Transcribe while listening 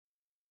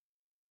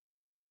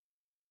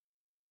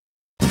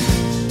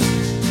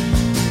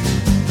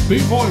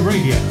Boot Boy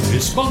Radio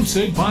is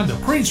sponsored by the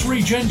Prince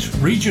Regent,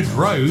 Regent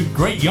Road,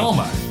 Great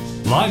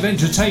Yarmouth. Live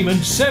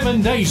entertainment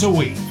 7 days a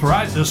week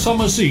throughout the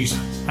summer season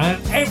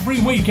and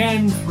every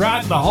weekend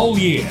throughout the whole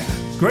year.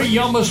 Great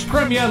Yarmouth's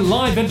premier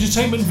live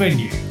entertainment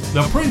venue,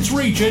 the Prince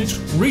Regent,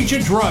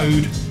 Regent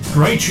Road,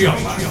 Great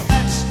Yarmouth.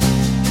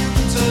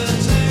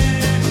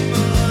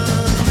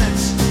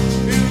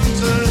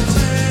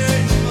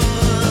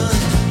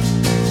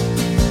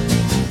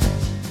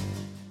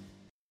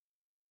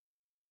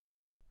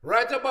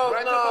 Right about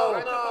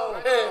now,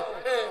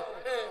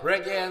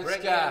 Reggae and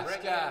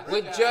Ska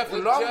with Jeff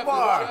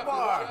Lombard,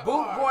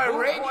 Boot Boy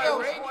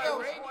Radio.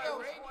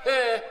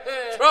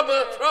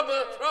 Trouble.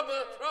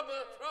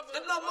 The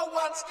number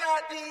one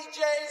ska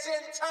DJs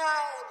in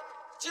town,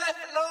 Jeff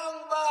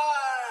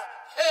Lombard.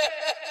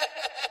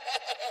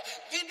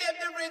 Give them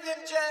the rhythm,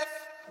 Jeff.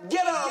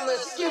 Get on the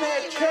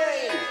skinhead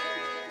train.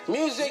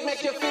 Music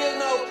make you feel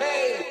no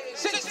pain.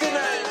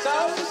 69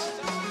 sounds.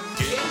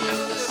 Give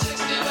you the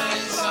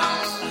 69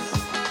 sounds.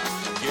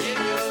 Give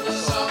you the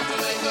song to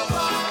make you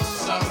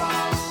bounce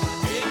around.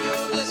 Give you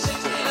the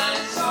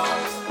 69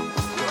 sounds.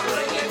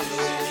 Reggae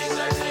music is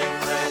a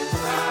different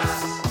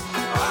class.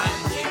 I'm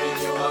giving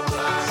you a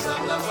class of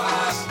the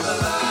past, the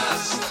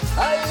last.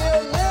 How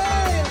you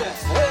mean?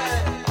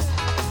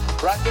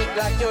 Rock it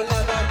like you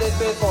never did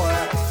before.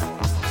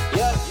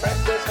 Your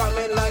breath is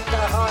coming like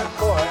a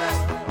hardcore.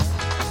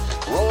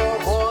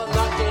 Roll,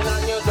 knocking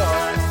on your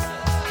door.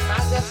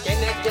 And the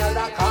skinny girl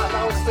that call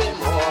out for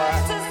more.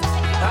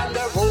 And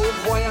the rude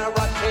boy I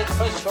rock it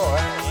for sure.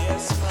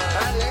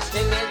 And the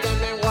skinny girl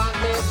me want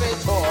me for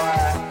tour.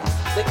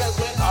 Because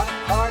we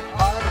hardcore.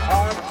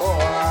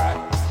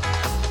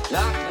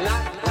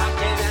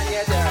 Knocking on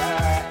your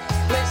door.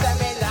 Me say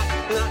me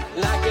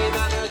knocking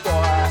on your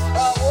door.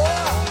 Oh.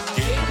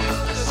 Give you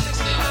the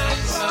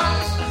 69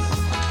 sound.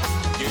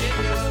 Give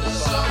you the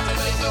song to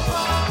make you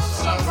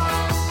bounce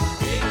around.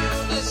 Give you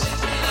the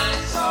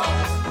 69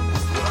 sound.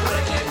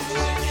 Reggae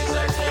music is a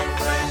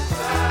different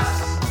class.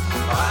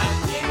 I'm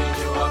giving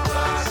you a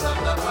class of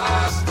the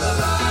past, the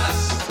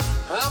last.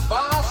 The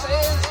boss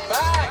is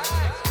back.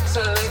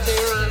 So let it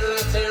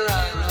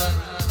run.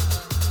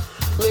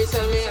 Me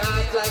say me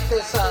hot like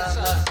the sun.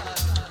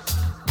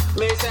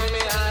 Me say me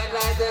hot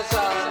like the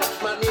sun.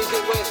 My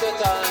music weighs a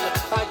ton.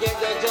 I get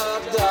the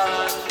job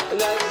done.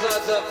 That's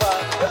not the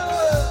fun.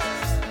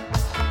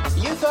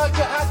 You thought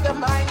you had the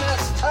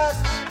minus touch,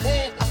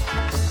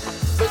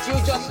 but you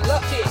just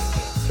lucky,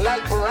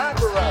 like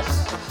Barabbas.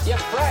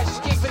 You're fresh,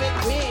 keeping it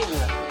mean.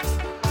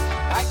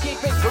 I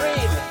keep it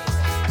green.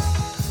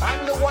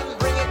 I'm the one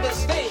bringing the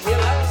steam, you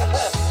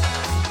know.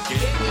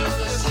 Give you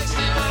the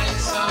 69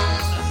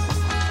 sound.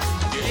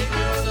 Give you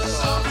the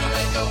song to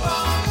make you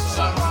bounce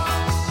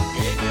around.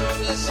 Give you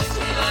the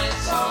 69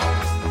 sound.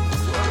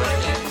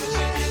 Reggae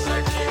music is a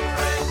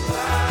different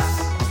class.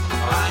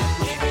 I'm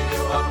giving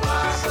you a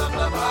blast of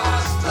the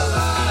past, the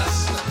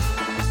last.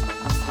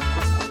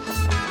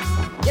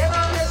 Get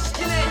on the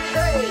skinny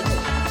train.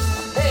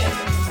 Hey,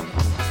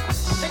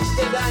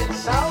 69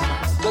 sound,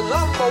 the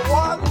number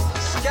one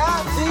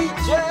ska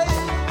DJ,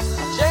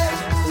 Jeff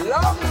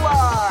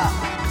Lombard,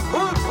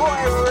 Boot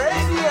Boy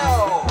Radio.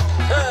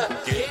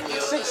 Give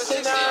you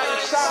 69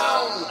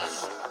 sound.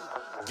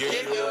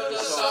 Give you the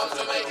song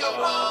to make you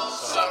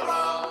bounce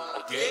around.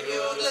 Give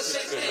you the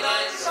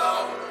 69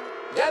 sound.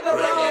 Get around.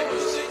 Reggae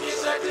music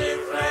is a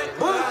different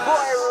Boot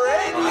Boy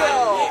Radio.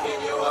 I'm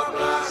giving you a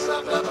blast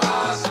of the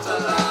past to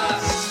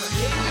last.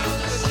 Give you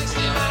the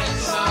 69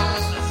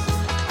 sound.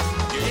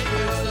 Give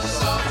you the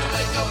song to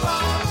make you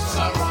bounce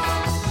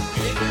around.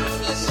 Give you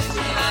the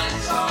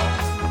 69 sound.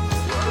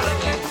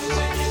 Reggae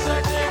music is a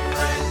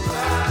different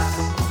class.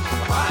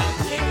 I'm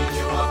giving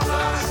you a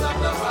blast of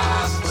the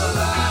past to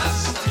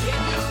last.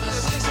 Give you the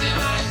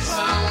 69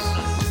 sound.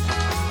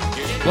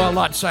 Well, I'd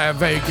like to say a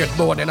very good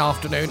morning,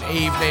 afternoon,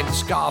 evening,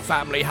 Scar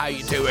family. How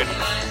you doing?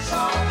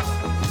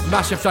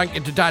 Massive thank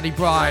you to Daddy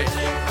Bright,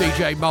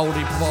 DJ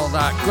Mouldy for all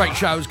that. Great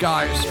shows,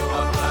 guys.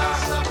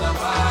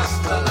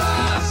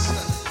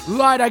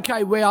 Right,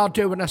 okay, we are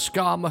doing a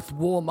Skarmouth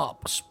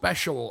warm-up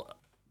special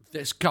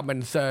this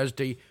coming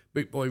Thursday.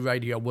 Boot Boy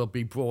Radio will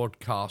be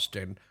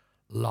broadcasting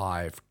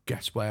live.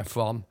 Guess where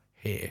from?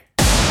 Here.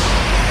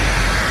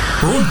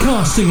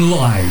 Broadcasting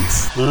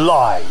live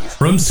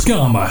from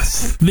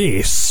Skarmouth.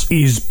 This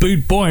is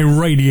Boot Boy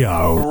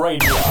Radio.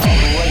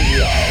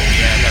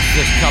 Yeah, that's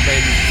this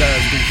coming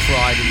Thursday,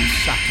 Friday,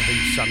 Saturday,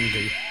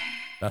 Sunday.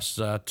 That's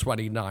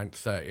 29th,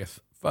 30th.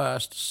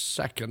 1st,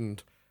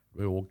 2nd,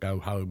 we will go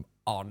home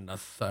on the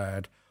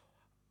 3rd.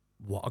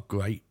 What a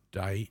great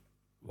day.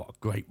 What a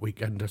great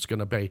weekend it's going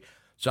to be.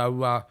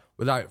 So,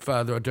 without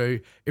further ado,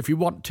 if you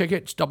want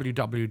tickets,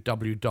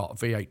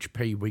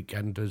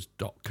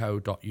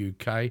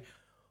 www.vhpweekenders.co.uk,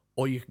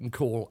 or you can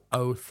call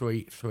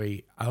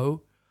 0330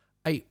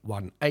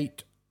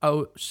 818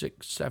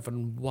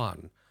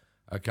 0671.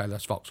 Okay,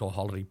 that's Vauxhall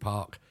Holiday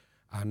Park,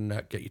 and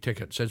get your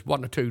tickets. There's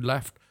 1 or 2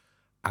 left,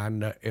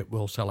 and it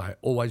will sell out.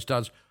 Always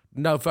does.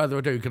 No further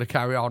ado, going to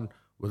carry on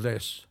with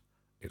this.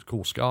 It's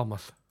called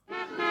Skarmouth.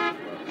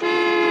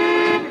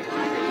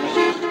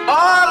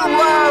 All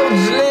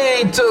roads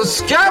lead to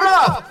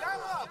Scamoff.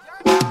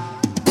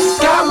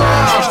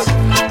 Scamoff.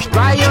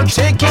 Buy your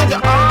ticket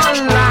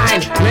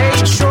online.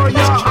 Make sure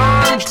you're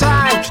on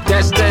time.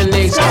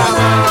 Destiny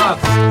Scamoff.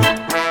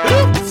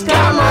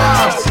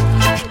 Scamoff.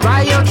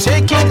 Buy your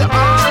ticket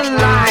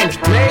online.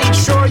 Make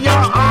sure you're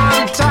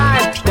on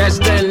time.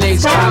 Destiny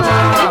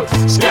Scamoff.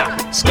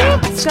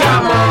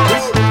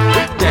 Scamoff.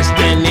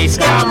 Destiny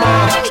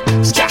Scamoff.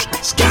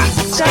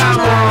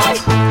 Scamoff.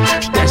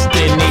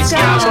 Destiny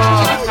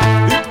Scamoff.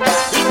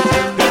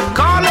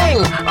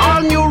 Calling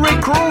all new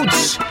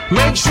recruits.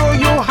 Make sure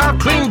you have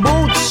clean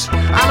boots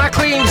and a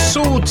clean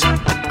suit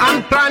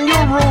and plan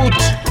your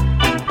route.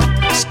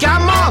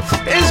 Scamoff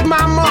is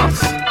my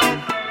muff.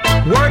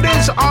 Word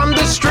is on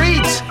the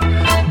street.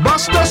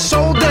 Buster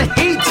sold the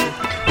heat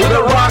with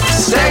a rock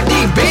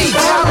steady beat.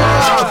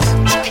 Scamoff.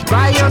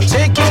 Buy your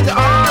ticket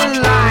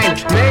online.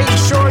 Make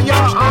sure you're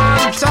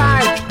on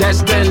time.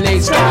 Destiny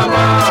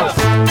Scamoff.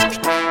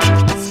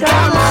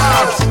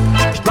 Scamoff.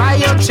 Buy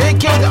your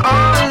ticket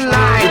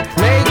online.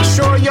 Make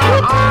sure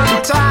you're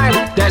on time.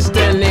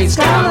 Destiny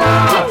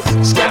Scamoff.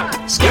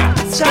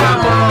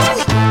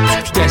 Scamoff.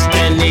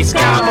 Destiny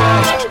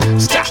Scamoff.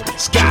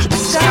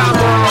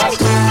 Scamoff.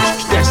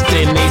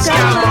 Destiny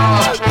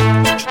Scamoff.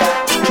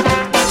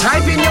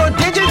 Type in your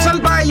digits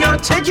and buy your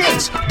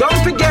tickets.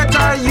 Don't forget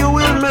or you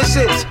will miss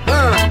it.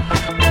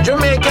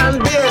 Jamaican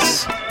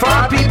bass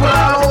for people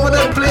all over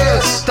the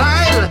place.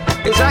 Style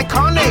is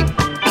iconic.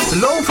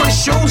 Loafer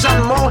shoes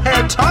and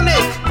mohair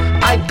tonic.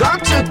 I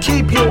got to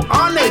keep you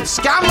on it.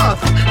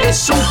 Scamoff is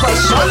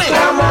supersonic.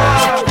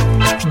 Scamoff.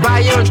 Buy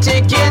your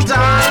ticket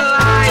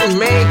online.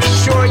 Make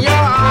sure you're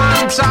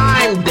on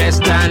time.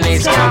 Destiny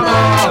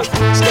Scamoff.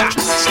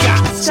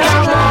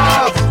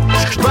 Scamoff.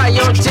 Buy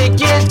your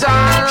ticket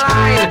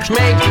online.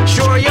 Make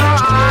sure you're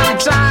on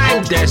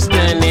time.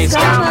 Destiny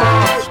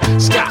Scamoff.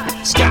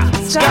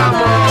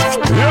 Scamoff.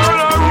 You're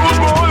not rude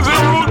boys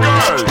and rude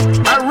girls.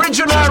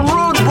 Original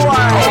rude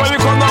boy. When you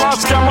come to our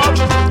Scamoff,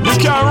 you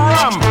can't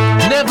ram.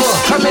 Never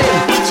come in.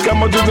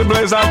 Scamoff is the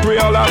place that we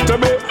all have to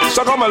be.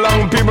 So come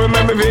along, people,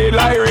 make me feel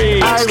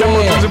irate.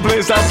 Scamoff is the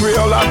place that we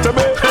all have to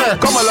be.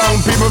 Come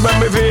along, people, make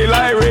me feel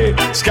irate.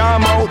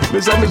 Scamoff,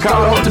 we send the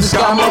call out to the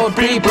Scamoff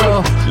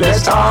people.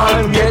 Let's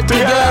all get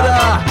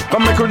together.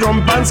 Come make a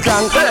jump and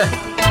skank.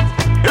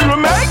 It will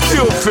make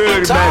you feel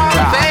Tom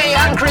better. Faye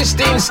and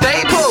Christine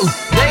Staple,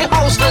 they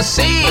host the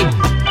scene,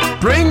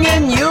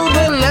 bringing you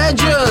the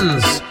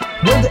legends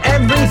with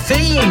every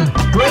theme.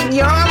 Great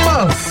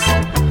Yarmouth,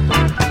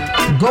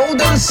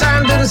 Golden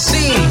Sand and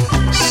Sea,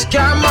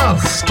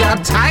 Scamoff,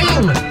 Scat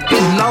Time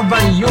is love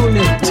and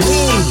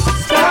unity.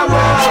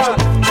 Scamoff,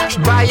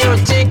 buy your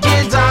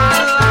ticket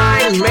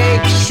online,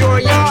 make sure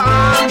you're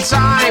on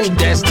time.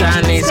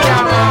 Destiny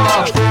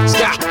Scamoff,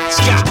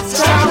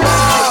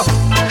 Scamoff.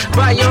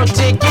 Buy your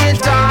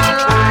ticket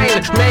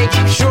online. Make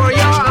sure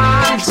you're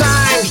on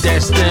time.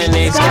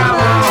 Destiny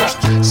Scamoff.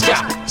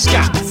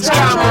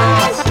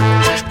 Scamoff.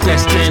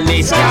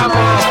 Destiny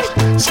Scamoff.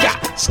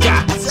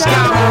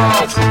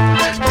 Scamoff.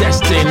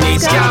 Destiny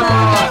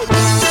Scamoff.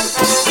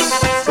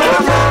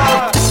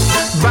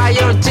 Buy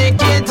your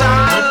ticket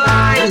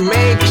online.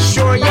 Make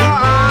sure you're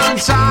on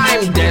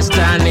time.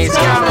 Destiny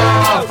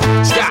Scamoff.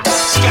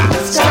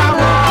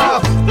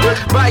 Scamoff.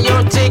 Buy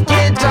your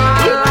ticket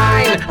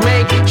online.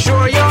 Make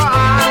sure you're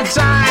on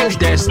time.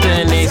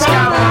 Destiny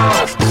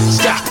Scamoff.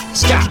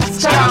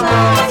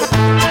 Scamoff.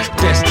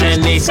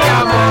 Destiny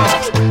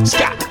Scamoff.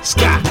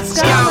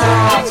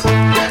 Scamoff.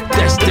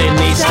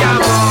 Destiny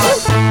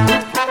Scamoff.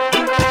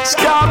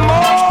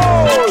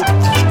 Scamoff.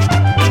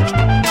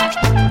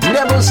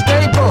 Neville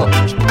Staple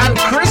and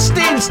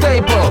Christine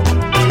Staple.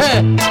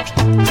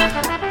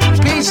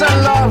 Peace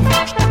and love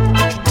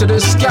to the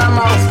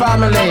Scamoff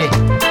family.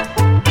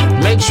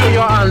 Make sure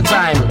you're on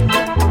time.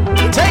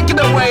 Take it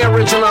away,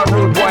 original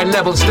rude boy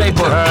Neville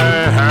Staple.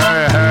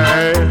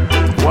 Hey.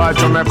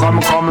 Watch me come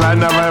like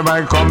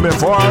never come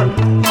before.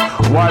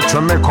 Watch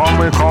me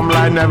come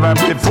like never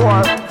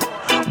before.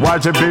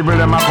 Watch the people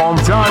them a come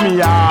from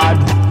yard.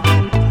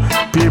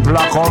 People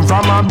a come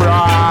from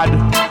abroad.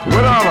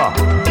 Whatever.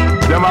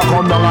 Them a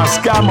come down a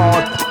scam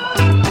out.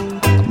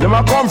 Them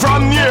a come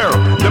from near.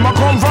 Them a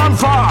come from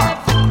far.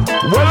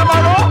 Where them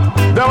a go?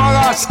 Them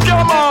a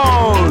scam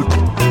out.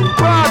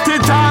 Party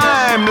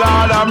time,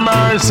 Lord of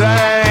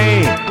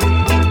mercy.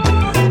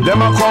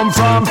 Them a come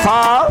from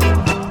far.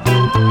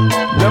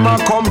 Them a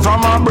come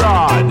from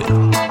abroad.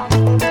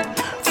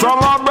 From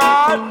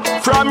abroad,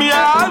 from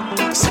yard,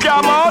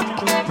 scam out,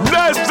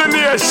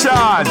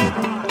 destination.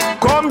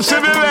 Come see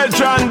the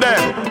legend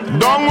them.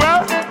 Don't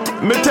where?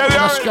 Me tell you.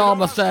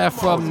 Scamoff there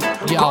from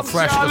Yard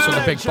Freshness and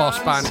the Big Boss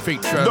Band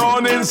featuring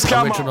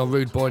original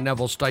rude boy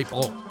Neville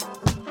Staple.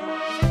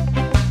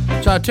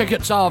 So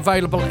tickets are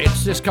available.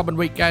 It's this coming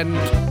weekend,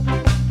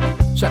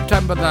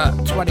 September the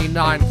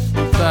 29th,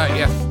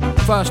 30th,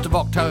 1st of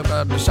October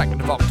and the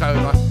 2nd of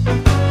October.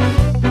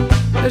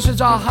 This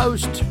is our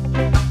host,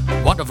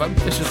 one of them.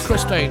 This is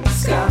Christine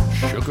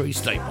Sugary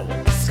Staple.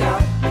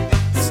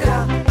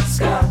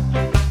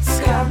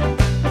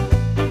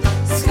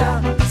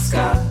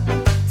 Ska.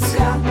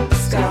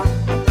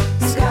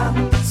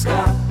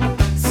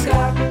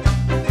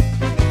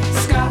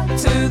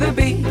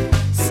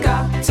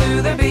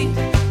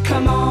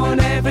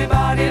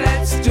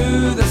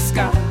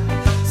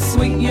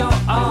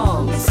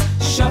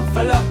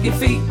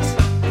 feet.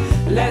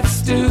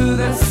 Let's do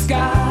the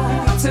ska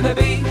to the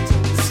beat.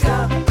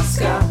 Ska,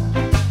 ska,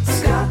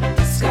 ska,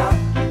 ska,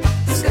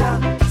 ska,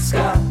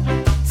 ska,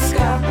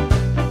 ska,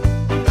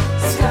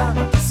 ska,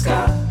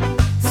 ska,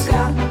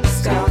 ska,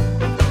 ska,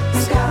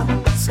 ska,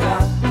 ska,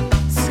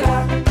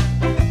 ska.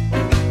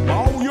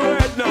 Bow your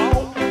head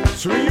now,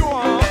 swing your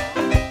arm,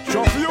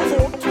 shuffle your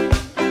foot,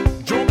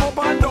 jump up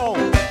and down.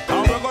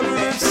 And we're gonna do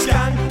this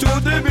skank to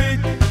the beat,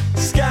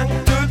 skank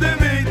to the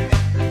beat.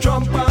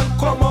 Jump and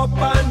come up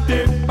and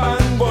dip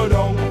and go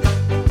down.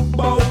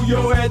 Bow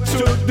your head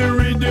to the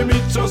rhythm,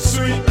 it's so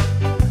sweet.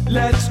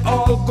 Let's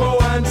all go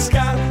and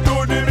skank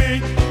to the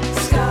beat.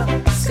 Ska,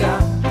 ska,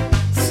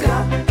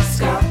 ska,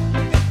 ska,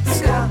 ska,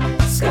 ska,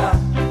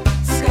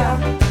 ska,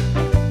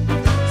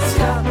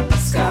 ska,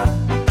 ska,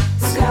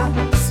 ska,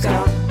 ska,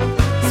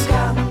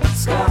 ska,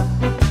 ska,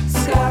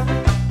 ska.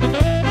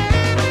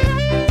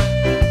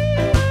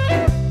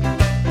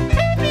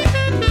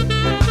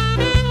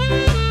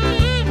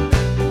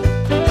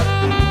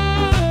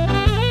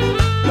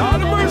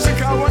 Lord of mercy,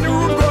 'cause when the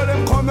rude girl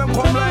them come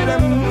like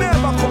them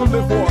never come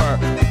before.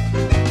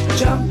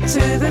 Jump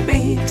to the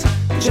beat,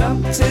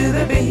 jump to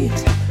the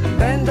beat.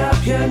 Bend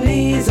up your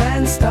knees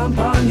and stomp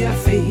on your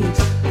feet.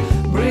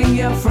 Bring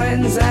your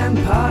friends and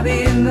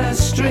party in the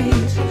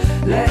street.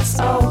 Let's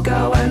all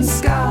go and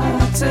ska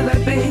to the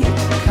beat.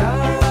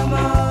 Come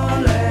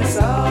on, let's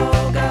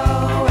all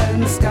go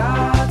and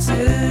ska to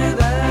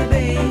the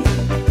beat.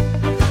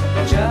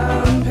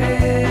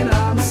 Jumping,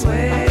 I'm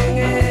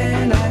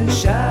swinging and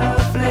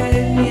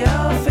shuffling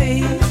your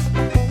feet.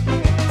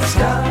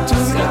 Ska to the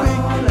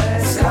beat.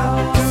 Let's go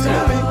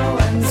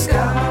and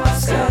ska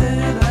to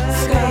the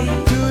beat.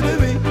 To the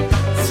beat.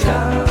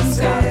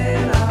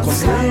 Jumping, I'm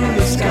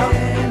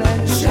swinging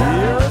and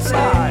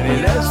Everybody,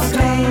 let's shuffling do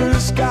your the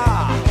feet. ska.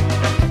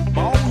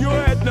 Bow your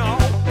head now,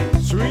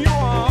 swing your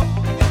arm,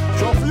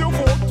 shuffle your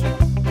foot,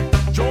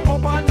 jump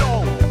up and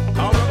down.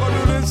 And we're gonna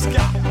do the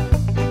ska.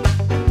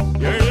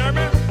 You hear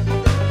me?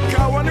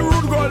 'Cause when the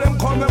rude girl them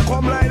come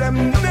like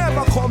them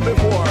never come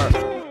before.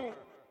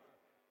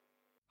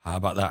 How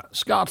about that?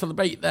 Ska to the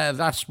beat there.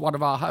 That's one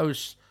of our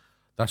hosts.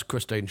 That's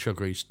Christine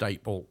Sugary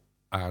Staple.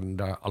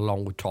 And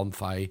along with Tom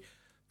Fay,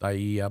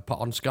 they put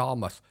on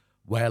Skarmouth,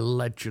 where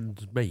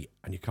legends meet.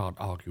 And you can't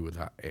argue with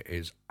that. It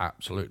is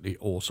absolutely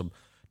awesome.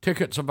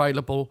 Tickets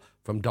available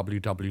from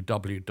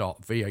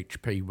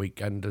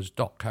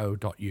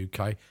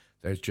www.vhpweekenders.co.uk.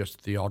 There's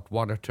just the odd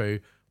one or two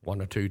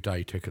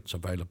day tickets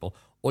available.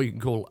 Or you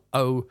can call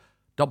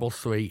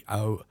 0330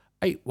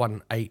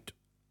 818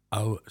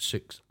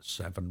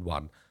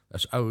 0671.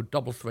 That's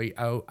 0330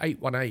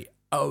 818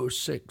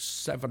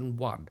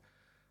 0671.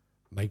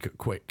 Make it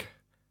quick.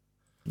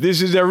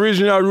 This is the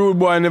original Rude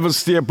Boy Never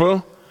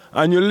Staple,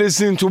 and you're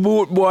listening to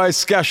Boot Boy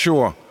Ska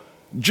Show.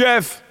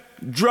 Jeff,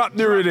 drop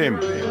the rhythm.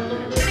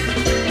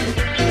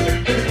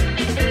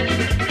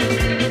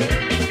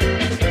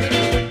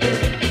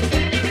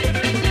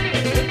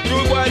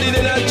 Rude boy did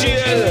in a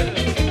jail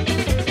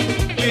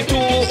for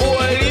 2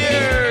 whole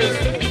years.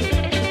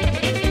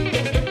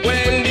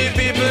 When the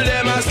people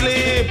them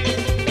asleep,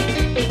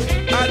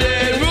 and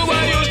then rude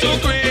boy used to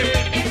creep.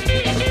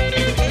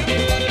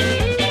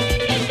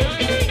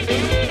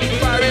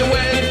 For he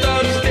went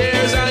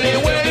upstairs and he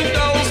went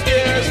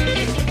downstairs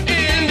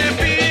in the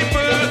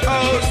people's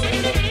house.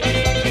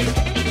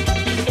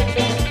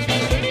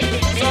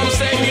 Some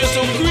say he used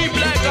to creep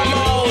like a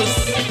mouse.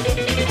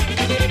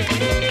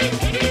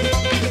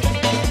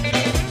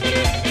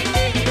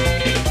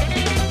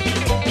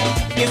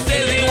 He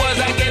says he was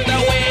a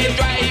getaway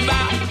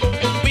driver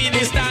with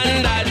the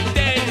standard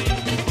 10.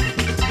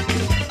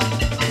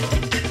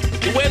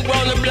 He went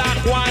round the block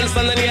once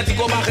and then he had to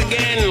go back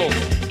again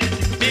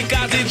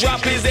because he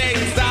dropped his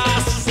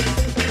exhaust.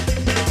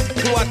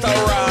 What a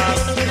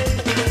ras.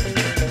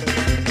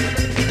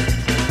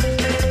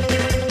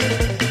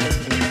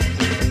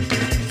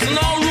 So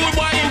now rude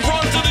boy in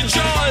front of the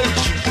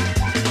judge,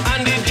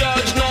 and the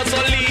judge not so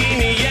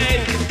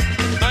lenient.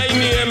 My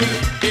name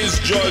is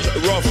Judge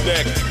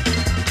Roughneck.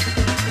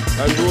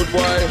 And rude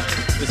boy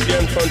is here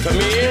in front of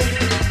me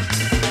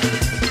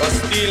for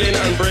stealing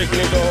and breaking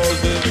into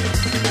houses.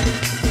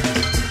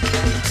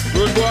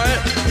 Rude boy,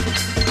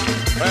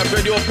 I have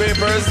read your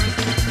papers,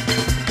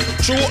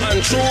 true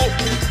and true.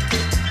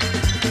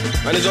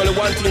 And there's only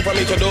one thing for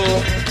me to do,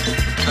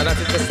 and that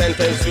is to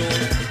sentence you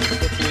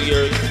to 2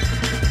 years.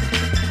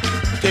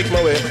 Take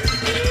my way.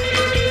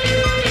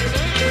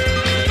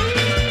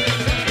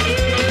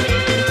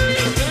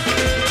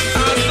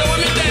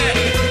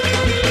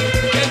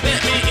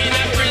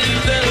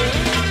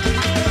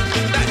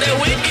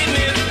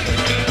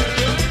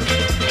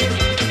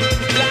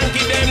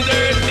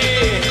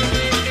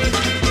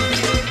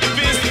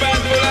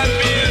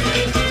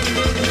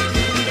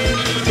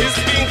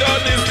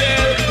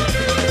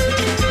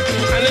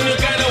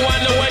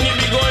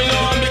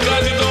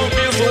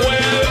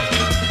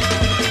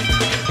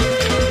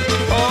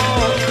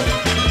 Oh,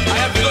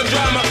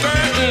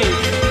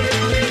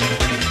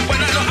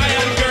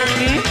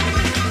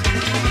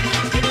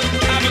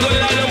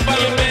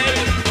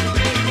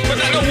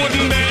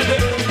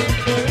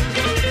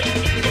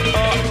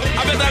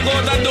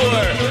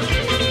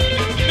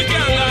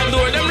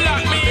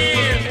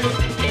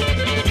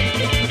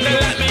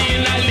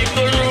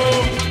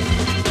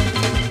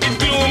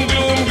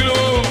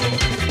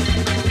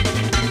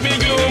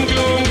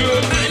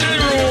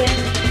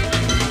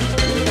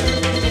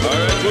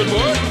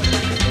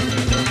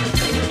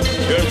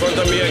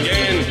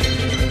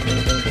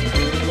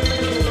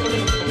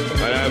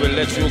 will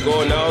let you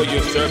go now.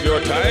 You serve your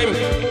time.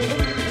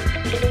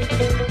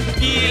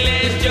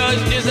 Healing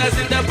judge, Jesus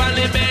in the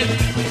parliament.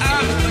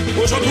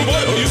 What's up, boy?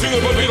 Oh, you sing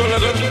about people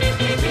like that?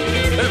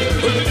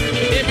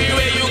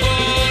 Everywhere you go,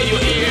 you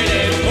hear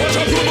them. What's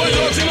up, boy?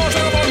 Don't you know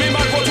talk about me,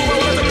 man? Go to my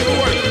one of the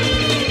word.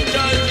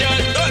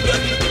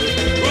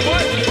 Good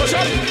boy, what's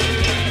up?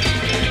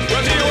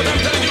 Well, you know what I'm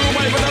telling you,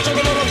 my but I'm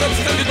talking about them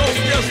standing off,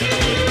 yes.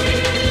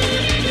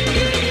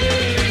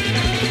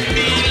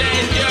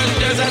 Healing judge,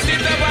 Jesus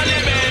in the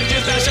parliament.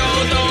 Just a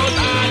shout out,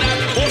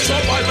 What's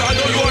up, I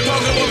know you are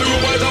talking about me,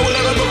 boys. I will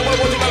not talk about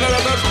what you got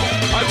like that.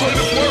 I told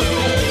you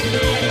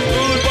before.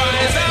 rude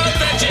boys out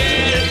the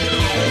jail.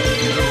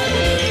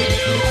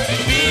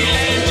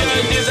 Healing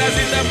judge, Jesus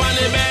in the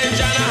parliament.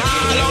 And a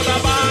haul out the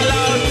ball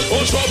out.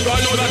 What's up, I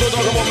know that you're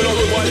talking about me, no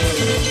good boy.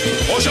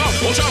 What's up,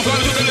 God, you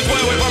tell this boy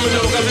away from me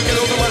now, because it's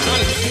getting out of my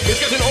hand. It's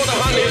getting out of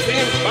hand, it's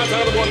thing. I'm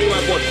talking about me,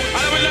 my boy. And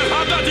I will not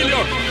have that in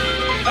you.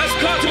 Let's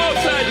cut him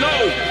outside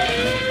now.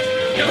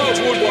 Get out,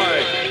 rude boy.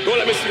 Don't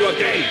let me see you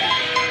again.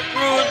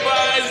 Rude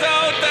boys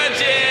out the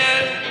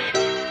jail.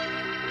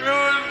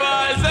 Rude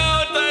boys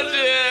out the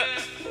jail.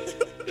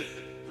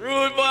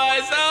 Rude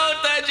boys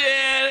out the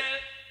jail.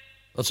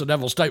 That's the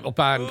Neville Staple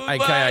Band,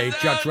 a.k.a.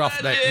 Judge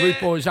Roughneck. Rude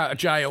Boy's out of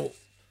jail.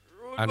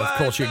 And, of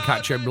course, you can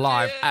catch him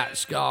live at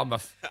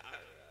Skarmouth.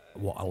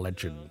 What a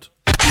legend.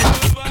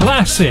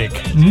 Classic,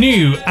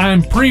 new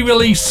and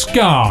pre-release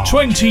ska.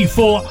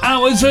 24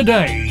 hours a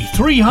day,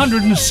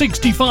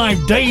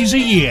 365 days a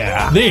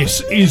year.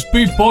 This is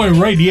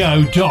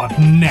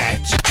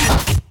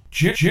BootboyRadio.net.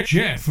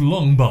 Jeff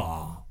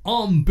Longbar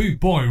on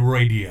Bootboy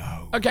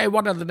Radio. Okay,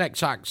 one of the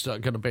next acts that are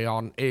going to be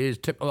on is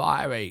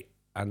Tipperary.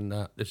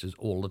 And this is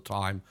All the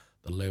Time,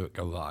 the lyric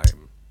of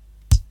rhyme.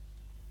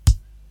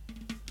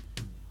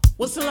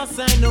 What's the last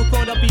sign? No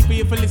crowd of people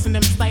if you listen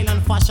them style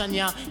and fashion,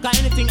 yeah. Cause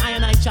anything I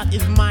and I chat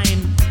is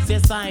mine. Say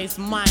size,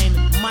 mine,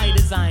 my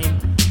design.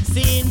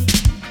 Seen,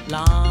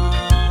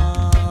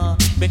 la.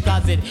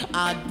 Because it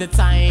at the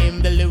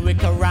time the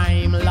lyrical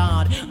rhyme,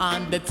 Lord.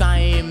 On the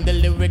time the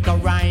lyrical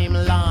rhyme,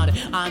 Lord.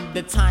 On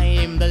the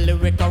time the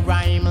lyrical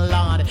rhyme,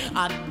 Lord.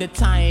 At the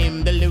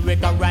time the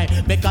lyrical rhyme.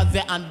 Because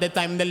at the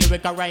time the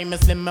lyrical rhyme is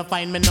slim, me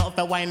find me not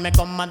for wine. Me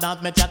come and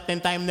dance, me chat in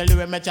time. The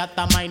lyric me chat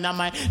a mine and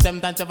mine. 7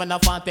 times 7 a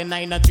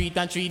 49, a 3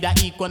 and 3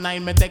 that equal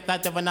 9. Me take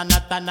that 7 and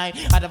not a 9.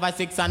 Otherwise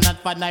 6 and not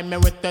for 9. Me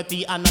with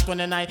 30 and not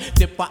 29.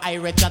 Tip for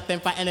Irish chatting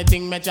for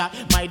anything me chat.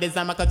 My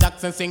design Michael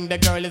Jackson sing. The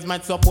girl is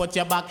mad, support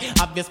your back.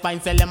 Have your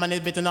spine, sell lemon is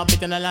bitten up,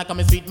 bitten like I'm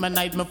a sweet man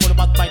night. Me full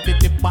about fight the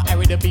tip for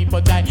Irish the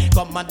people die.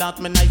 Come and dance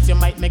me nice, you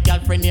might make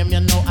girlfriend name, you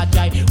know I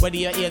die. Whether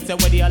you hate, say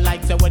whether you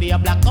like, say whether you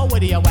black or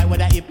whether you white.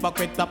 Whether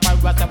hypocrite or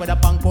pirate, say whether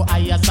punk or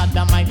I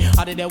sodomite.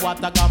 How did they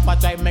water gone for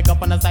try make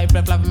up on the side,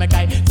 flip flap make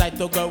eye. Side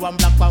to girl, one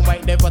black, one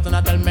white. They put on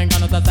a tell me on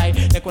the side.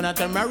 They couldn't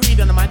tell me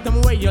read on the mind, tell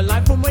me where your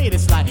life from where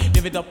this slide.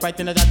 Live it up right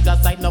in the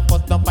judge side, no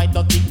fuss, no fight,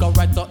 no kick or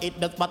right. So it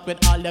the spot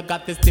with all you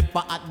got is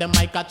tipper at the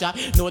mic catcher.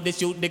 Know they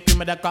shoot the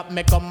cream of the crap,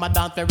 make up my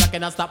dance, they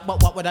rockin' and stop.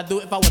 But what would I do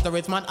if I was a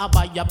rich man? I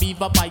buy a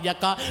beaver, buy a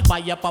car, buy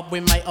a pub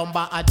with my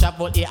umber. I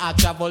travel here, I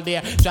travel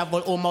there, travel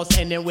almost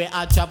anywhere.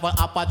 I travel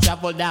up, I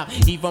travel down.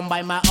 Even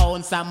by my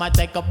own time, I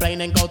take a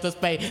plane and go to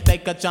Spain.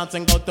 Take a chance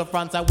and go to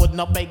France. I would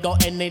not pay, go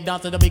any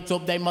dance to the big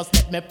tube. They must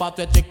let me part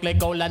with chick like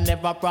gold. I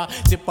never bra.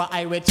 Tipper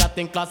Irish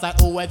chatting class. I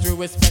always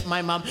respect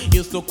my mom.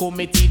 Used to call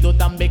me Tito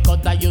Dam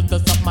because I used to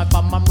suck my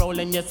palm. I'm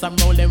rolling, yes, I'm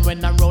rolling.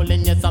 When I'm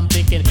rolling, yes, I'm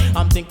thinking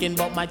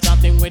about my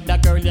chatting with the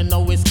girl, you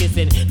know, it's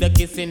kissing. The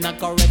kissing and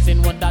caressing.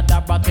 What that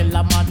brought till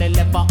I'm on the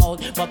left out.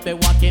 But be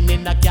walking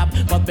in the cab,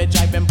 but be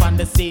driving on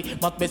the sea,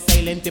 but be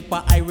sailing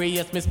Tipper Irish.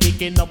 Yes, me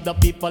speaking of the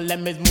people, let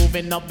me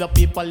moving up the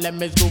people, let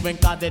me grooving.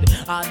 Cause it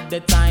at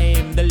the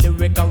time, the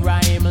lyrical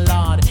rhyme,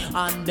 Lord.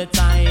 On the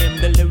time,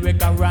 the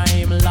lyrical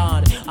rhyme,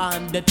 Lord.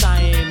 On the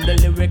time, the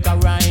lyrical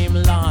rhyme,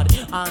 Lord.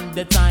 On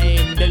the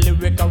time, the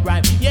lyrical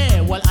rhyme.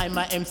 Yeah, well, I'm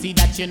a MC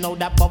that you know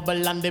that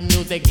bubble on the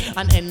music.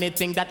 And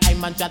anything that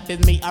I'm on chat is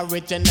me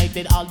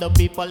originated. All the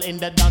people in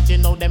the dance, you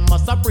know, they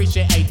must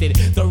appreciate it.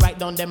 So write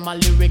down them my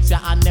lyrics, yeah,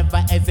 I never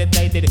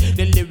hesitated.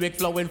 The lyric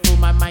flowing through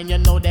my mind, you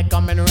know they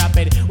coming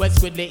rapid. Well,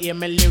 Squidly hear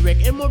me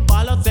lyric, in my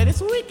ball said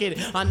it's wicked.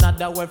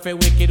 Another word for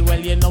wicked, well,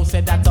 you know,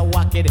 said that's a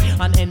wacked.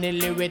 And any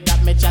lyric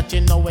that me chat,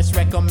 you know, it's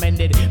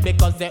recommended.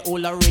 Because they're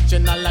all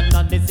original and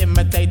not is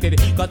imitated.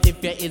 Cause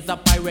if you is a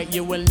pirate,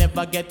 you will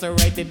never get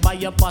rated by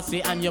your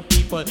posse and your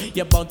people.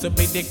 You're bound to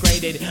be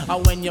degraded.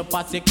 And when your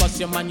posse cuss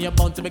your man, you're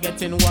bound to be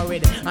getting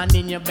worried. And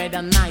in your bed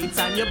at night,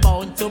 and you're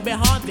bound to be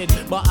haunted.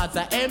 But as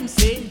a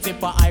MC,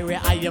 Tipper Irish,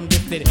 I am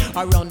gifted.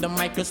 Around the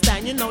micro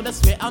stand, you know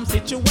that's where I'm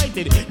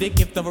situated. The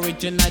gift of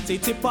originality,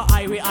 Tipper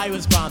Irish, I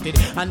was granted.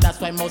 And that's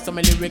why most of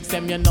my lyrics,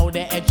 them, you know,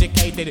 they're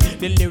educated.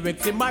 The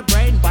lyrics in my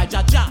brain, by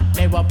Jaja,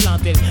 they were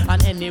planted.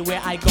 And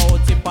anywhere I go,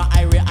 Tipper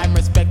Irish, I'm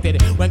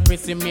respected. When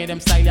Chrissy made them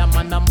style,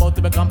 man, I'm about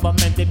to be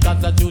complimented.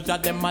 Cause as usual,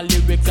 them my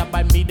lyrics, up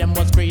by me, them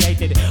was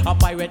created. A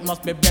pirate must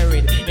must be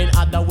buried. In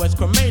other words,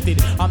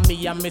 cremated. And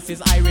me and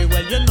Mrs. Irie,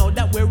 well, you know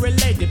that we're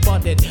related.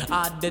 But it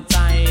at the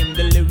time,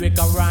 the lyric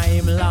a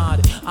rhyme,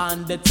 Lord.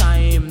 On the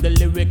time, the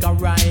lyric a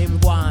rhyme,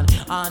 one.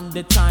 On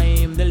the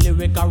time, the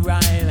lyric a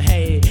rhyme,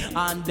 hey.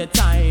 On the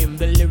time,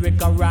 the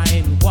lyric a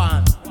rhyme,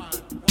 one.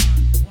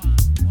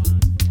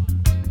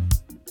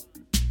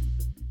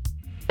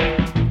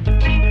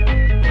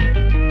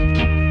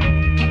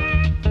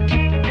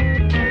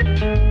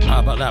 How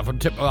about that from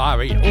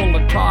Tipperary? All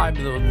the time,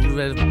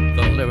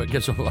 the lyric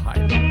is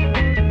alright.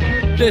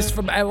 This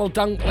from Errol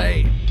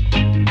Dunkley.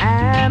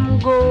 I'm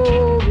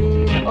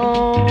going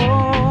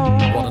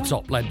on. What a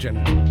top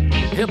legend.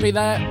 He'll be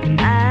there.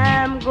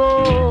 I'm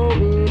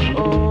going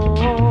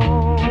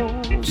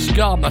on.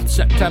 Skarmouth,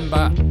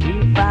 September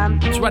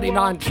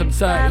 29th and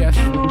 30th.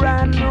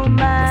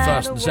 The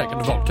 1st and 2nd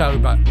of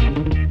October.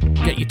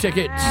 Get your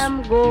tickets.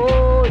 I'm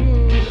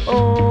going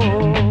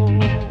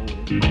on.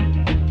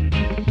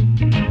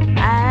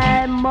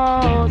 I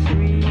must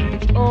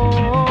reach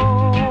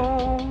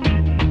on.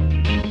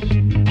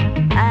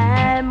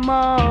 I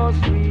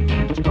must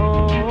reach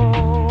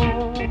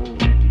on.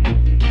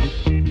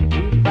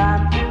 If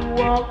I'm to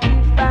walk,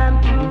 if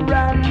I'm to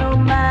run, no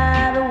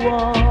matter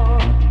what,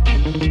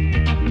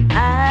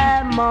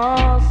 I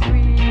must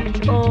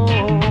reach on.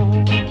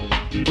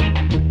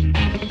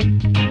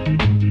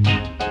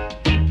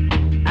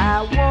 I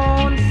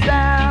want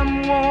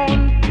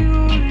someone to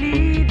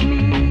lead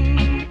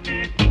me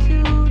to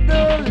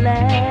the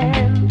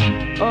land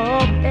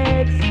of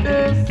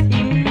ecstasy.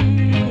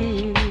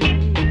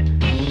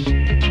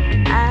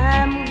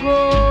 I'm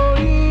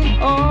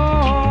going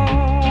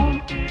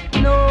on,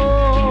 no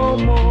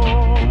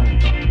more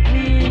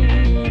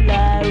will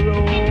I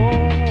roam.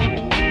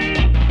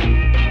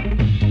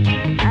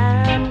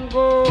 I'm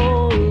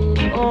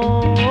going on,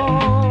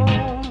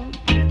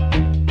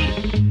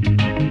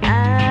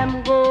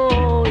 I'm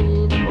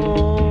going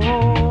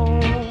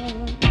on.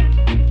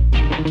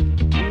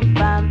 If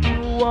I'm to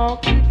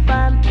walk, if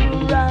I'm to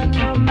run,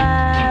 no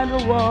matter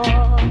what,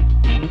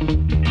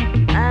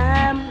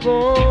 I'm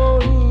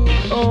going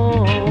on.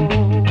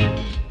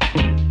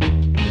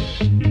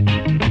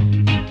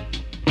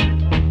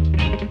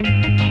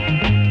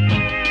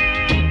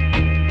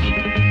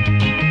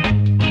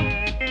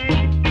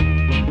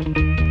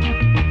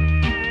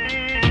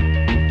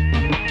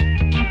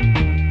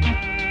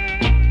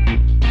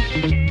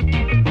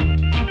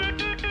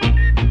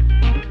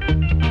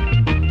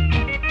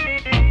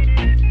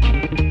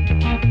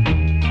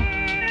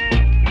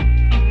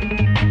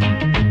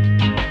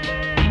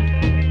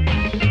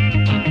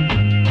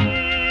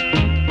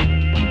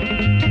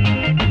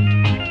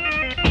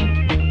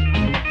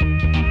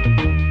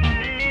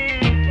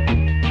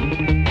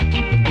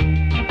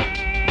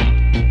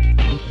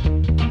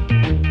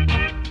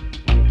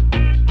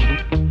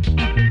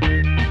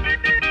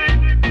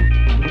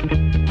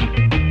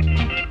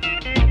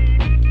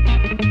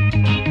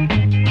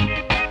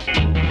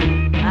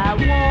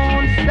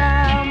 I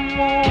want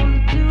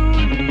someone to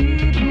lead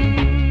me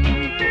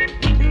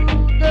to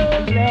the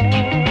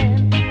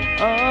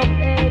land of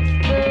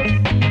ecstasy.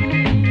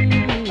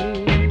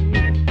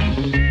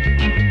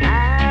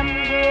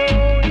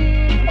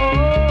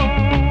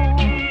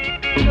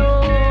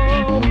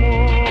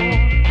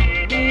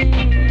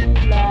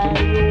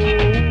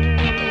 I'm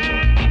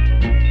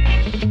going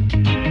on,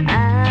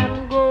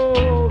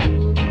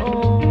 no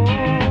more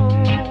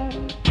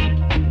will I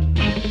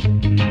roam.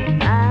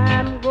 I'm going on.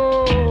 I'm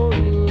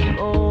going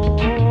on.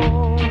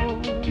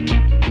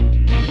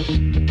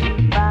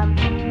 If I'm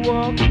to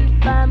walk,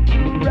 if I'm to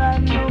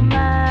run, no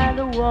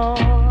matter what,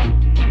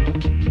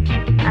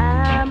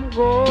 I'm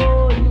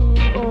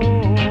going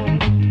on.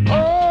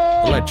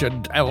 Oh.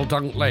 Legend Errol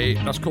Dunkley.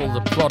 That's called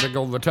The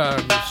Prodigal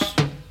Returns.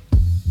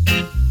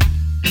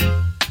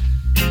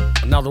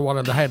 Another one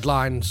of the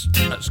headlines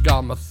at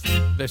Skarmouth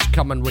this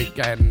coming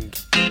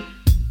weekend.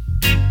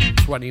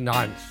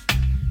 29th,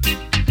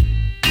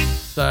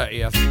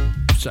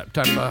 30th of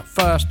September,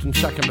 1st and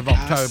 2nd of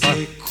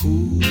October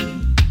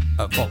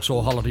at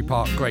Vauxhall Holiday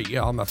Park, Great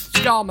Yarmouth.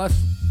 Skarmouth.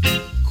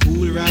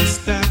 Cool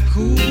Rasta,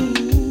 cool,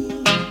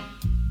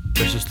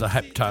 This is the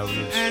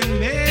Heptones. and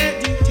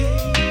meditate.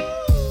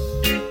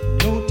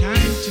 No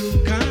time to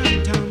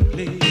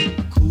contemplate.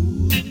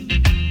 Cool,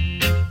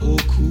 oh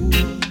cool.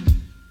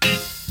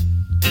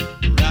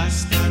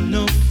 Rasta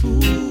no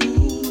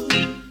fool.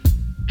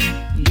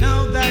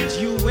 Now that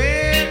you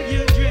wear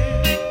your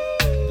dress,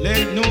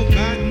 let no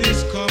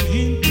badness come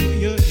into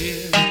your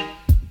head.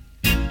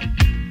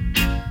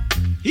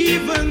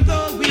 Even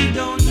though we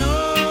don't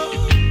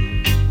know,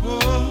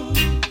 oh,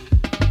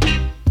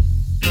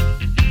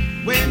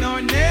 when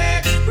our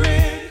next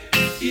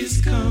breath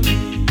is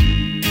coming,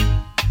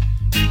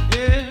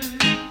 yeah.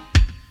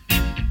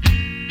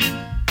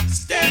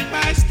 Step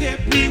by step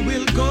we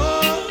will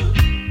go,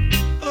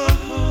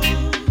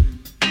 oh,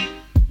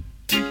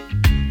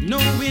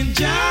 knowing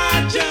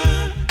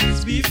Jah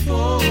is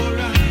before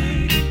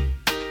I.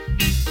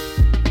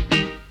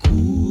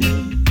 Cool,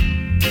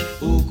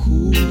 oh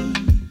cool,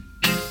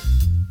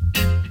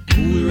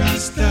 cool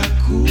Rasta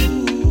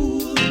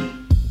cool.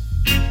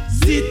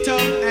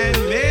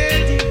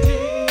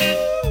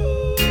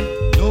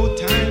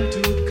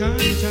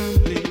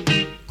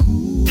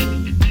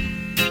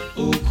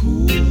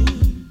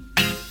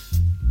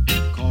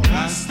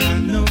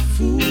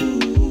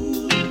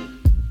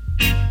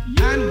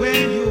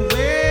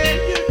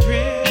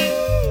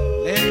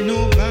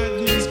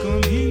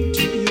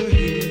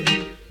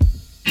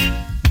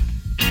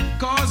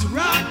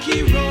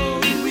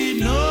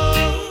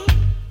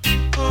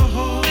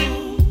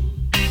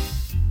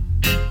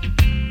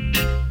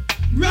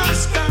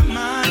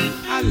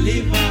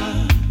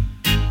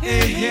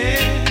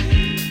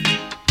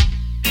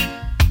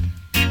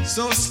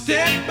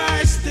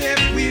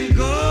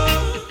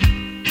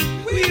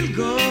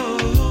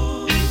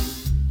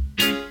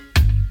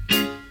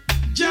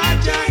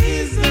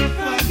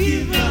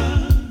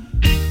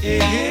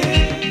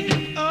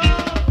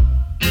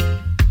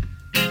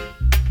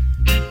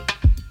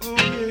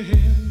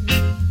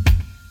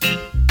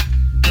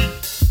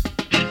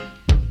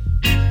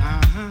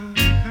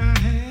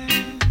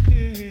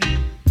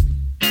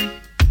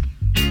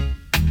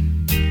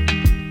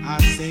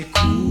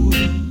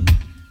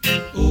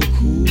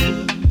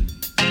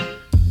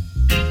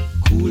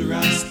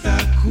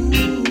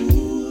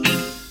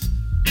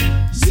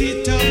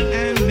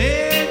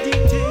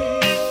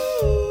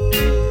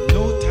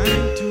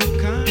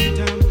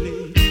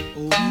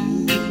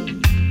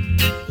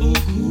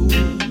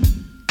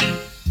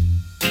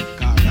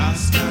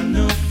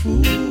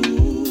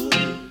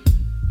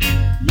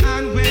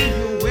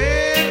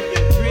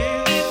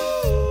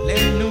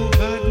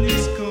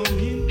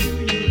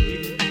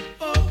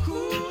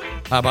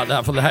 How about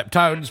that for the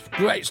Heptones?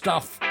 Great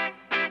stuff.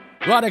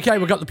 Right, okay,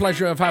 we've got the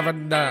pleasure of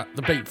having the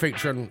beat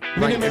featuring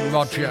Rankin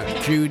Roger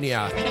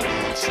Jr.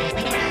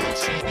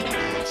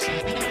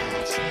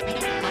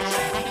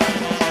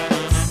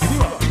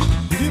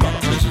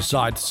 This is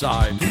Side to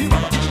Side.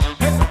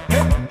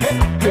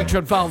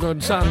 Featuring father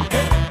and son.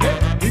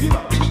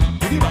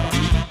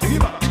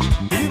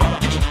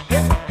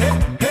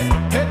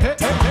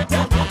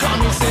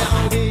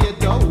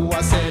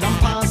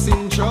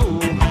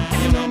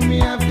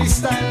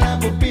 Style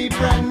that would be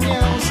brand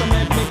new, so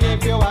let me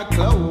give you a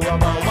clue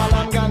about what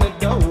I'm gonna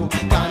do.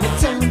 Gonna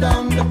turn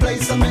down the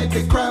place, I make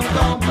the crowd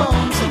go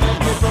boom. So let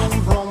me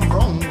vroom, vroom,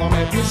 vroom, or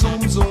let me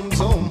zoom, zoom,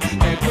 zoom.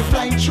 Let me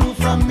fly through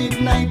from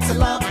midnight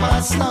till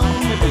 9:30.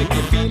 Me make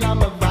you feel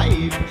I'm a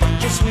vibe,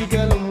 just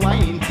wiggle and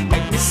whine.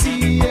 Let me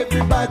see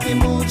everybody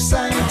move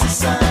side to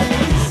side.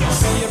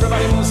 See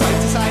everybody move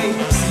side to side.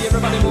 See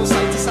everybody move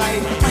side to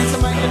side. Find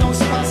somebody you know,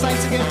 some side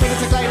to get ready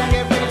to glide and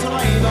get ready to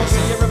ride. Oh,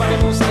 see everybody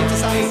move side to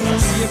side.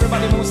 See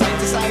everybody move side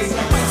to side.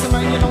 Find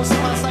somebody you know,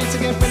 some side to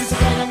get ready to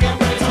glide and get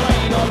ready to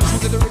ride. Oh, listen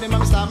to the rhythm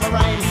and start my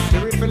rhyme.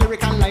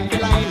 Lyric and line for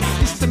line.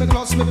 Listen to me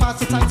close, me pass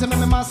the time to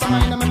me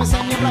mastermind. And me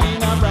send you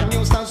blind. A brand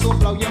new style so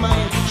blow your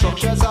mind.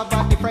 Structures of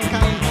a different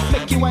kind.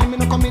 Make you wine, me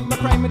no commit my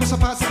crime. Me just a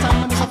pass the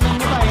time, and just a fling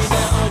the ride.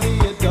 How do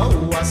you do?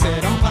 I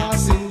said I'm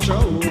passing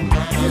through.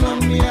 You know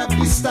me have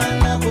this style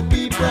that would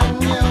be brand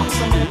new.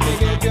 So let me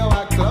give you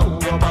a clue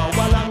about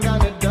what I'm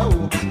gonna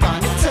do.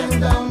 Gonna turn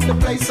down the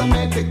place, I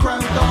make the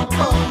crowd go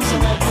boom. So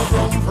let me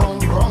vroom, vroom,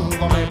 vroom,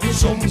 or let me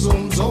zoom,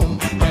 zoom, zoom.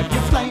 Let me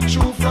fly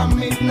through from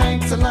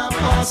midnight till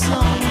 9:30.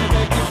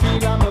 Make you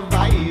feel I'm a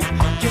vibe,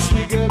 just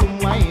wiggle and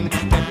whine.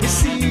 Let me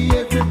see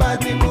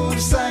everybody move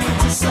side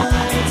to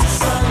side to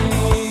side.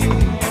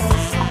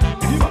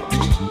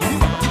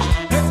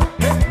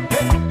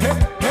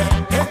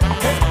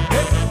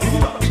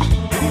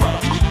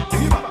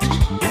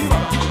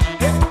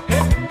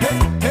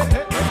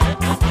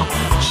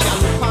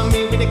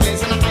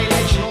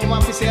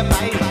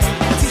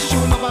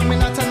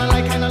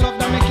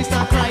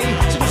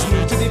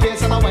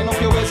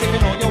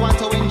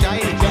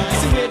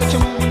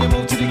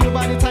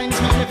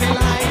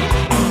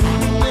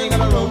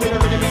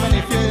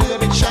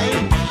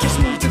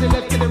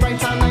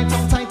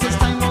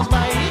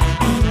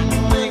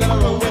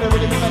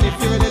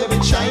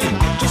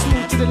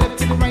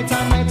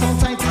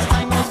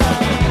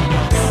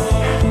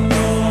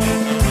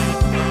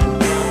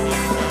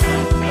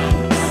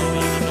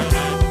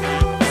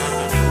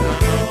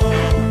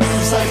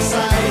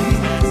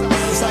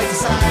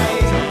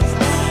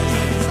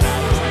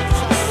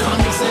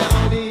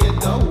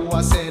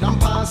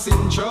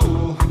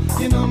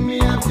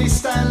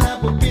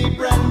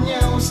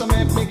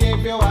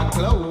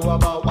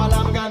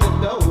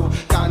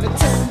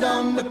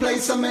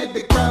 I made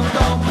the crowd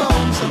go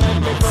boom. So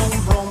make me vroom,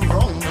 vroom,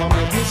 vroom, or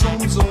make me zoom,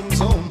 zoom,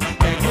 zoom.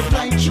 Make me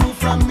fly through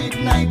from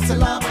midnight till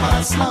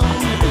 9:30.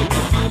 Make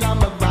me feel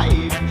I'm a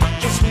vibe,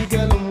 just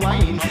wiggle and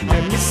whine.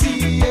 Let me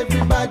see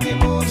everybody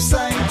move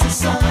side to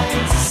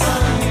side to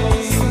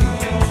side.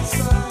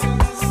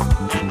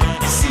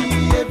 See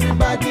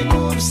everybody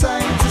move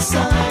side to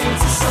side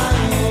to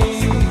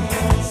side.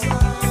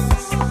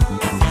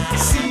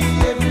 See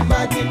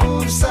everybody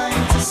move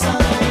side to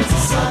side to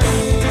side.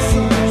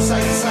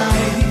 Side to side.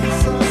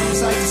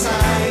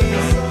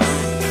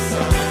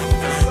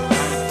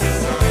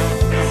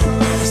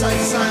 Side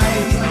to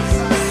side,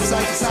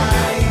 side to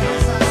side,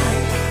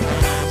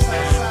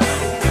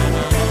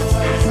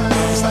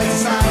 side to side, side to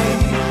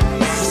side,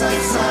 side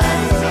to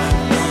side,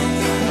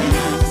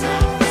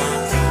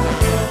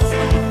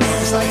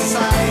 side to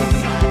side,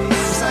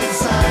 side to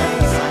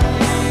side.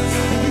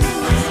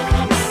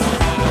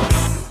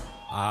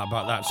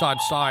 About that side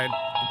to side,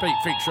 the beat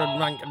featuring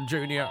Rankin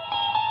Jr.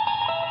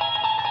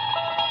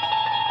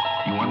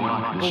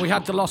 Well, we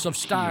had the loss of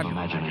Stan from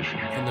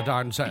the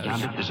Down Setters.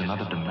 Beyond it is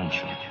another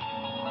dimension.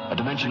 A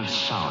dimension of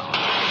sound.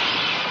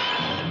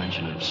 A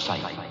dimension of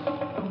sight.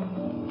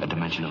 A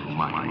dimension of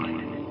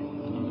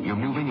mind. You're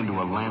moving into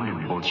a land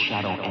of both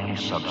shadow and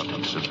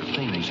substance, of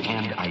things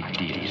and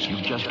ideas.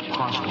 You've just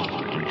crossed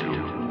over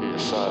into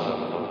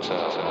silent.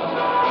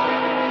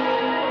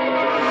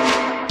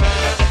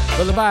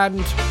 For the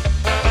band,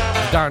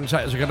 the Down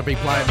Setters are going to be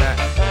playing that.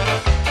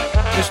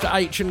 Mr.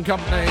 H and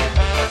Company,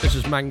 this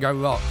is Mango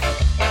Rock.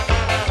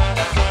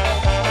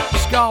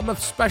 Skarmouth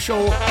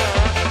special.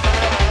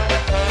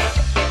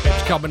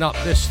 It's coming up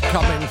this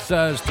coming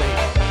Thursday,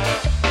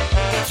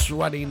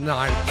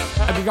 29th.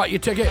 Have you got your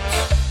tickets?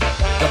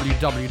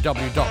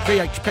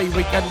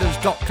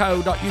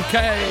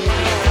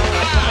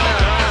 www.vhpweekenders.co.uk.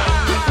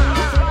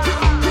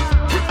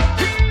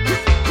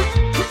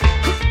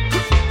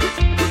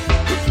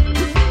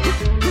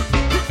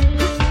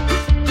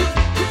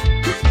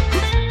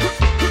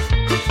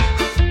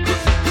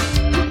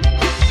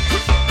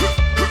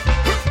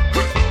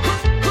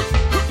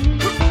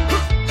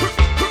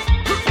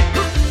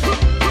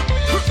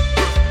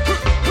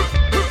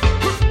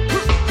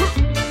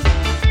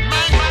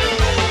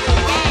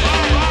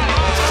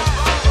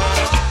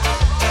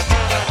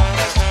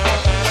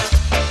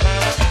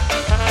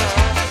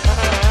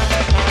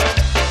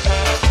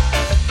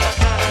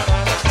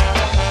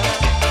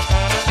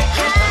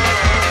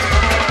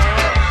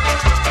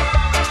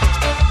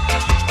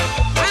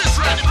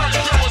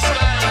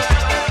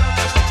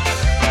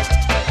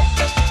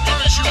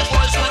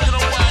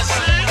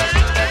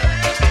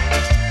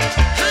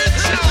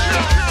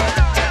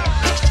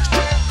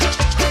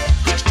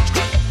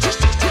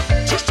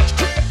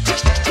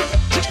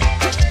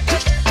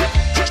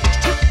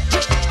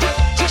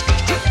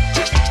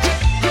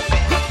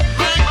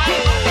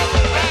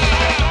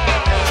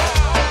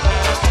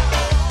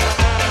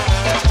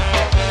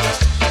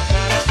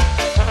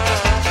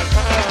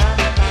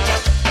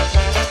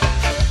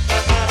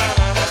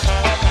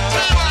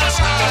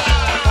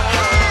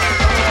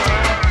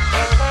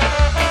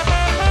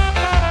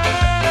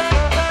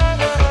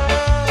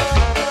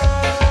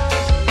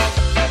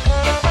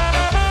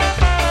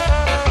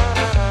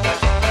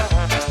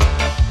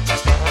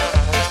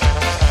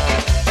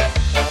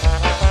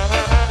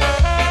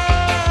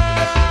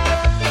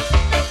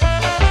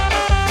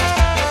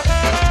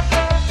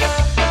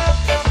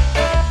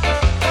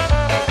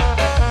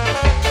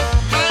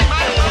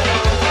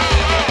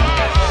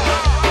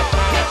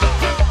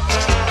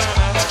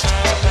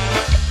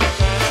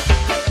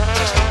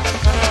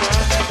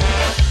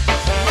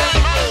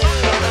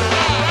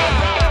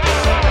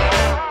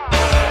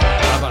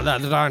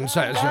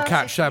 trendsetters, you'll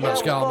catch them at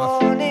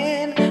Skarma.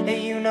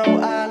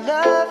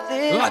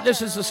 Right,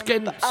 this is the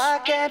Skins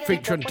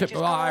featuring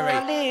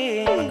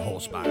Tipperary and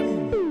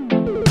Horseman.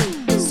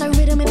 So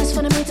rhythm is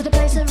for me to the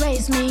place that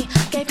raised me.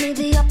 Gave me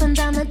the up and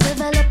down that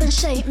develop and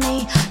shape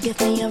me. Give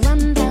me a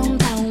run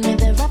downtown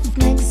with a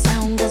roughneck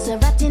sound. Cause the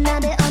ratting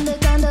at the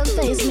underground don't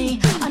face me.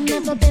 I've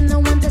never been the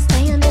one to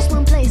stay in just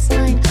one place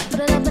line.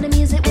 But I love the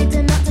music we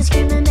did not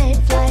discriminate.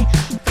 Fly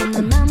from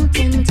the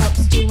mountain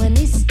tops to an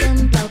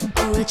eastern block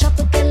or a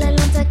tropical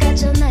island to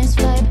catch a nice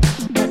vibe.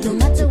 But no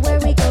matter where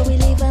we go, we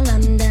leave a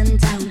London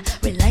town.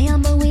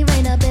 Reliable, we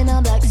rain up in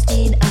our black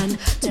steed and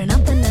turn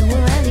up and then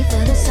we're ready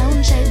for the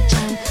sound check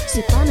jam.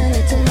 Sip on a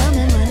little rum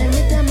and running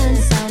with the man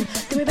sound.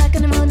 Then we back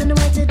on the road and the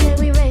way today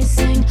we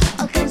racing.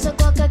 All kinds of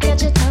clock, I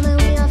catch a time and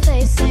we are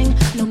facing.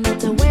 No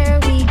matter where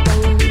we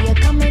go, we are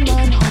coming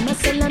on home. I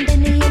say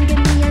Londonian, give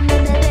me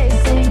another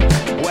racing.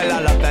 Well, I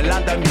love the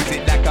London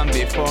music that come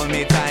before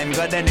me time.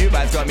 Got the new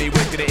vibes, got me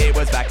wicked, it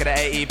was back in the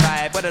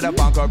 85. Whether the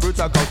punk or roots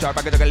or culture,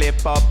 back to a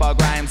lip up or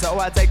grime. So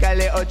I take a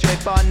little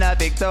trip on the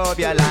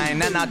Victoria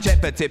line. And I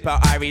check the tipper,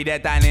 I read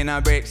it down in a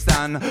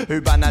Brixton.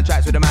 Who band the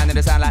tracks with the man in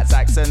the sound like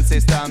Saxon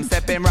System.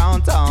 Stepping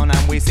round town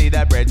and we see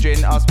the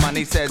brethren Osman,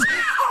 he says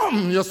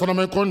yes, I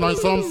make a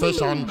nice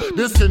session.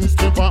 The Skins,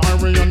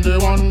 Tipperary and the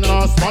one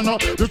last one.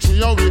 The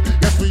three away,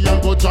 yes, we all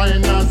go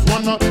join as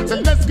one. So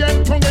let's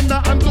get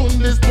together and do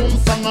this boom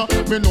song.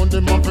 We know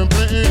them have been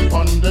playing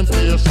on them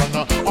station.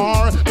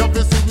 Or the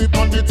visit we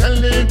on the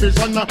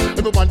television.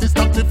 Everybody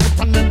stop the foot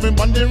and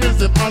everybody raise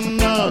the pan.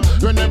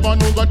 You never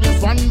know that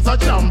this one's a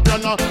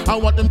champion. I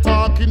want them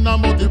talking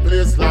about the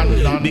place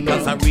London.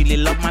 Because I really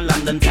love my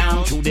London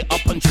town. Through the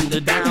up and through the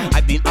down.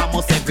 I've been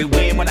almost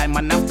everywhere, but I'm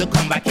enough to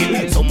come back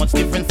here. So much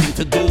different thing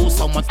to do,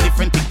 so much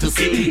different thing to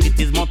see. It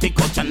is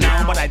multicultural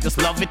now, but I just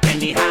love it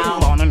anyhow.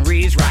 Born and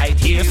raised right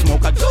here,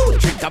 smoke a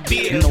joint, drink a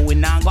beer. No, we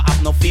now go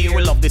have no fear.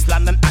 We love this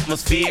London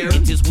atmosphere.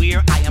 It is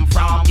where I am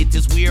from, it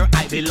is where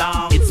I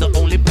belong. It's the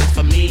only place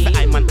for me, for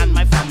I'm and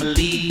my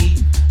family.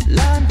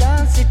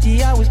 London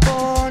City I was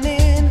born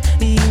in.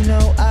 You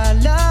know I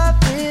love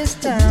this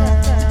town.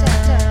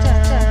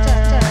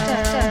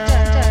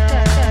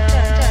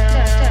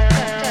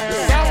 The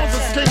sounds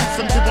of Skins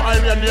and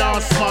Tipperary and the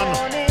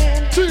Horseman.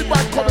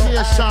 Three-bad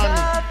combination.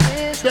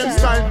 Them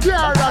style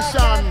Dear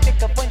Russian.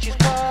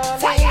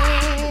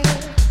 Fire!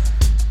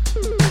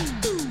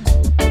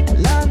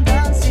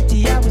 London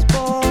City I was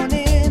born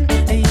in.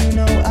 And you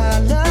know I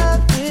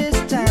love this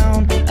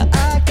town.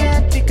 I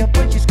can't pick up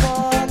when she's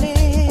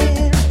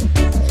calling.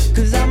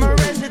 Cause I'm a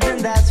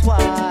resident, that's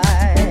why.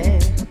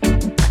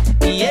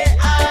 Yeah,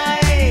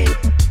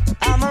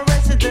 I'm a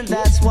resident,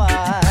 that's why.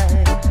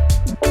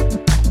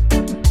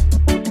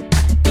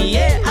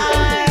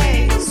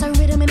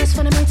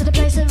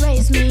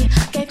 Me.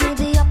 Gave me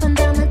the up and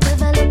down that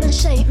develop and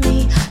shape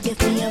me. Give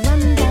me a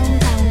run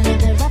downtown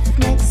with a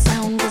roughneck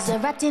sound. Cause the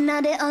ratting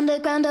at the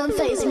underground don't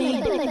face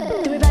me. Do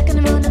we back on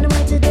the road and the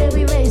way today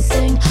we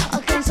racing.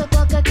 All kinds of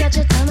clock, I catch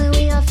a time and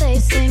we are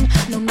facing.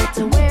 No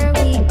matter where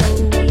we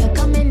go, we are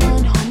coming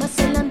on home. I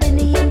say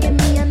Londonian, give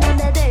me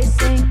another day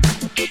sing.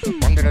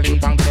 Bang diddling,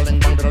 bang diddling,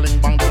 bang diddling,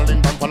 bang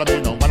diddling, bang follow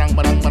me now. Bang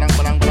bang bang bang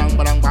bang bang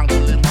bang bang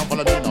diddling, bang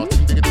follow me now.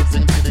 Sing diggity,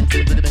 sing diggity,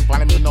 sing diggity,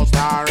 follow me now,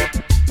 star.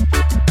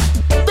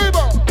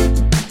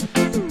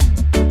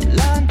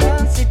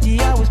 London City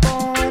I was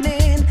born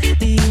in.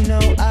 You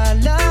know I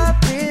love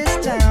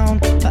this town,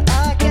 but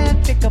I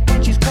can't pick up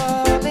when she's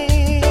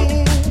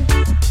calling.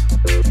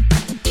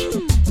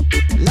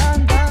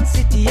 London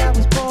City I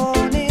was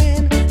born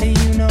in.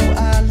 You know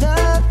I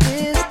love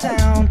this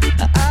town,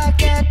 I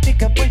can't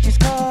pick up when she's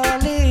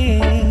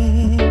calling.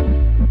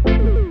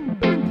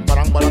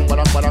 Barang barang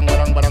barang barang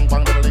barang barang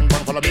bang diddling,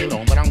 bang follow me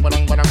now. Barang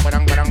barang barang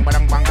barang barang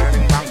barang bang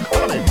diddling, bang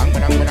follow me. Bang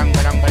barang barang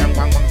barang barang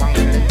bang bang bang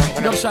diddling,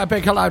 bang. I'll say a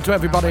big hello to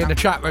everybody in the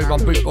chat room on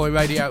Bootboy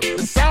Radio.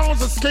 The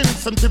sounds of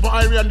Skins and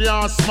Tipperary and the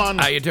Horseman.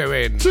 How you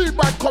doing?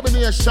 Three-bad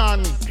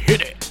combination.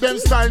 Hit it. Them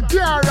style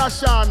Dear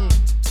Russian.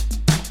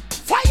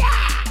 Fire!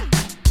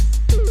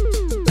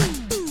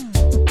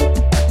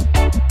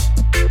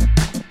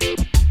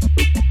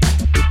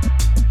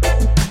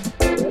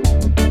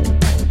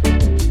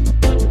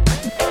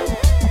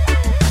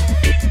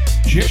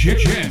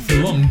 Jeff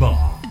Longbar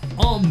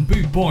on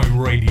Bootboy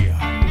Radio.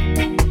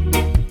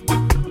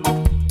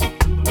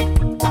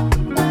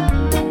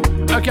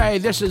 Okay,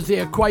 this is the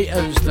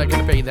Equators. They're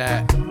going to be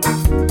there.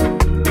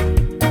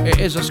 It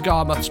is a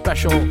Skarma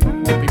special.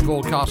 We'll be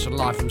broadcasting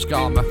live from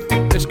Skarma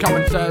this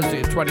coming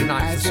Thursday, the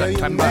 29th of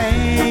September.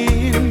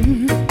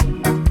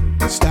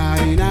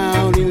 Starting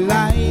out in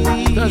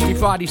life, Thursday,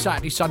 Friday,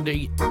 Saturday,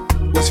 Sunday.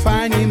 Was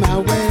finding my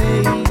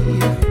way.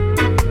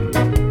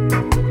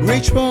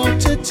 Rich road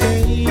to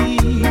take.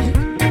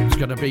 It's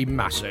going to be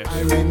massive.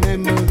 I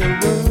remember the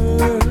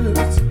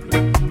words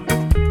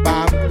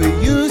Papa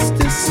used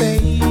to say.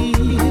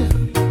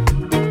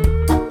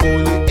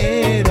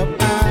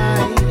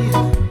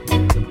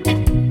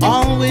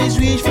 Always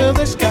reach for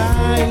the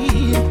sky.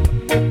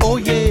 Oh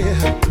yeah,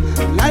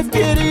 life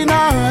getting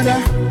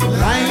harder.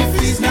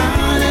 Life is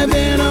not a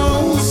bit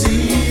old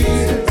seat.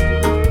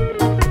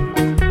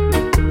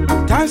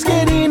 Time's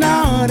getting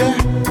harder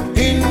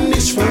in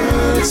this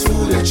world's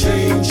full of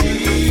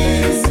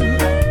changes.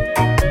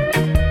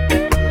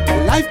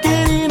 Life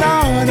getting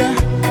harder,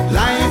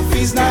 life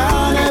is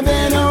not a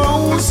bed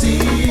of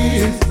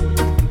roses.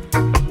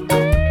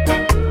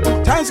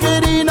 Time's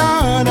getting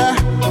harder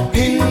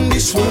in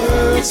this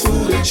world's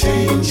full of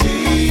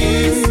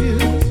changes.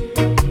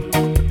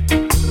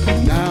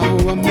 Now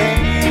a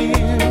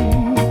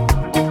man,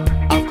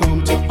 I've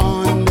come to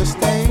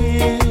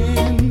understand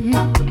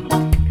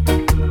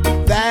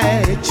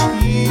that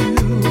you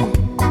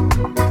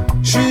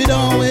should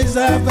always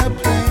have a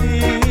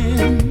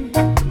plan.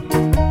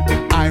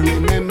 I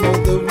remember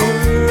the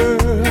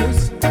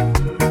words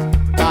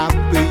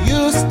Papa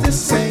used to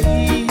say.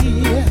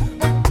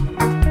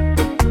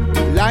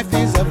 Life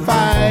is a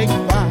fight,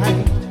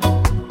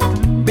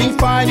 been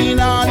fighting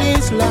all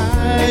his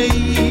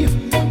life.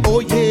 Oh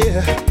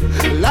yeah,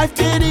 life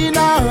getting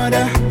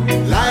harder.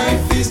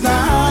 Life is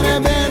not a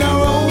bed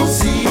of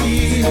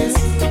roses.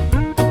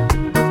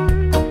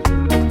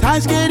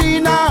 Time's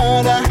getting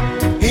harder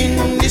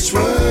in this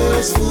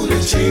world's full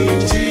of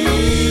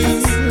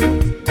changes.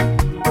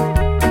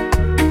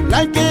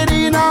 Life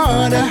getting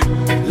harder.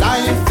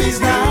 Life is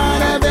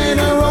not a bed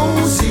of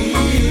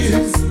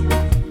roses.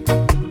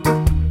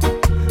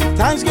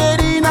 Time's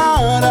getting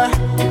harder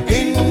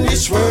in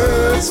this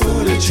world's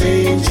full of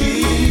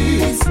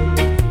changes.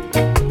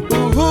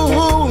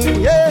 Ooh,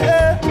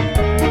 yeah.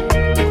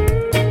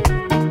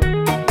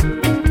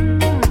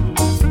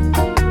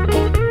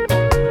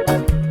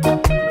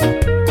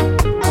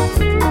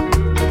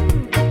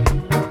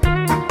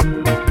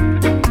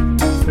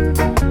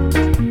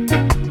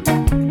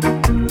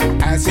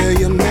 As a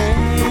young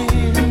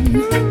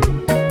man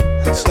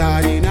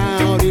starting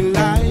out in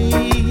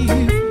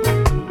life,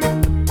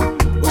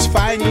 was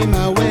finding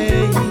my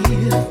way,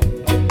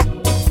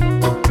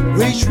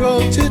 which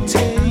road to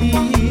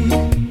take.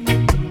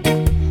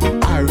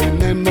 I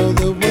remember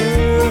the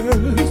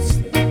words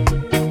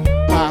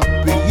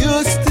Papa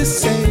used to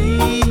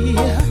say.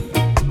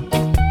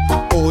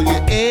 Hold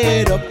your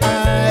head up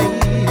high,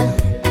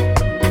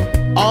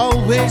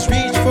 always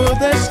reach for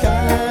the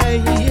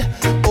sky.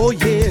 Oh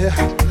yeah,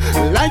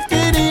 life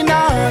getting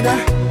harder.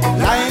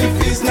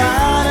 Life is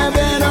not a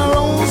bed of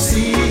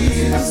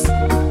roses.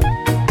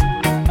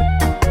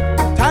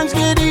 Time's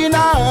getting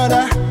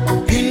harder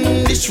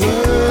in this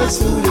world's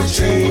full of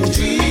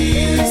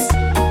changes.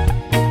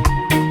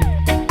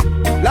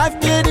 Life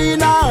getting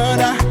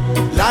harder.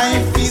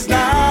 Life is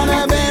not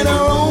a bed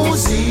of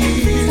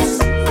roses.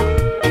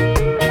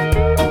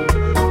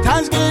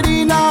 Time's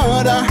getting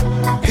harder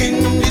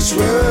in this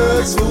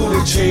world's full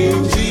of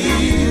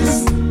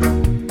changes.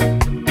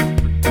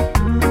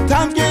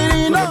 Time's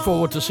getting Looking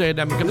forward to seeing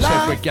them. We're going to see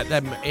if we can get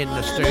them in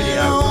the studio.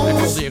 They're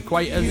called the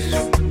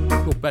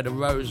Equators, called Bed of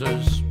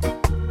Roses.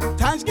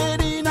 Time's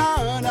getting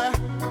harder.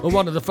 Well,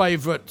 one of the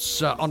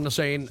favourites on the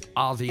scene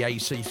are the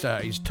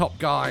AC30s. Top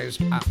guys,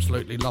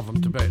 absolutely love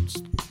them to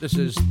bits. This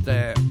is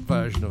their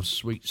version of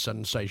Sweet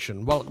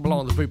Sensation. Welcome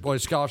along to the Boot Boy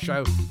Ska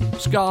Show,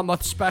 Ska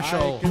Month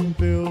Special. I can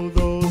feel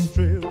those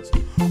trails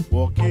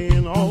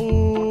walking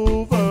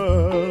over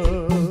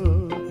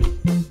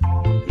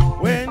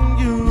when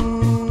you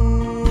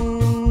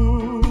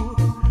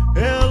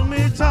held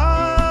me tight.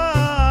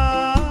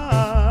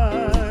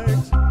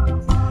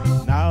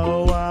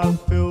 Now I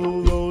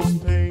feel those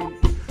pain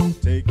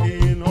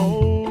taking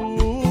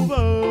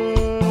over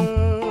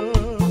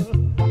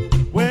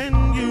when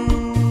you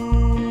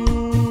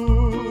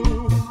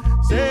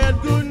said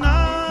goodnight.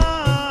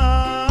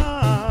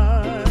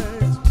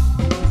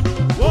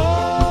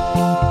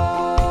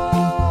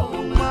 Whoa,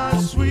 my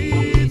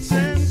sweet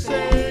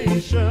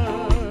sensation.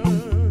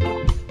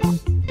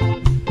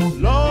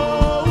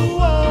 Lord,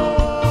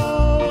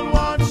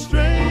 what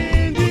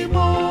strange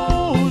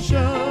emotion.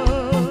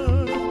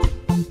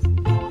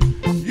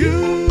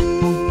 You've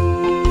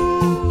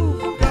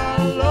got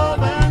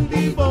love and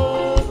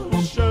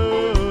devotion,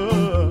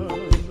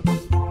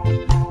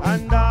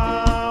 and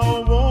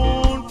I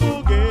won't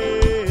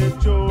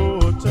forget your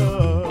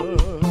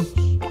touch.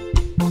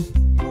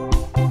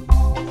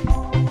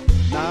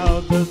 Now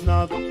there's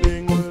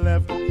nothing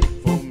left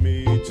for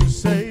me to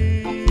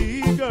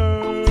say,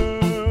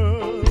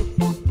 girl,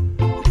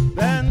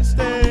 than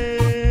stay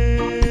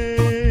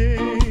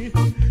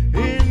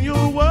in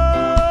your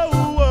world.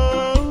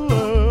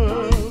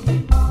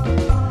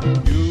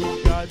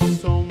 You've got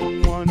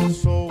someone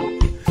so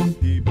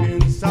deep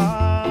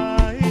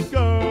inside,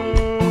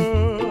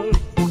 girl,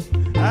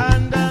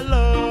 and a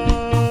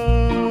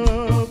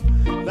love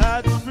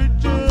that's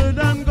richer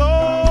than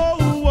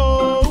gold.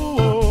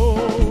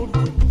 Whoa,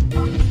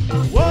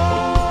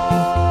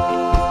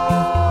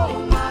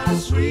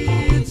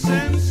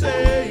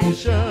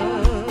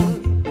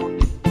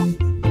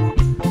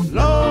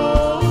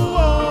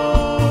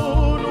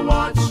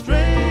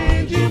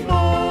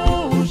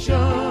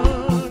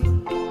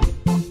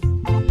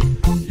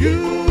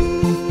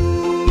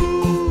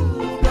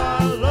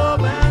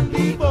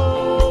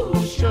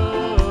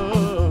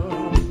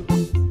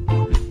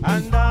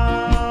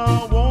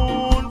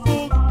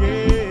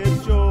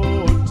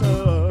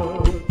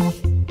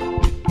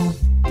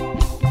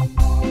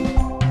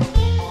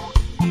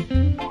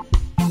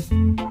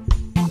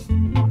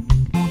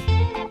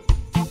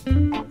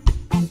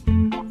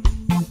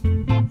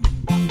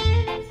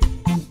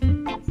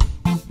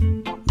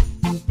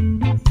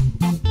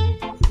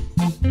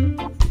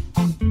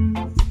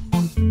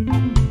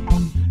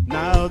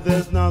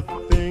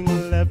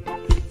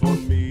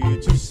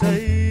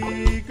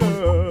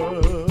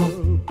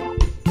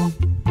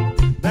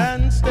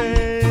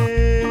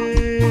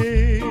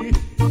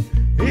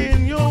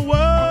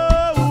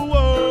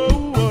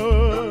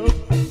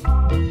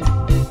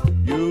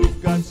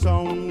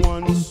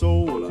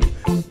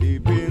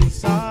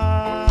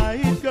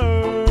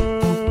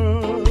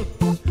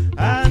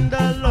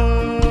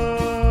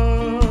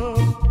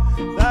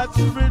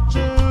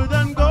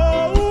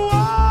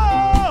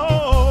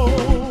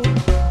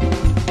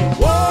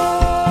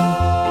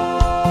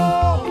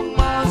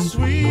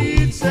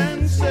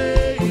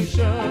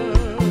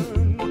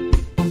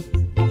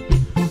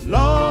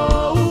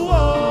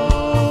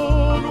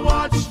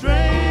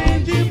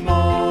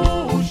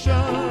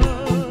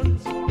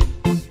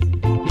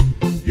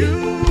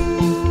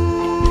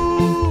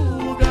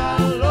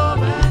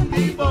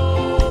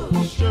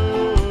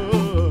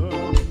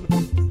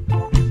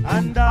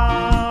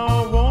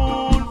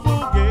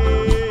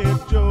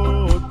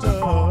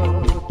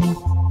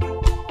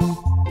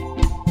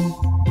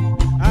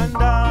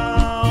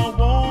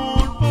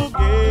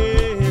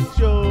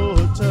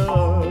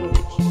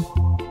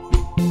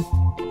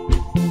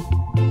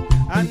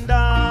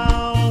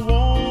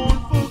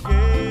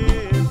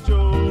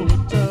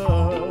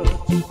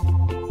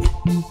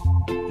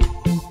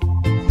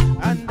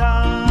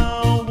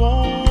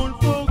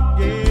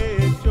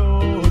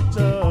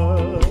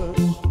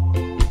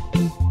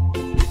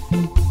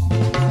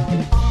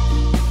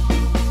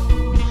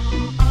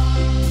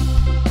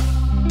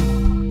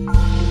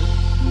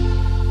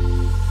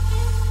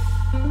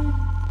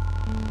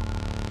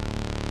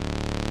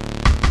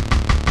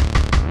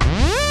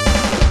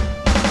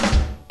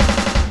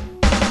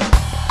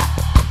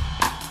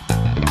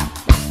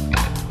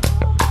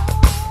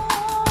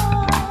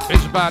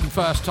 band,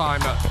 first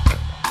time at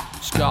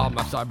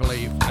Skarmouth, I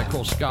believe. They're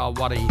called Scar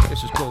Waddy.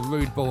 This is called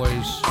Rude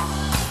Boys.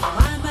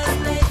 Why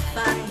must they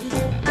fight?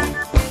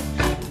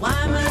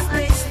 Why must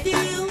they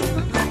steal?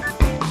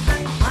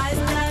 Why is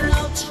there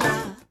no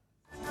trust?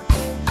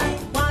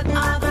 What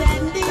are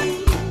their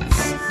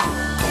needs?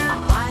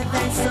 Why are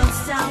they so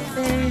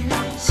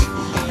selfish?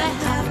 They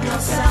have no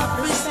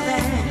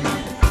self-respect.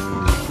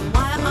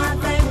 Why are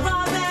they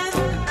robbing?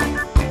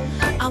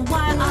 And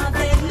why are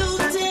they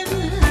looting?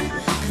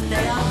 'Cause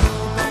they are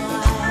rude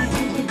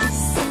boys.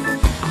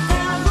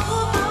 They are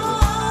rude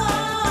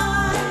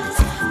boys.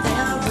 They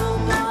are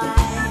rude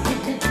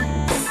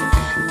boys.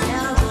 They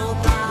are rude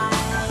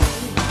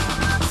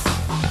boys.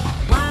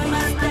 Why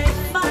must they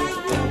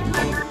fight?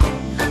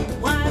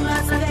 Why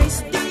must they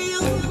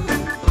steal?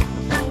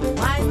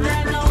 Why is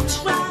there no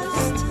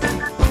trust?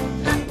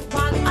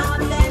 What are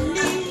their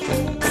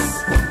needs?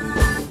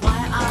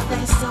 Why are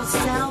they so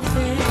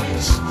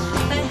selfish?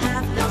 They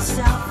have no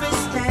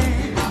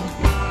self-respect.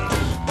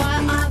 Why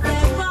are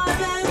they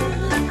robbing?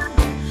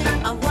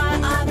 And why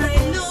are they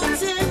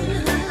looting?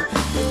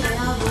 They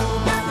are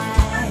rude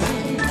boys.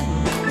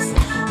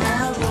 They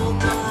are rude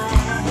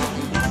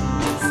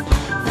boys.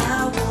 They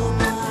are rude boys. They are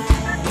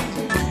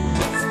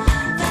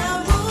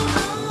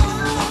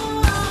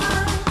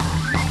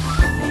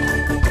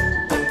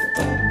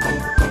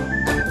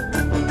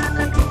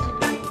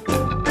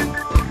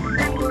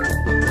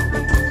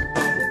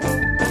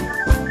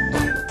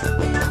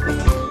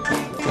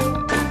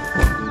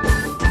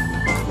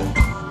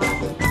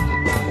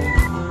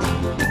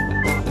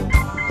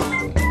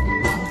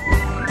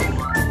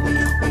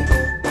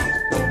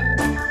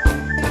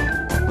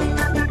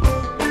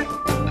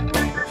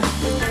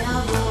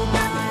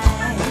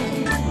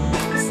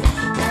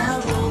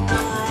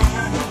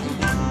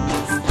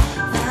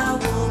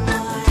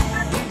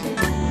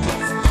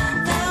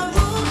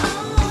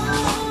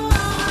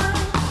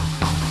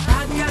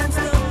bad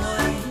gangster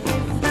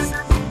boys.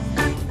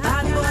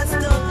 Bad boys,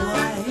 the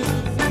boys.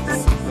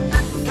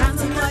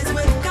 Gangster boys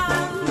with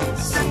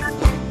guns.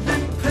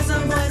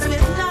 Prison boys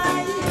with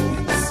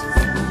knives.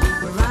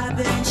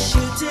 Robbing,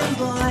 shooting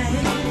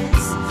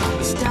boys.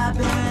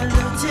 Stabbing,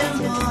 looting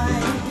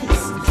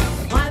boys.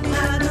 White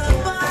powder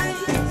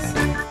boys.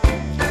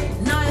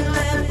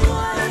 Nightmare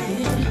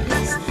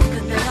boys.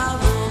 'Cause they are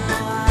rude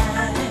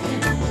boys.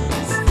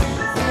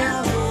 They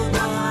are rude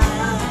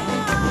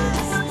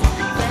boys.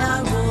 They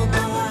are rude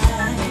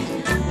boys.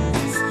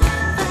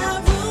 They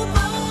are rude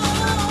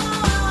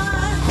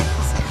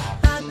boys.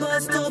 Bad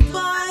boys, the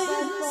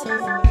boys.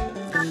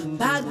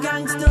 Bad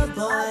gangster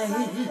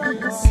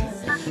boys.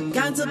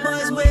 Gangster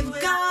boys with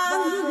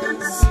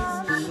guns.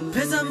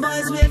 Prison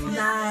boys with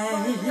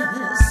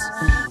knives.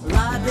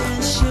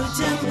 Robbing,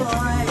 shooting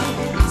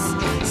boys.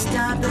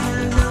 Stabbing,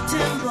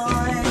 looting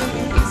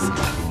boys.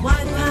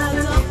 White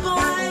powder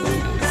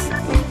boys.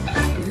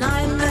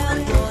 Nightmare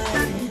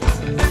boys.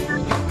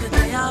 'Cause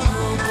they are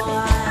rude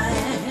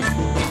boys.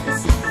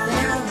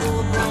 They are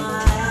rude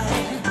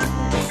boys.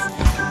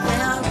 They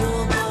are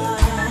rude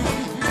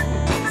boys.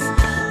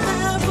 They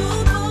are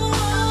rude boys.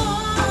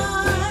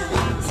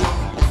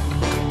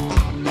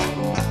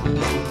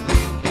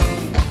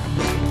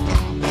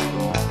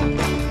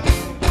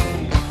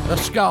 The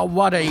Scar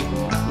Waddy.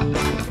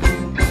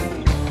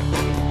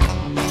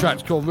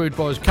 Track's called Rude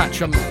Boys.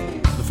 Catch 'em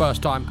for the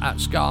first time at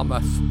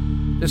Skarmouth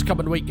this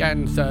coming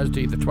weekend,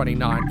 Thursday the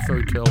 29th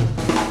through till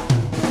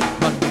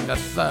Monday the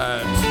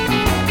 3rd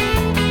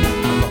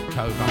of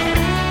October.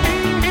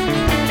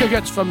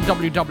 Tickets from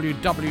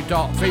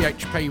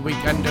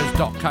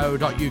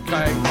www.vhpweekenders.co.uk.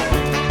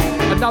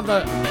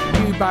 Another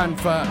new band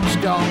for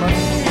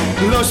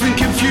Skarmouth. Lost in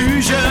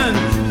confusion.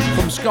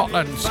 From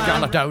Scotland,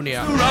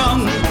 Scaladonia.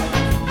 Wrong.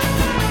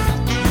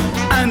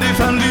 And if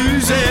I'm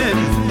losing,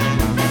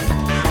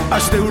 I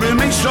still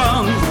remain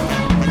strong.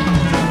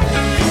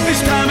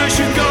 It's time I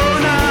should go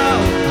now.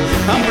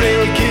 I'm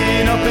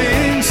breaking up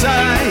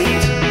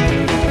inside.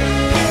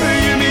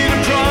 You need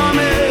a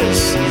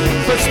promise,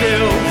 but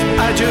still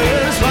I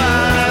just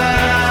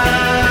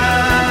find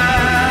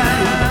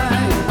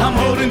I'm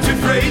holding to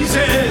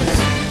phrases.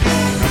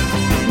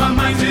 My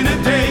mind's in a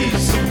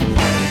daze.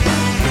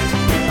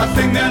 I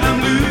think that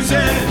I'm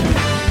losing.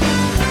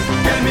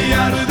 Get me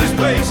out of this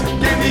place,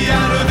 get me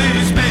out of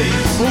this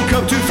maze. Woke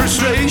up to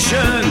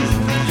frustration,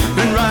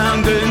 and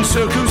round in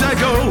circles I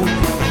go.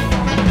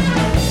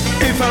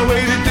 If I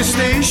wait at the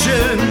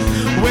station,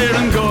 where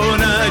I'm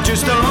going I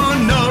just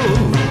don't know.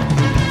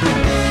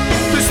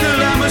 But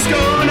still I must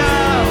go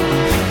now,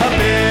 I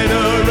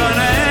better run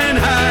and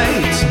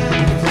hide.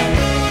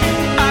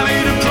 I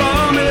made a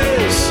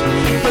promise,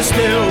 but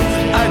still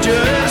I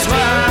just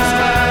find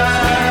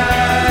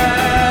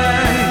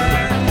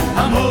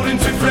I'm holding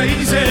to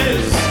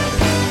phrases.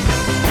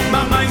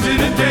 My mind's in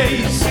a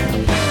daze.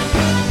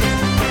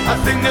 I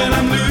think that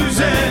I'm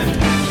losing.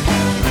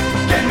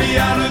 Get me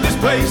out of this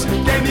place,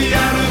 get me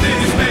out of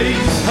this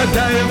maze. I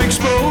die of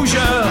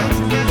exposure,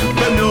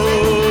 but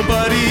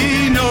nobody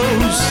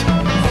knows.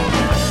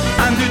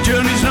 And the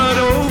journey's not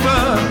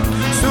over,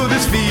 so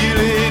this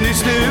feeling it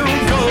still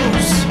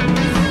goes.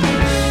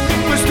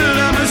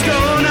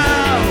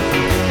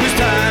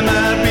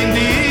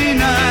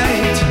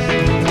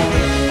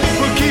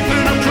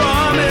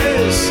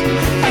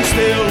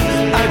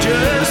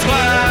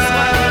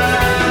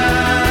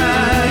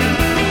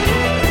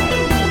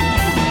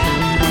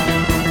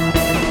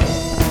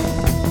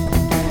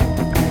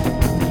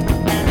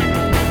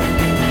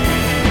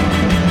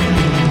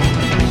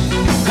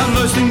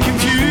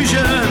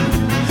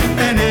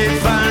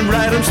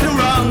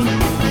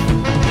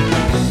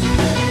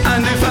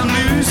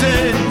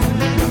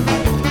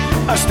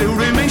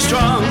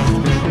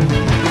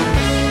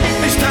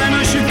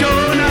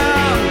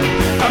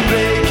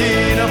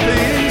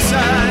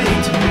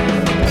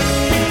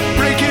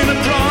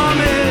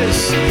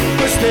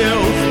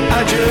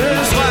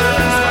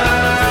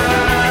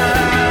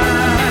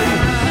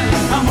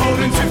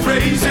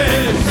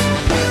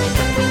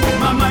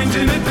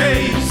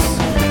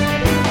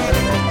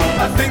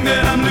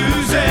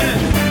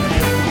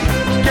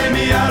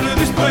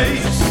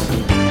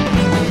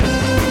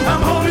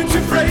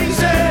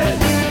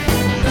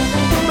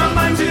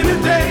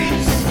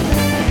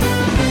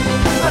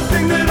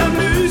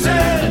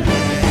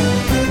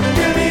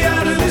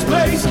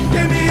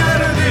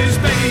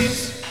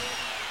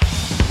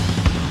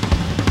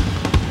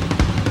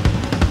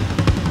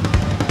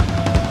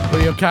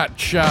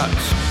 catch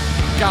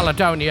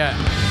Caledonia.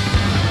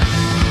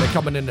 They're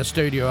coming in the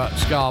studio at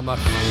Skarma,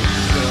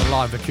 doing a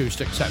live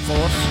acoustic set for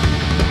us.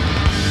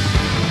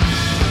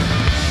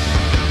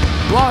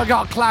 Well, I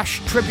got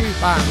Clash tribute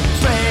band.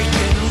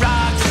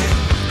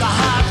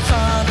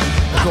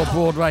 They're called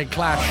Broadway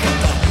Clash.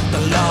 The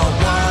law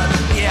won,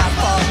 yeah, I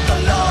fought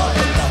the law,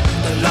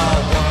 the law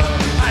won.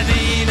 I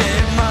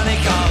needed money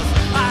 'cause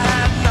I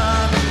had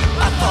none.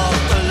 I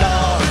fought the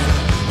law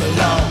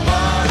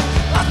won.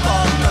 I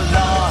fought the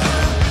law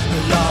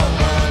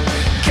won.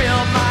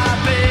 Killed my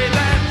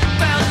baby,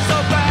 felt so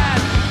bad.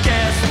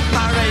 Guess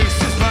my race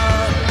is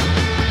run.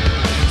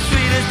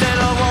 Sweetest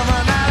little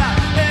woman that I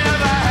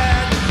ever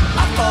had.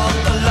 I fought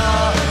the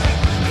law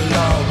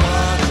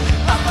won.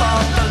 I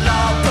fought the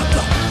law won.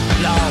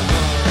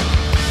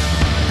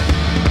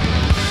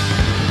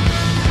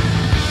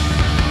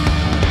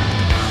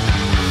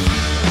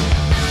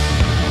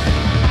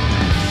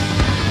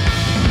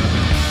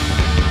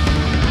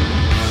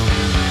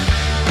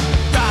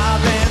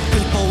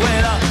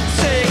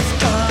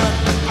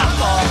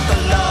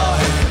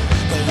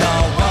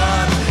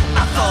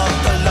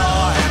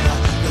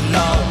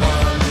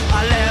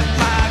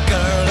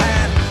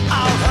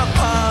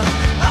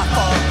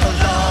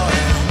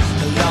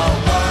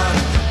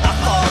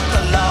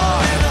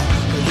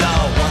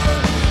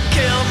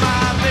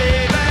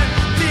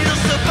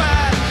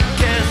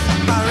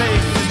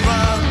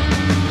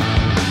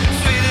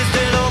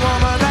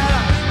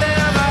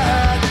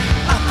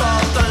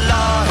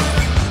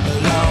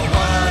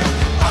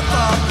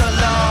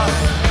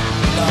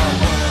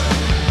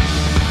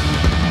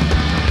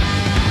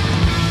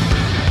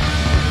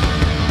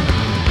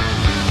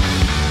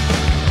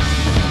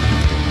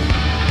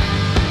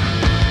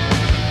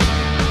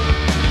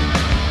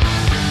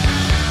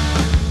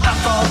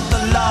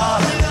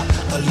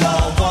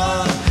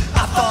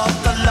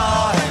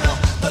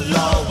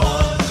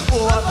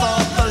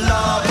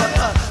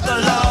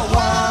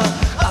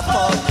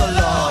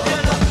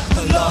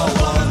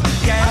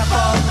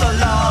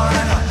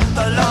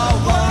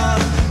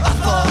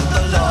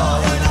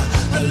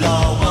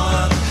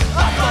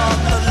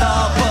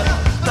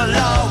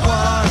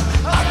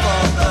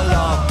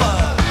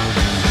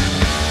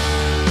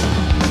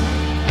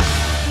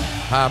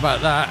 How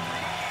about that?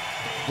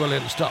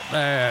 Brilliant stop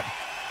there.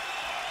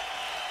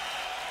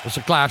 It's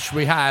a Clash.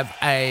 We have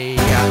a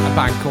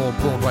band called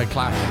Broadway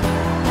Clash.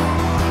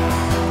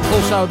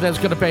 Also, there's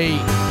going to be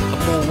a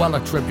Paul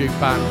Weller tribute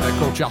band. They're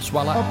called Just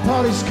Weller. A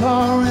police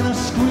car and a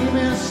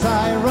screaming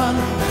siren,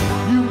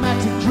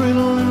 pneumatic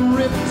drill and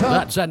ripped up.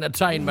 That's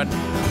entertainment.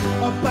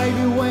 A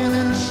baby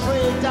wailing, a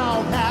stray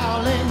dog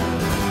howling,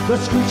 the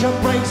screech of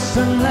brakes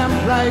and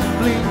lamplight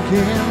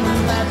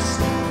blinking. That's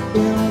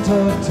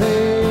entertainment.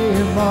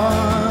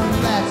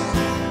 That's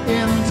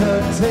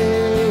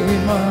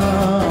entertainment.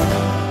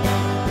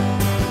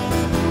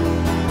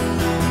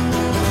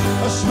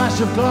 A smash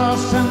of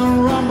glass and the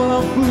rumble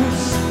of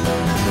boots,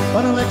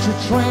 an electric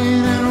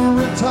train and a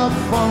ripped up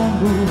phone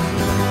booth,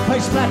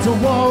 face splatter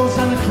walls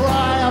and the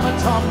cry of a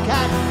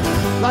tomcat,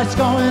 lights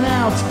going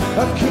out,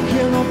 a kick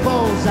in the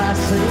balls. I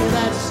say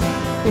that's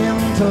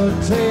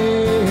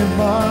entertainment.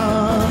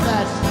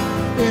 That's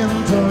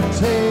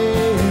entertainment.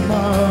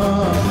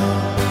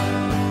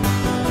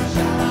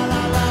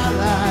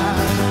 Sha-la-la-la-la,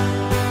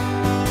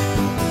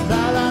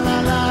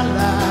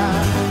 la-la-la-la-la,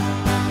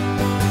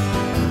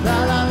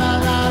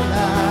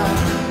 la-la-la-la-la,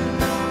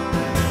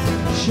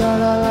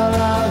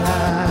 sha-la-la-la-la.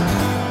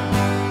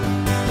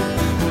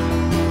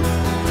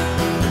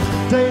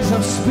 Days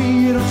of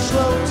speed and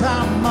slow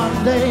time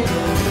Monday,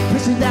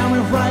 pissing down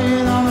with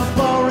rain on a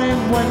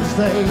boring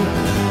Wednesday,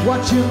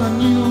 watching the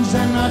news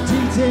and not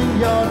eating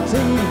your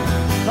tea,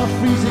 a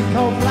freezing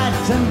cold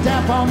flat and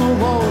damp on the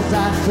walls. I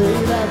say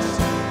that's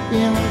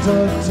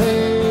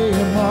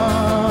entertainment.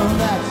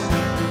 That's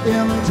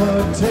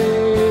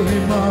entertainment.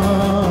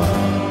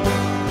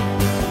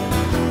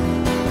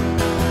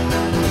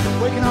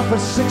 Waking up at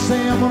 6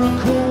 a.m. on a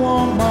cool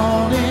warm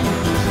morning,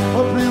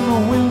 opening the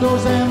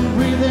windows and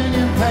breathing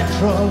in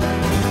petrol,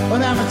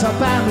 an amateur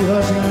band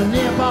rehearsing in a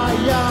nearby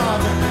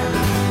yard,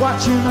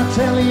 watching the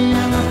telly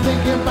and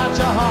thinking about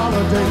your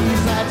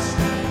holidays. That's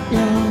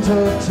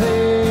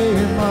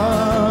entertainment.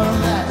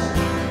 That's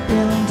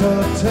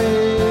entertainment.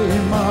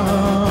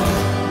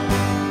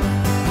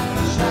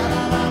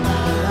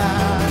 Sha-la-la-la-la,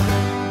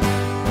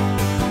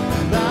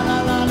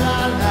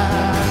 la-la-la-la-la,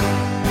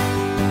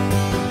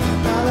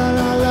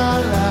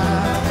 la-la-la-la-la,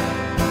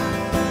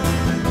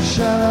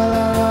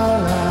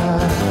 sha-la-la-la-la.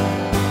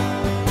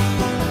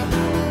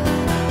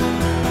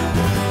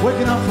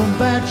 Waking up from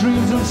bad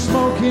dreams and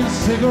smoking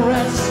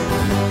cigarettes,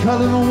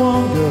 cuddling a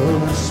warm girl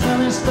and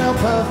smelling stale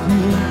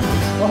perfume,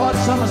 a hot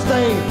summer's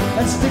day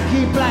and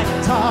sticky black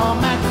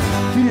tarmac,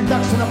 feeding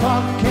ducks in a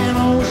park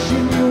and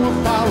wishing you were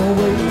far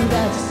away.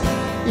 That's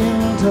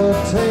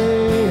entertainment.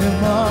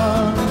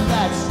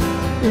 That's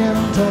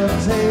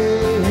entertainment.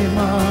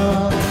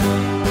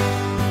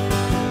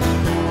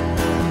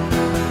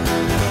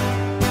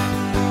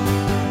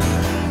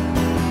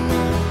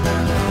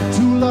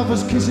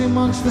 lovers kissing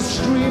amongst the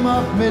stream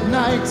of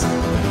midnight.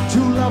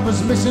 Two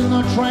lovers missing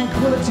the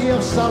tranquility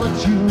of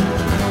solitude.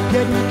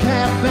 Getting a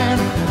cab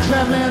and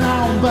traveling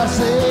on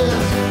buses.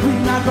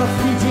 Reading out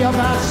graffiti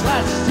about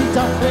slash street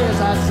affairs.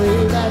 I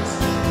say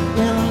that's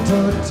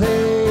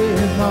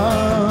entertainment.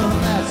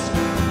 That's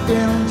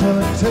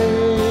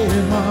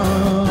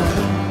entertainment.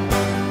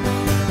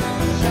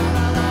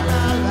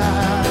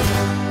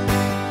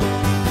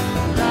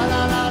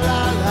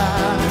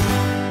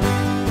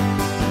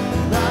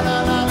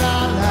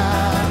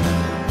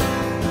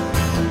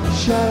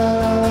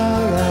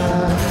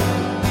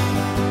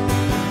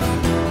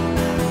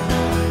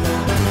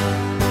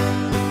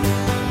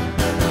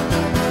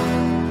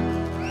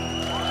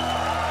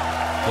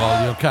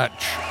 Well, you'll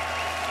catch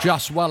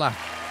Just Weller.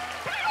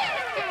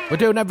 We're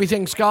doing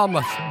everything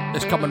Skarmouth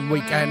this coming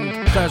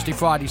weekend. Thursday,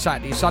 Friday,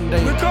 Saturday,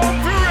 Sunday.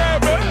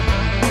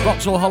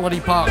 Vauxhall Holiday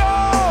Park.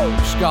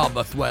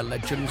 Skarmouth, where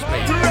legends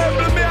meet.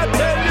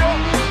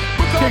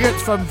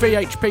 Tickets from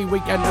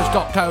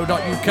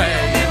vhpweekenders.co.uk.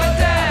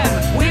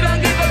 We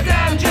don't give a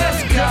damn,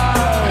 just go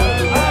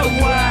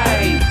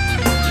away.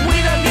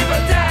 We don't give a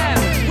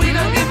damn, we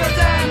don't give a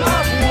damn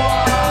of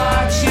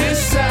what you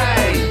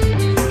say.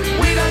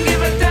 We don't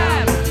give a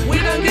damn, we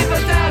don't give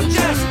a damn,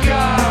 just go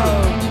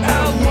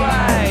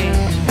away.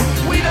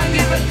 We don't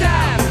give a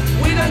damn,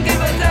 we don't give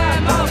a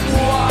damn of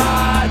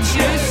what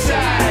you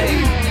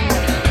say.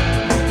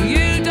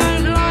 You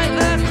don't like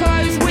the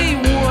clothes we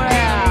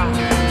wear.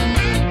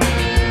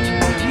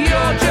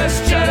 You're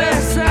just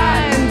jealous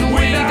and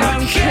we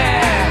don't care.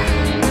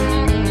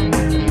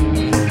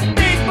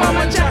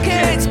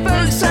 Jackets,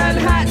 boots and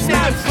hats,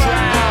 no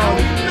frown.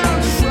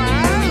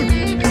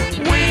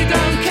 We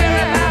don't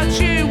care about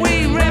you,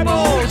 we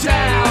rebel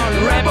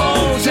down,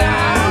 rebel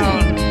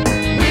down.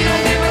 We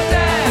don't give a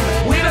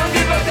damn, we don't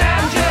give a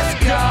damn, just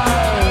go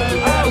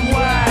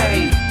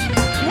away.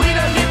 We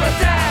don't give a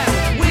damn,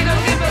 we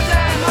don't give a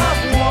damn of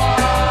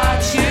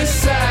what you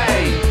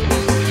say.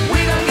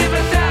 We don't give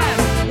a damn,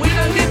 we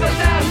don't give a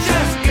damn,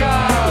 just go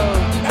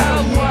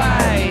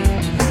away.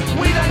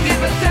 We don't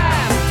give a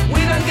damn,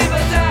 we don't give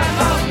a damn.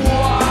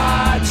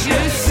 What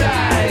you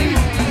say.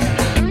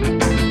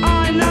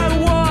 I know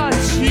what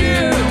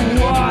you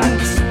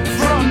want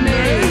from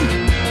me.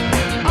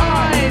 I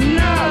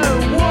know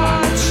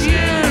what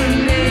you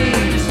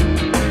need.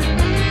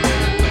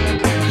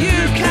 You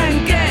can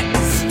get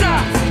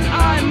stuff.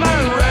 I'm a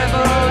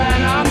rebel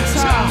and I'm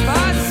tough. I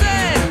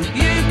said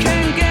you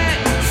can get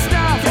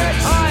stuff.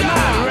 I'm a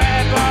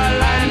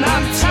rebel and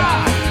I'm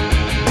tough.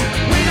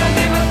 We don't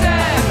give a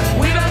damn.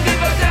 We don't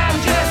give a damn.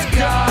 Just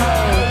go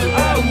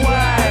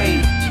away.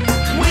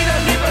 We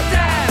don't give a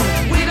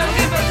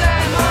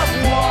damn of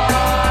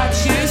what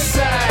you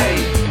say.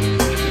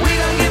 We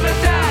don't give a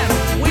damn,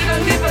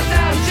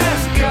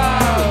 just go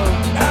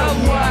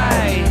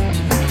away.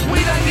 We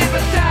don't give a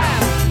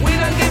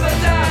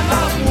damn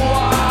of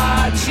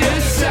what you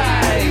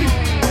say.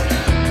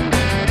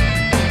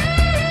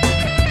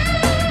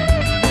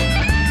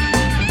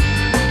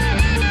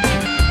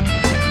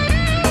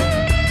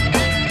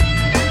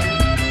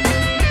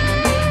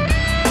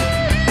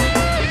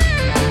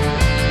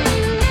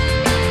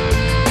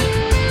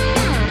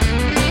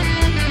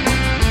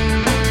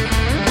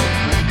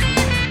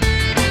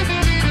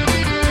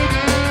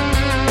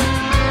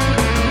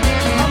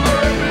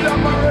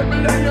 I'm a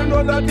rebel, and you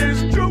know that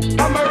is true.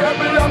 I'm a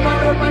rebel.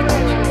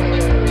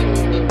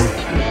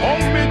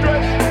 Hold me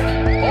dress,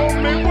 hold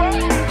me walk,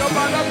 no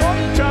matter what,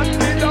 chat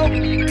me down.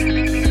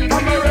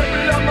 I'm a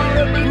rebel,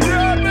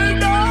 rebel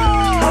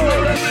down. I'm a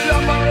rebel,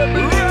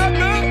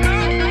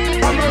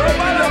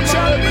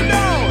 chat me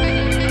down.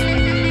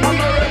 I'm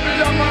a rebel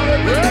down.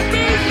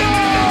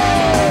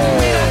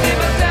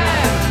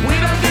 We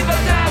don't give a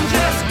damn,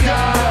 just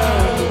go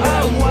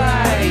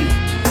away.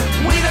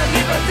 We don't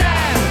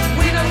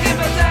give a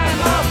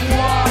damn of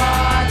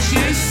what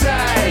you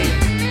say.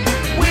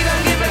 We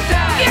don't give a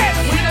damn,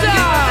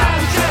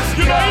 just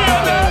go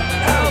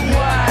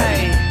away.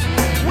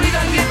 We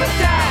don't give a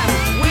damn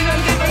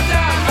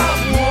of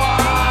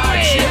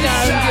what you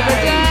say.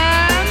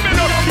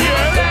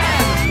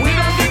 We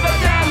don't give a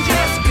damn,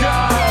 just go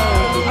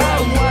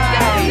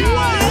away.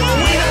 We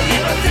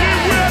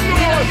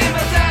don't give a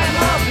damn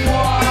of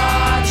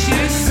what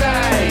you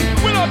say.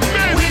 We don't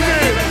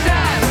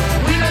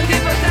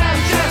give a damn,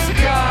 just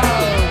go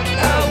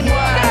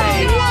away.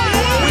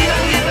 We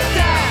don't give a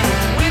damn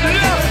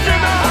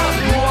of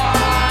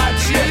what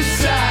you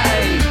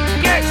say.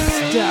 Get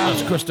stuck.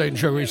 That's Christine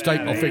Jury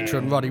Staple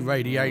featuring Roddy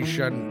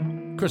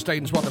Radiation.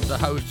 Christine's one of the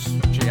hosts.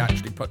 She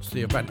actually puts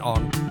the event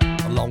on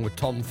along with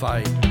Tom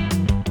Fay.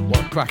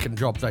 What a cracking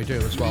job they do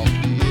as well.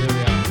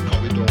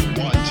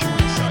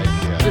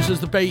 This is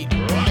the beat.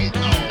 Right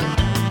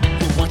now.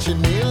 You're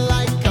watching me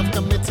like I've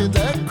committed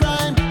a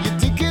crime. You're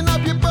digging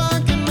up, you're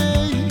bugging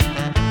me.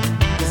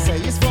 You say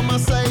it's for my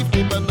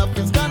safety, but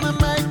nothing's gonna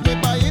make me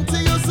buy into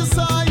your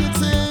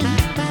society.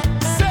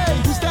 Say,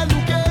 who's that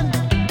looking?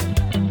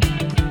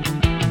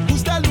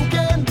 Who's that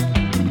looking?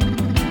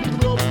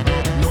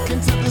 Look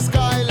into the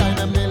skyline,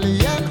 a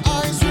million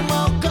eyes,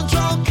 remote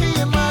control key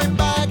in my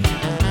bag.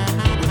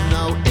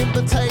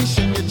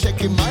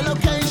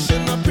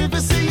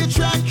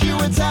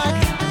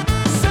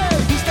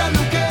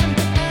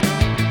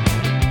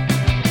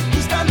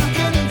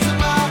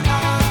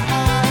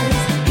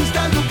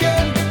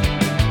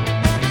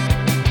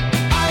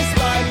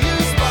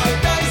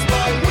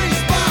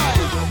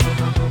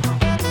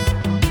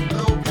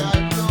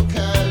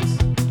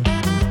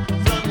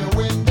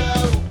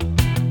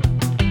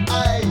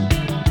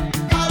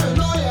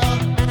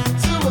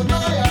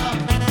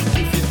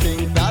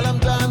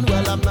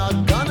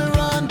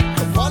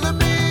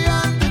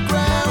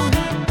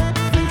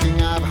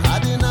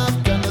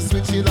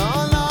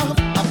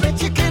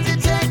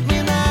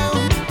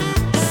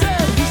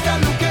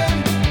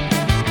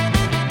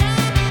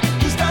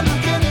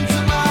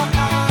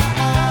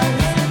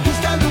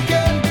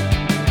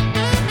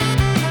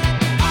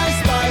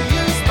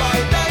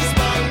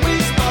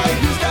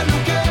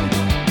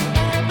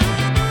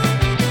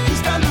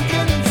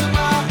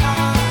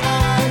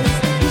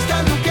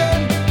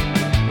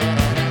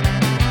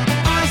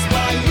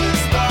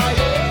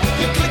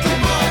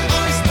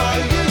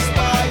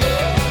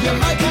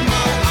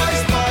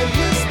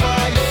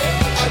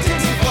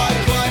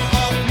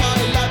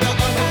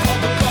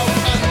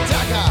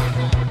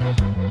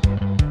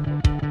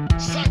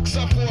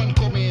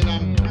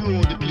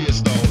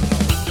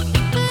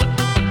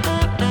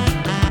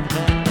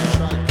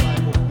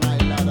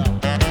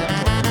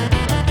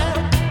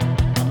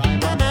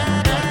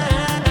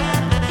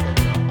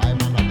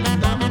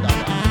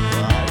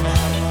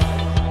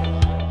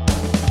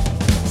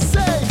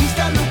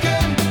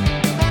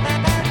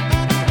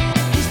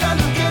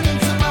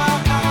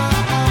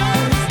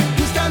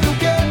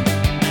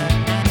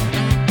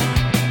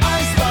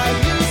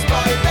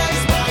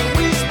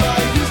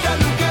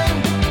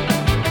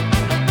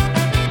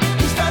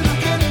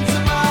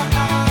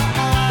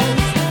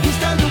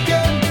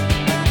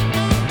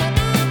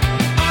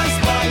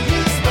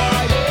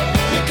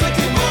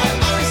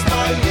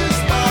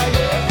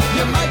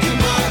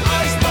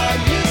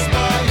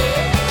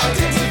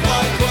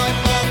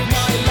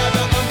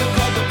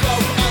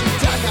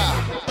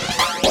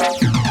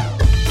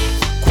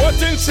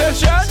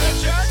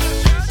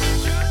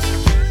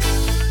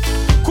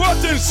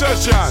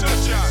 session.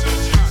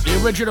 The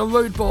original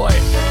Rude Boy.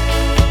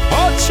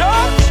 Hot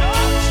shot.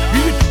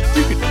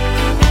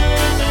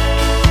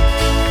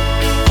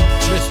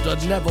 Mr.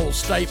 Neville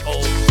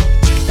Staple.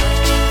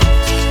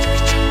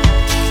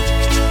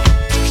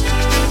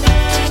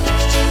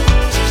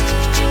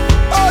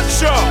 Hot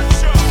shot.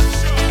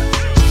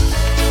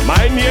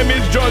 My name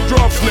is Judge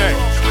Roughneck.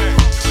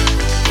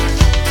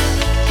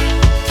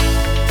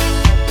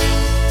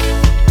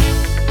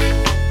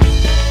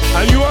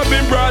 And you have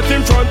been brought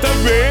in front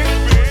of me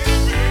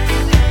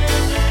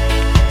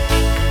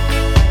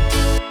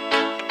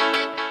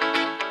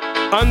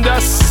under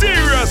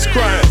serious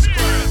crime.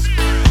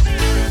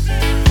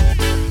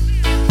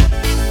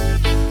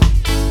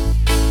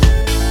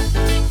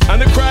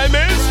 And the crime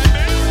is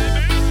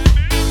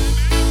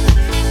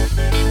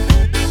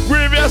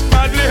grievous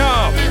badly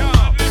harm.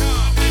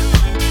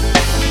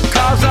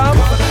 Cause I'm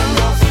rougher than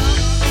rough,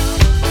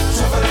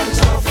 tougher than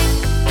tough,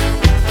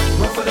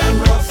 rougher than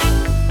rough,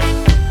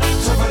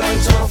 tougher than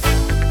tough,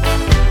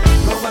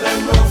 rougher than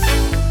rough,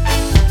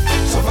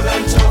 tougher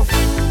than tough,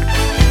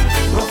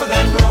 rougher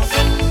than rough,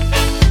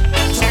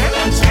 tougher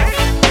than tough.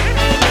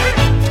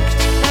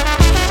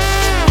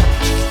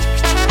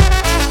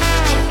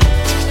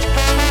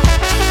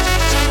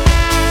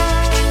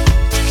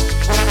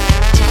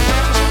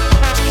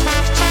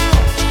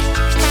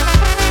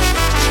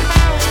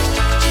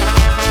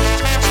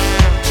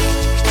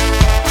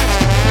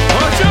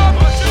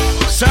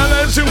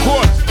 Silence in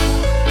court.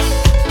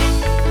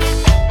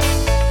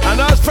 And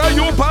as for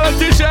you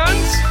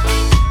politicians,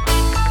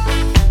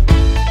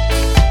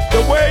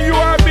 the way you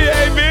are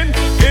behaving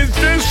is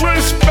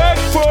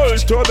disrespectful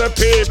to the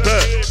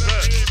people.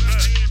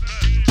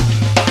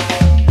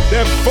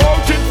 They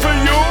voted for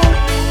you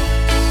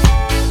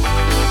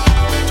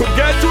to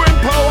get you in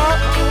power.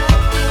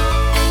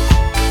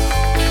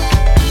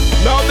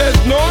 Now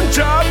there's no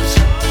jobs,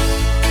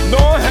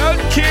 no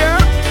health care,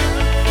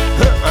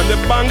 and the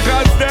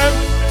bankers them,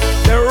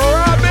 they're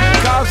robbing.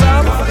 Cause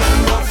I'm rougher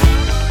than rough,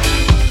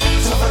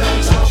 tougher than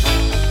tough,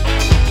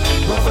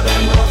 rougher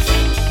than rough,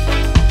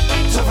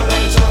 tougher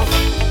than tough.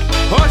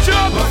 Hush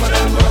up! Rougher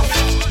than rough,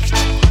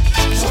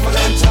 tougher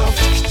than tough,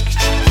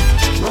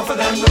 rougher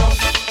than rough.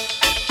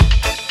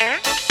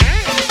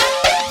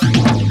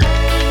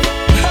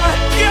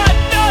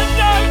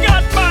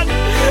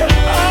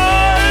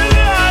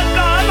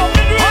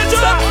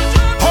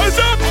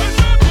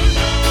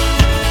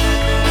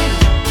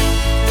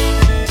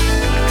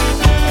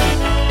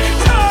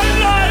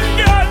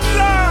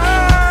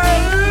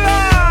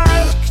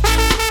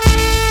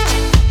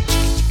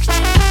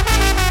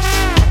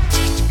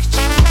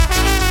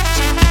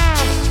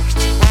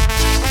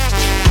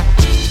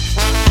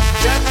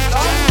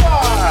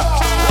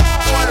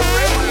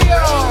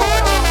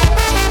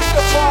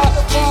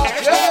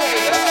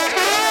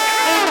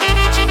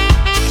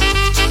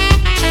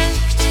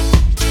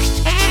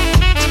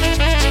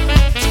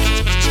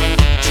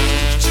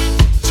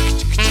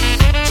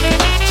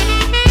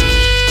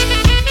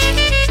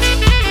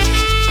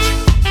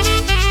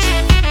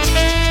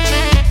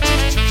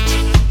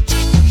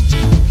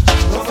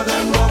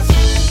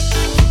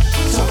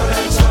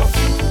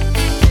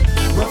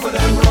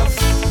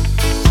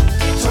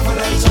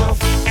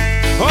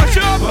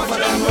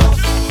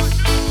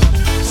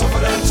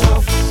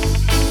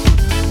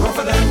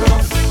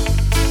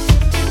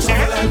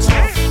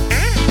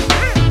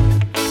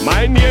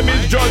 My name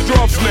is Judge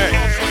Roughneck.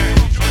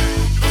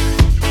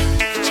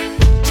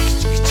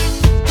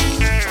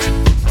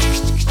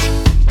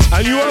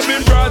 And you have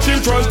been brought in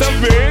front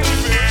of me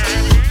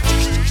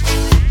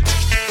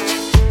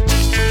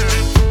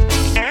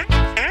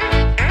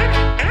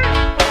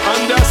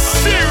under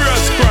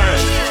serious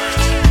crime.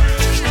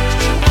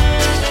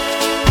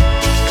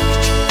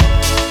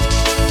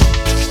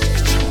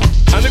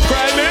 And the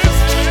crime is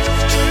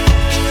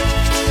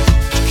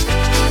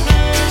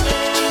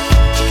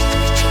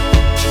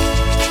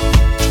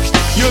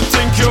you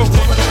think you're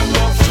tougher than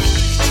rough,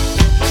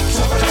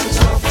 tougher than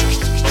tough.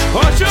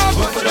 Hush up!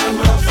 Tougher than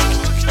rough,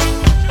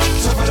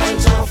 tougher than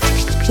tough.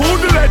 Who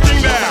do that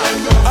thing there?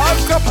 Al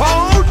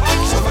Capone?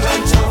 Tougher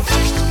than tough,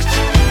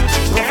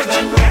 rougher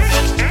than rough,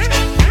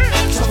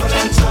 tougher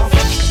than tough.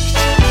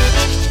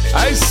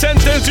 I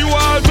sentence you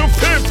all to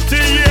 50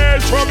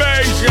 years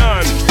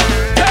probation.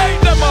 Take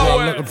them away. Well,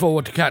 I'm looking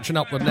forward to catching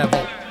up with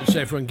Neville and see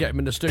if we can get him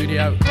in the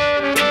studio.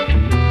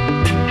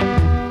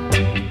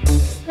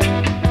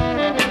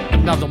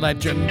 Another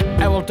legend,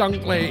 Errol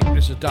Dunkley.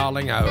 This is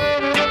Darling O.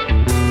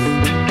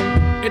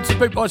 It's the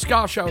Boot Boy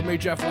Ska Show with me,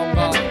 Jeff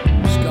Lombard.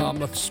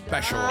 Skarmouth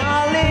Special.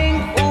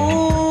 Darling,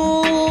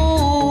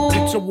 ooh,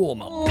 it's a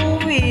warm up.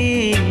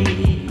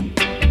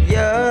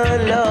 Your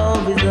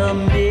love is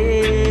amazing.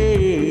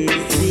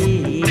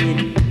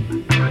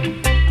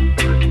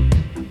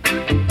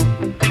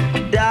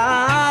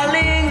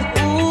 Darling,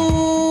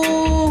 ooh,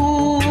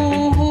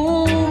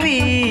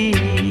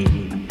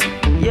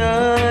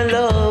 your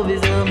love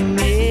is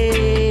amazing.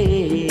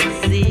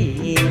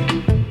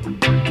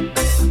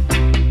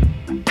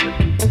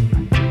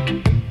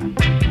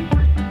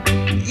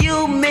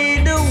 You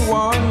made a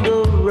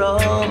wonder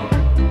of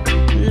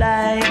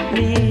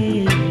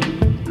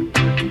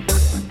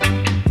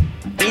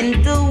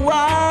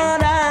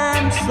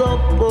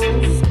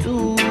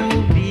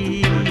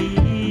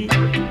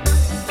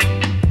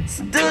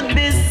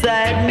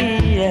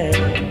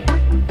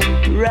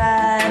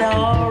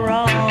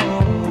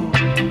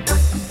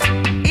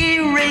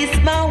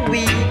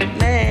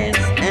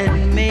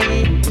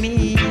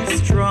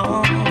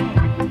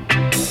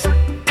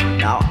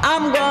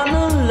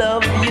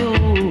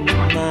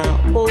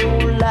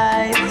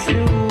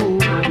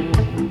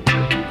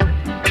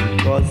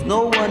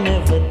no one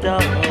ever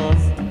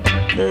does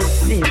the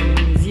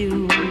things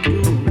you do.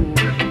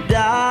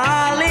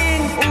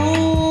 Darling,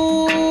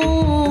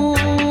 ooh,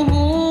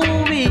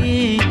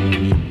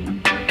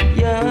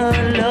 your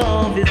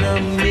love is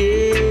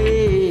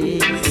amazing.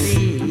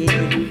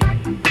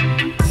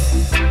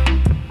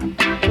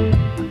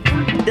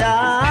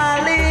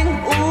 Darling,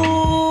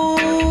 ooh,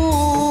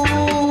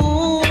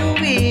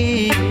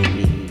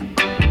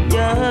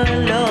 your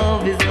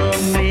love is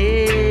amazing.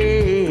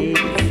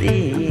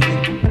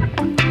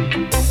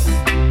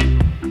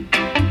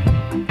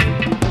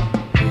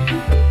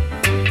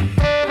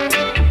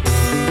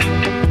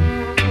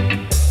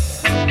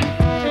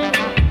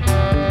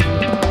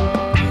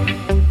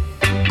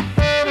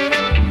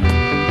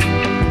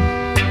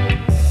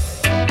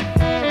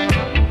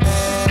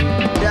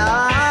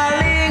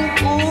 Darling,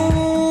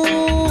 ooh,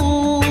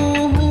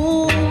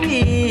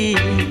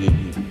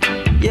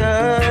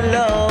 your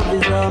love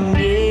is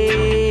amazing.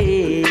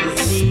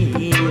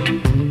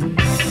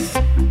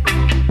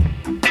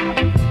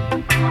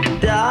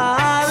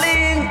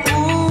 Darling,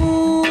 ooh,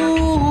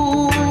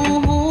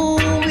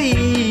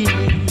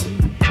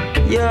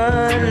 your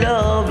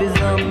love is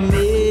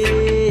amazing.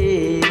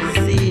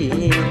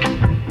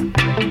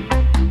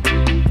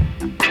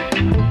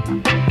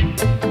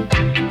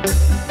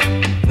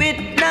 With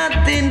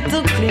nothing to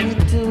cling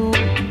to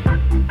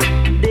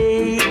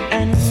day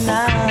and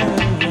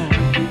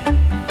night,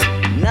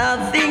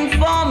 nothing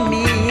for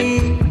me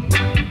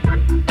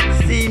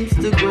seems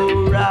to go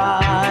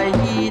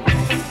right.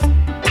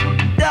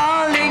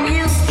 Darling,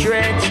 you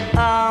stretch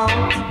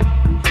out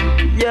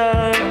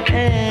your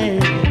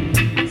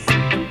hands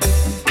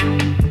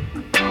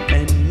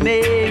and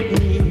make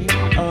me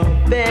a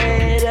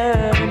better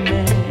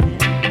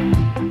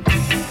man.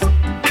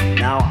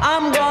 Now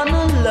I'm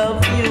gonna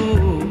love you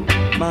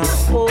my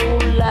whole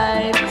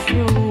life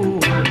through,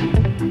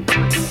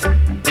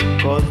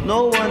 'cause no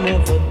one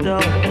ever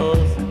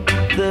does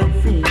the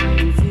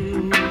things you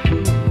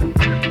do.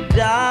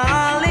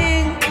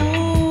 Darling,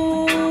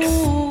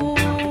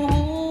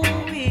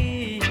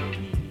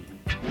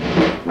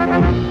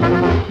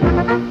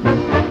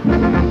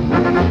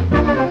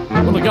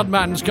 Well, the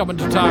gunman's coming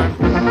to town.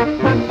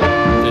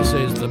 This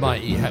is the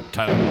mighty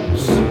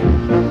Heptones.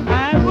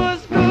 I was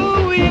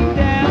going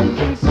down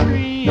King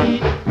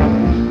Street.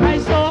 I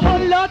saw a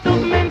lot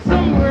of men,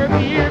 some were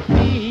bare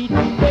feet.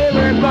 They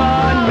were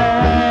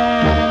gunmen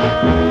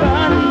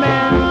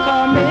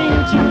coming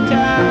to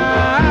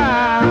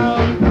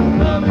town.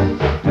 Coming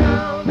to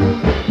town.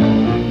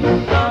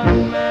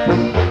 Gunmen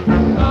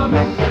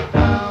coming to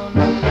town.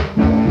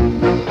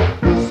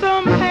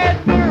 Some had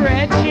the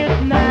wretched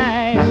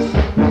knives.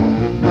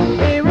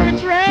 They were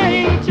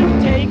trying to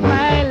take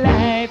my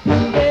life.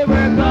 They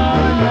were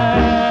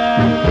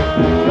gunmen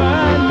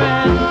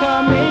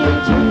coming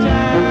to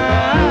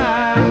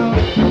town.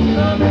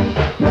 Coming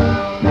to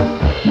town.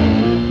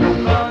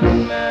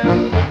 Gunmen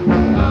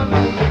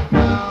coming to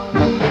town.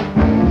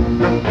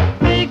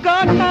 They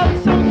got out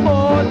some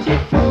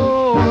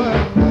 44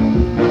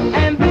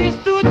 and they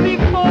stood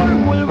before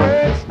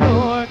Woolworth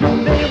store.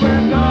 They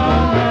were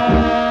gunmen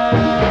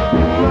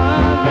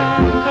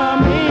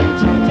coming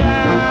to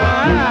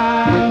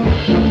town.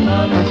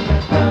 Coming to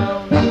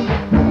town.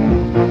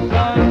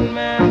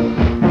 Gunmen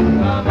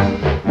coming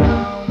to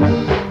town.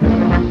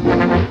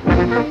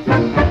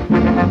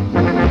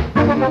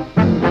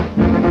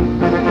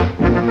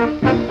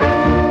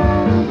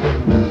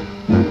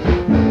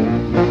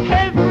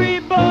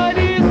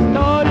 Everybody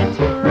started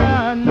to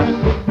run,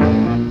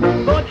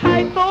 but I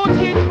thought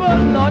it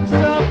was lots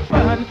of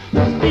fun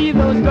to see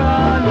those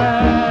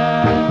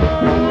gunmen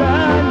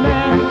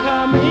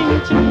coming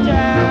to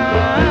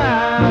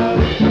town.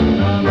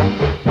 Coming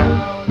to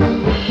town.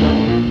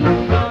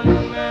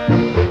 Gunmen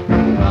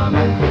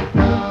coming to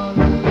town.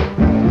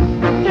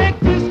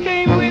 Detectives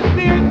came with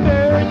their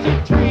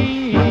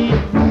 33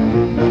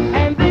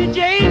 and they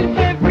jailed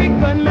every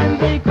gunman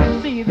they could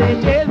see. They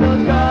jailed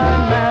those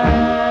gunmen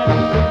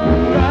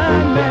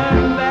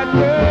that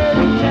were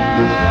in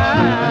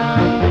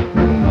town.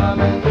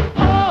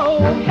 Oh,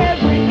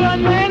 every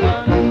gunman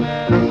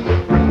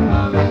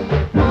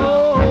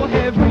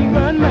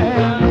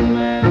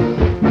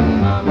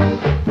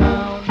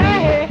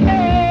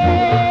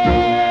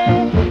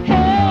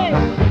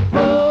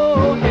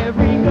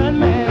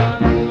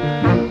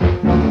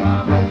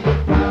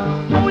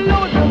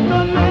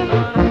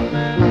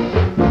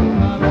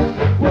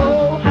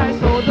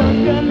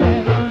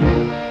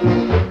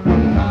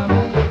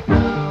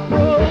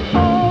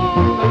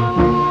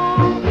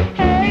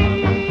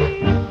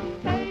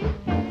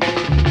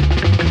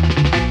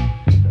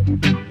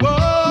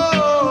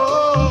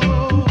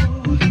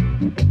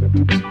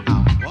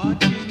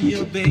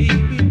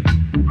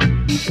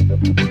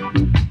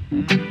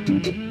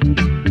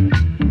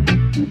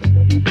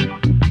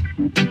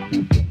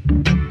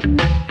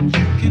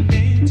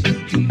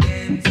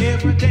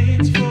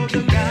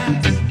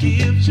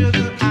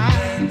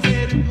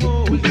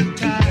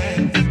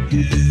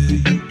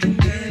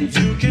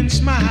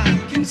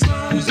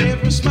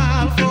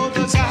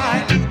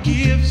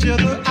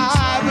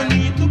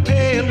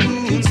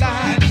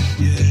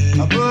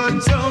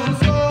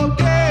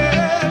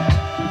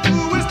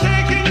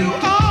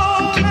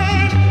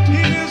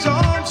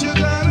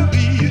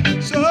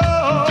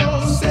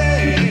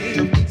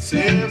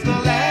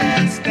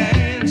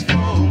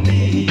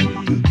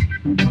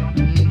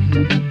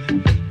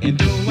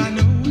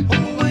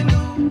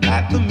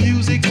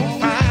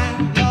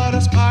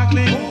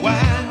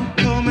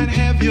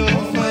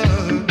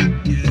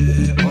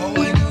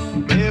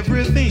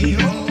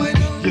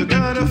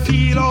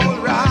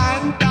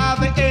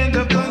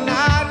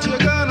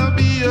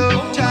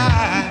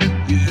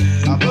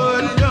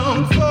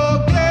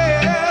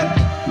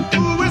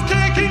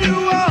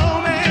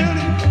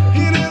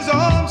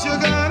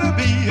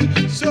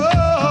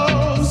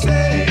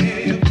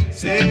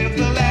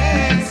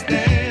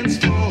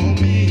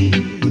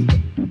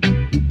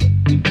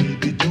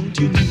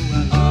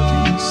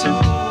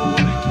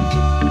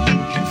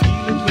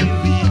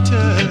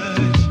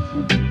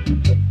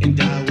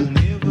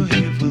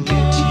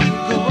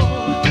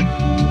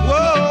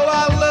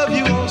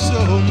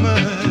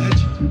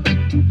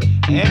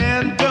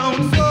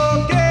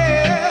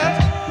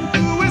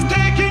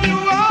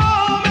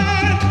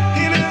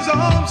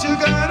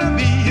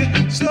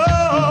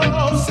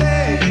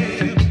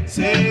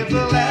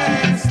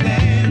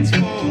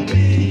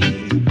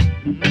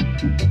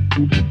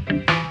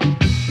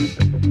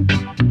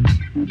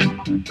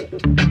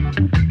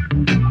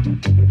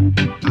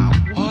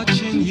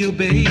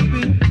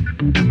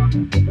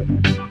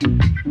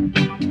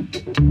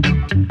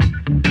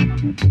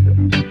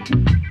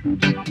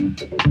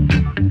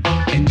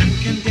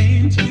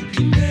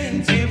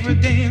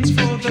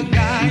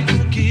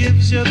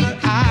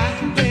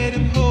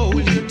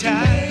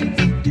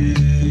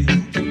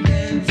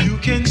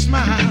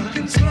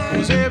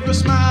a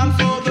smile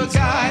for the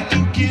guy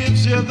who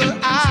gives you the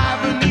eye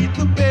beneath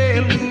the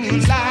pale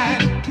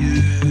moonlight.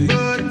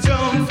 But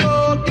don't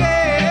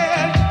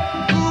forget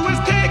who is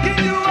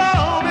taking you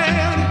home,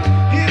 and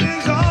in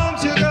his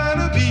arms you're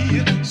gonna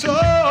be. So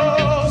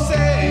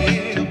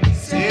save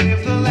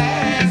the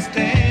last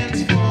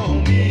dance for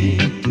me.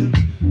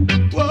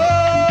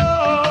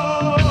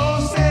 Whoa,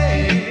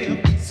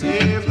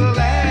 save the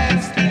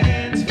last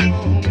dance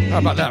for me. How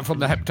about that from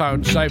the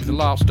Heptones? Save the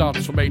last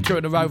dance for me. 2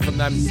 in a row from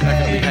them. They're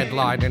going to be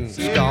headlining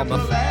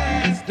Skarmouth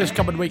this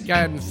coming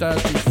weekend,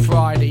 Thursday,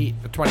 Friday,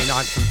 the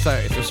 29th and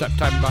 30th of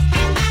September,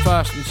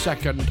 1st and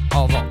 2nd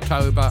of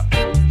October.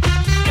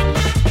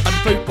 And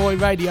Bootboy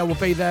Radio will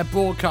be there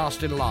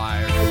broadcasting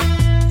live.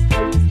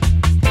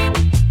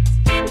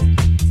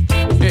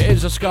 It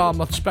is a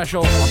Skarmouth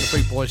special on the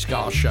Bootboy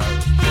Ska Show.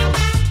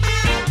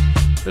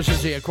 This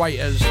is the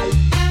Equators,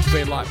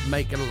 feel like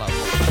making love.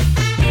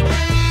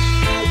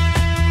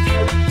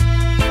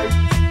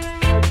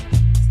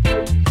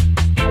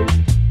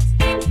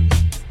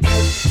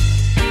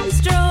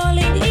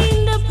 Strolling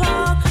in the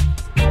park,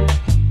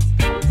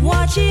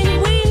 watching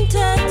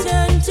winter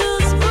turn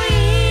to spring.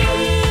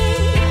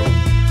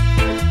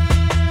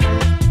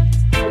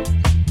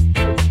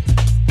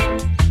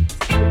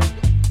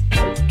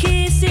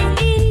 Kissing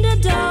in the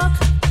dark,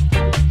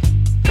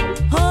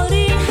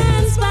 holding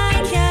hands by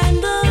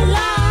candlelight.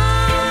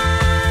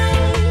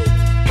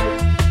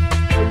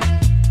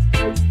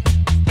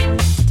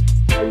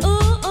 Ooh,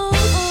 ooh, ooh,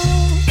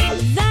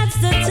 that's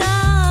the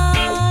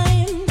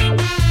time.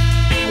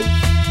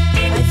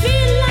 I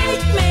feel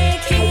like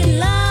making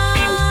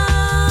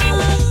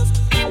love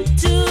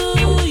to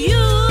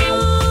you.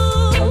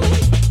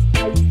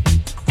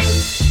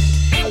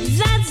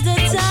 That's the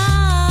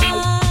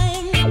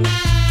time.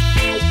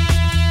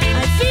 I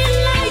feel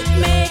like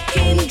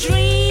making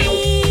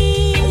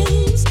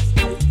dreams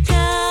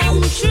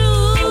come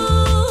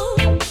true.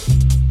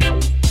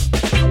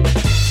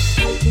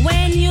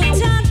 When you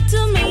talk to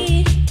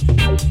me,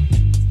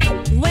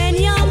 when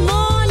your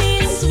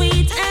morning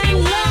sweet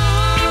and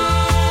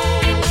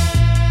long,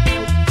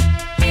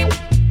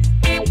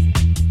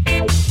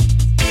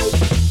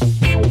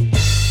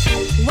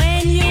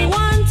 when you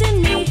wanted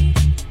me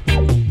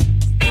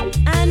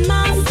and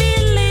my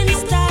feelings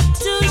start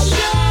to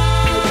show.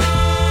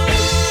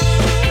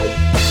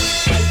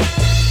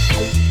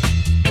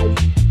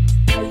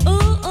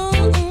 Ooh,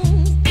 ooh,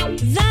 ooh,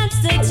 that's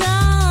the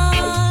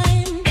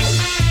time.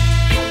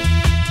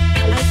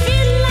 I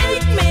feel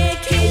like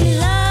making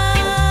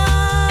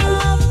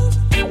love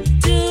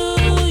to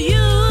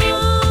you.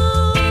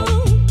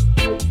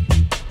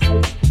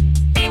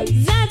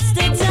 That's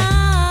the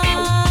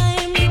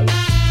time.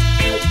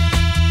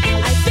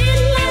 I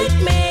feel like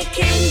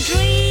making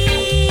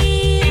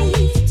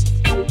dreams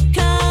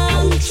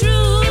come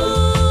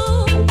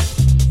true.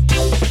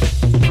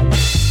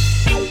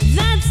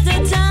 That's the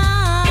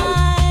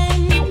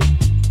time.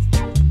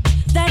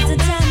 That's the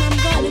time I'm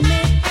gonna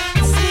make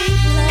sweet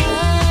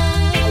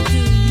love to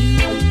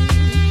you.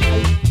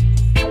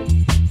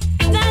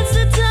 That's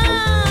the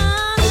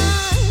time.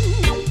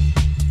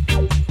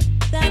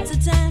 That's the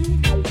time.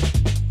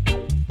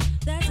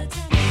 That's the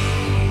time.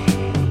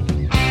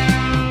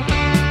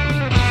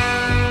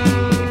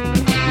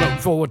 Look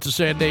forward to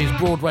seeing these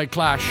Broadway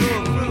Clash.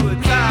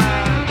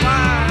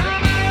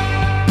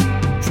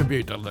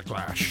 Tribute to the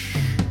Clash.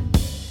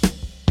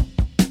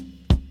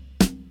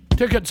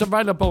 Tickets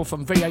available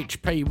from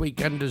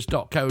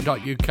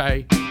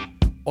vhpweekenders.co.uk,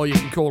 or you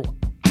can call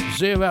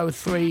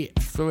 0330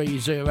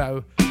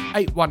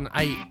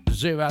 818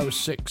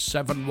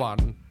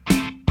 0671.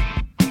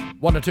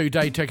 1 or 2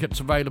 day tickets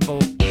available.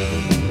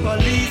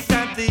 Police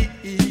and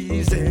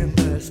thieves in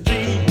the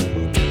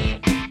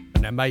street,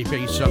 And there may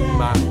be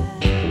some on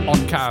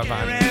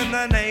caravans. in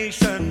the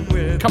nation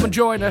with Come and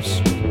join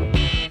us.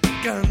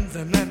 guns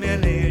and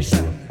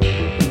ammunition.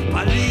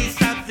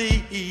 Police and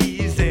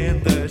thieves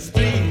in the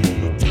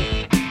street.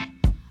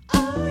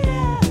 Oh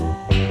yeah.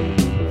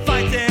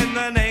 Fighting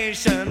the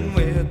nation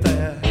with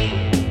their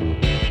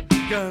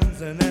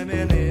guns and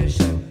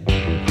ammunition.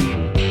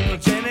 From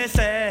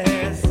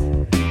Genesis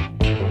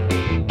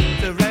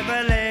to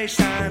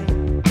Revelation,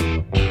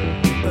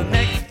 the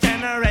next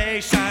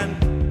generation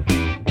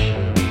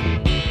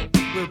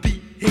will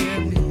be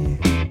in me.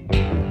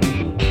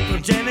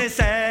 From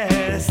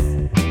Genesis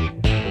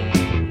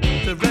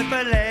to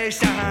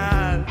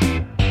Revelation,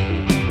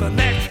 the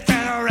next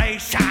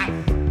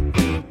generation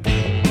will be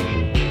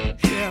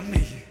hear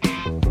me.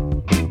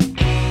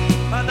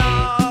 And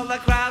all the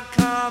crowd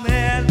come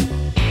in,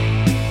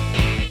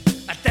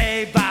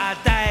 day by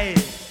day,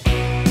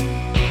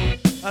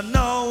 and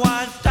no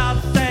one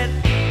stops it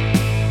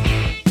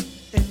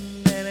in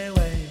any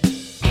way.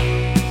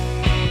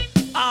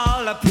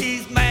 All the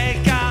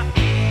peacemaker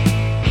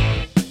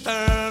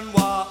turn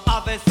war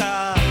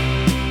officer.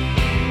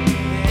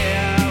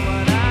 Hear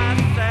what I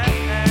say.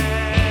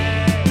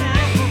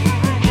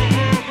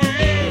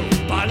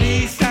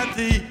 Police and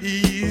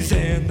thieves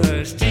in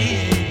the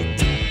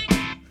street.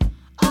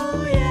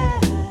 Oh yeah.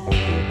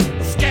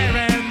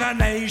 Scaring the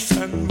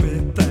nation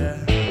with their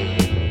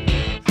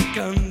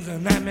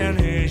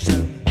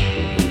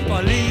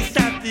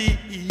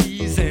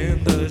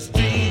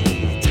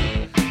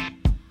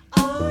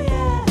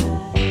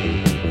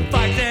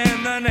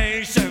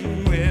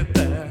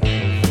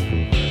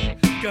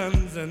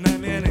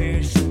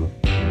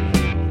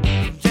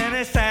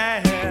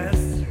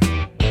Genesis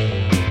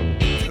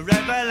to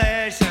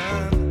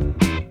Revelation,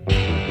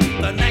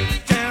 the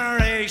next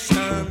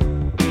generation.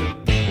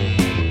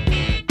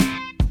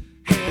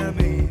 Hear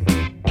me.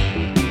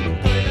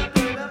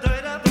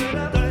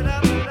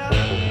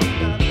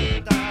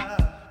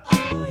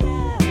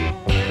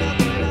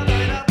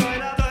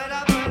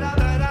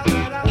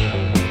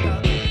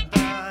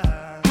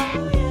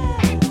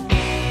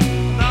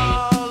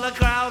 All the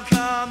crowd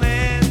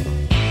coming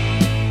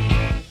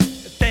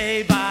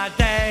day by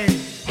day.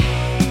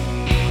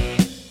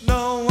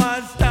 No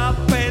one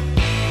stopping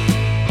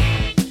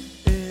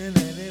in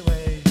any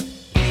way.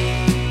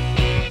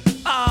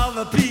 All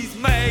the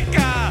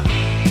peacemaker,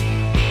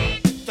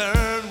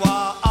 stern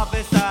war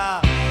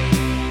officer.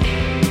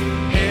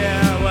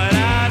 Hear what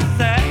I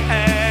say.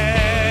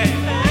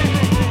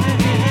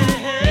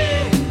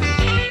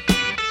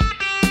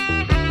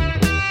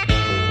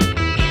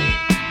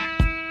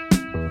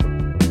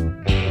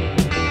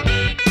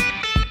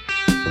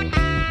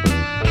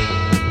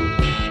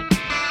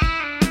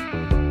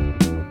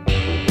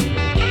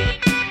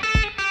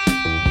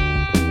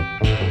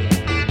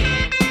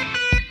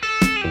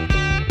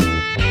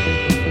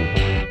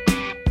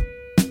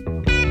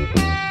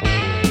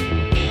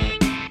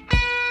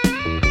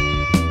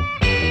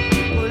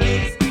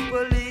 Police,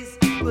 police,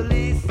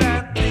 police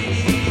and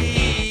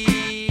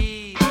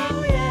thieves.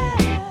 Oh yeah.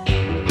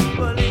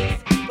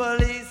 Police,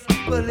 police,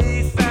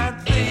 police and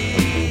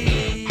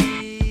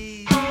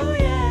thieves. Oh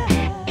yeah.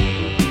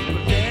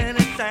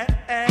 Genesis,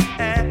 police,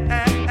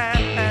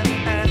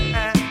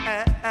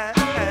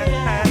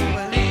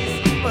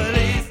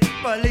 police,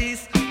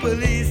 police,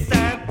 police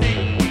and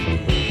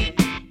thieves.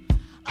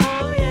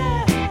 Oh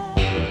yeah.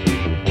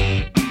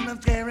 I'm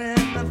scaring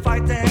and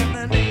fighting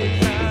the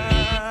nation.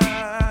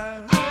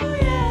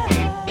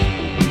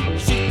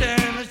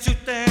 Shooting and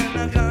shooting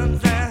the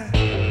guns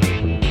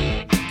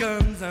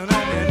and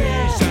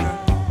ammunition.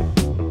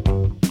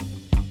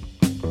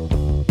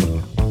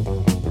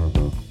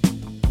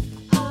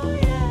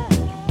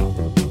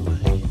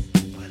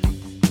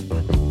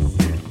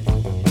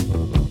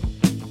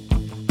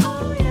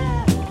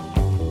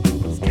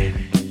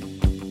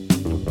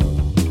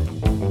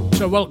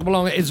 So welcome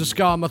along, it is a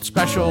Skarmoth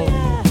special.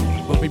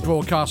 We'll be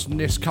broadcasting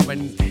this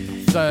coming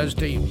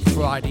Thursday,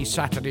 Friday,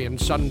 Saturday and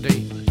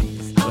Sunday,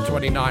 the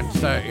 29th,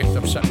 30th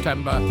of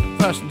September,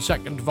 1st and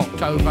 2nd of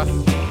October.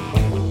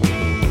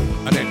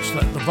 And it's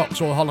at the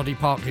Vauxhall Holiday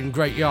Park in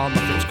Great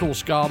Yarmouth. It's called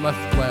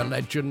Skarmoth, where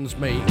legends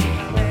meet.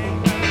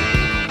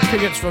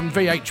 Tickets from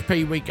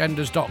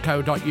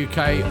vhpweekenders.co.uk,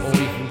 or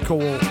you can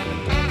call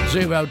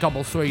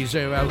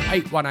 0330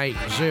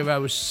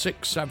 818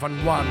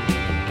 0671.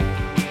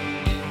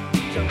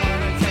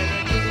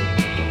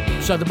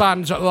 So the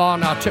bands that are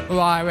on are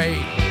Tipperary,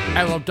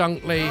 Errol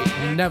Dunkley,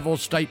 Neville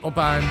Staple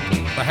Band,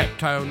 the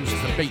Heptones,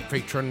 the Beat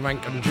featuring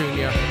Rankin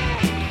Jr.,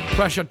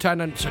 Pressure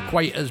Tenants,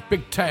 Equators,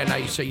 Big Ten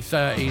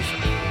AC30s,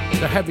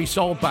 the Heavy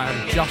Soul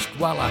Band, Just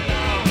Weller,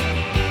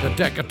 the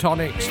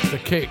Decatonics, the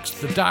Kicks,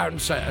 the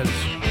Downsetters,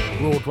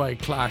 Broadway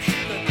Clash,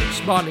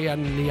 Smiley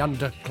and the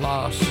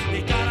Underclass,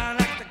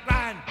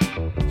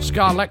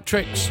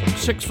 Scarlectrics,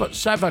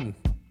 6'7",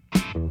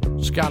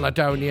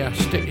 Scaladonia,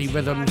 Sticky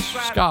Rhythms,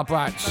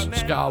 Scarbrats,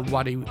 Scar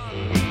Waddy,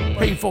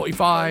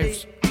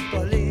 P45s,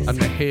 and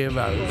the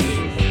Heroes.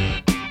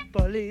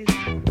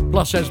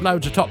 Plus there's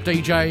loads of top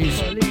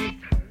DJs.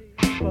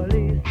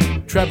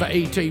 Trevor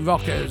E.T.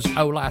 Rockers,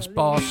 Olas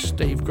Boss,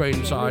 Steve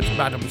Greensides,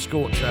 Madam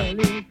Scorcher,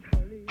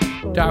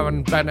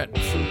 Darren Bennett,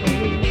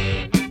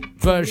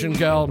 Version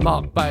Girl,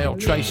 Mark Bale,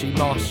 Tracy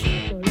Moss,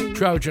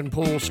 Trojan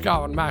Paul,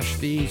 Scar and Mash,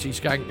 The Easy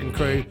Skanking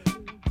Crew,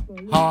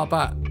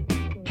 Harbour,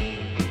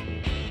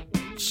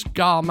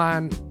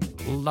 Scarman,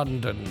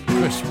 London,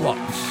 Chris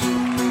Watts.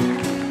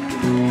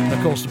 And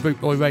of course, the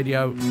Bootboy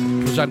Radio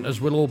presenters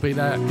will all be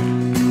there.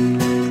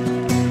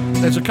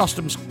 There's a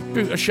custom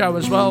scooter show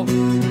as well.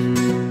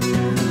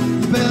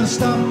 You better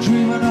stop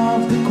dreaming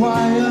of the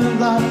quiet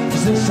life,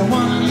 'cause there's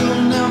someone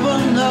you'll never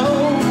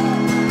know.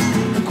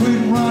 And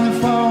quit running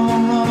for a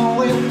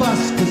runaway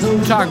bus, 'cause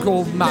those Town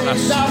called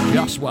Malice,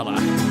 Just Weller.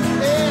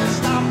 Yeah,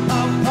 stop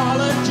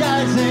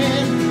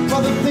apologizing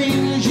for the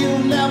things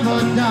you've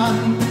never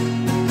done.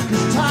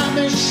 'Cause time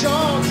is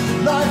short,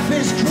 life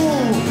is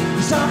cruel.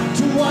 It's up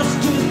to us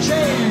to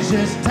change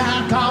this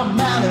town called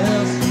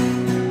Malice.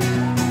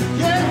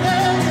 Yeah,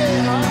 yeah,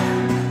 yeah.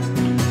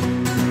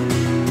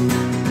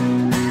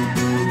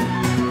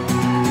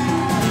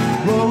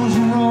 Rows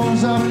and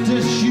rows of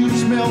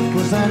disused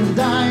milkers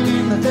undying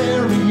in the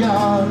dairy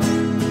yard.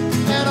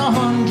 And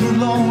 100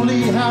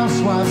 lonely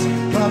housewives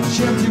clutch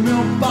empty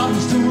milk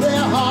bottles to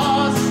their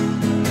hearts.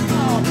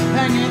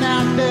 Hanging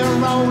out their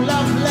roll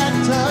of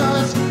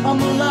letters on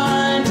the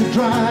line to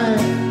dry.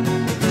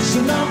 It's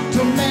enough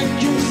to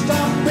make you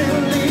stop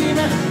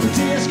believing. The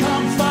tears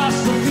come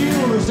fast, the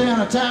fuels in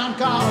a town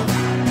called.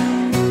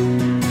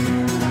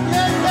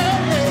 Yeah,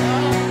 yeah,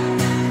 yeah.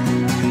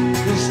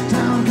 This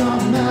town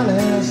called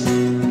Malice. Ooh,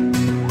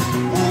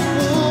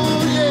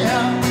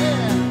 yeah,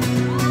 yeah.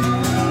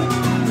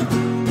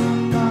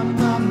 Ba,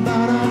 ba, ba,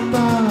 da,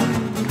 ba.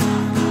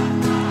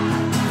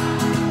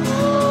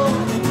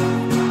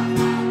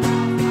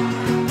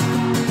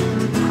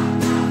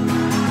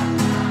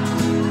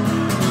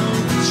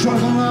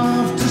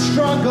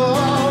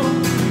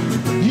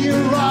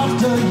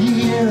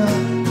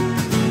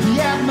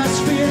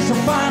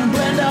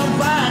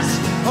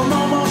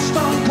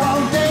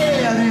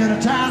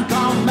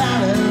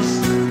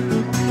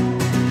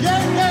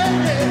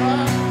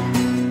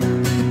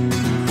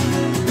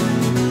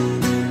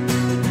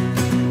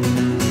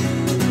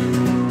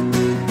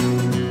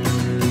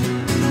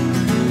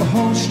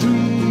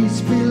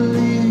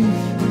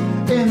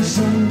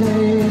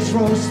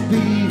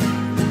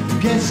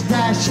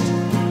 pushed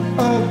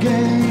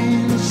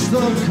against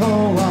the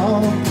cold.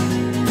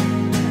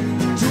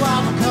 To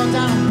have a cut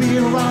down and be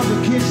around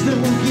the kids that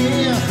will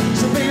give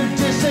some big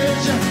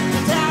decision.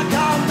 That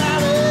called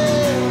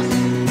matters.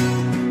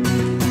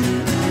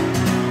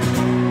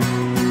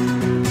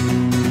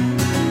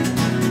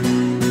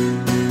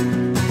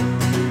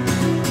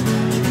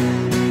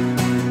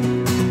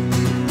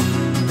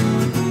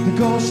 The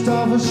ghost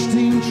of a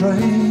steam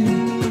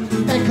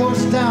train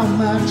echoes down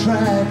that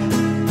track.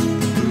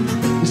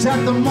 It's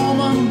at the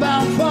moment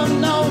bound for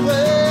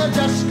nowhere,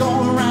 just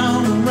going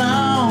round and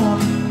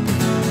round.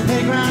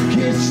 Playground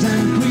kids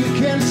and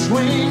creaking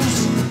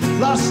swings,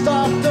 lost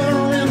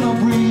after in the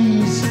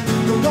breeze.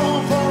 We're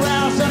going for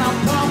hours and I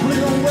probably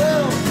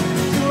will.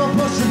 You'll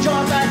push the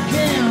joy back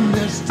in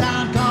this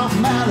town called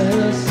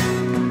Malice.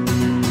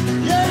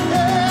 Yeah,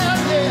 yeah,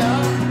 yeah.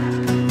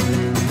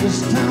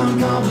 This town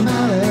called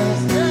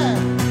Malice. Yeah.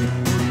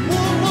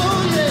 Woo,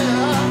 woo,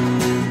 yeah.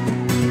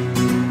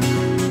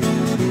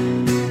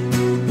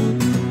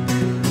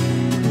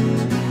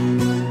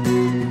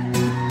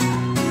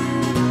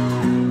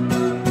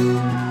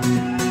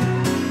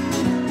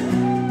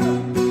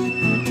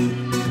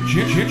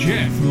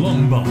 Jeff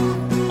Longbar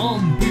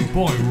on Boot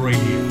Boy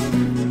Radio.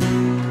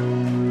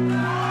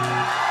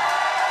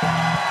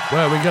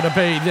 Where we're going to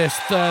be this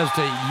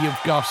Thursday, you've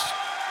got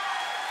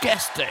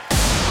guessed it.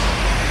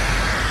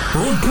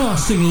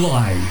 Broadcasting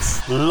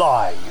live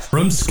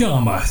from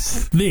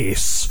Skarmouth.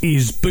 This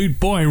is Boot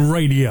Boy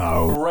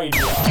Radio.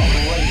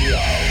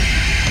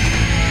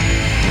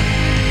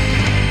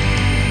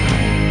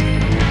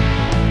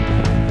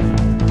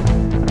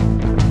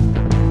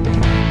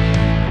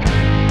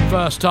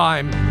 First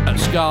time at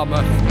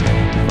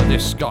Skarmouth for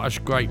this Scottish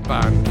great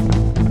band.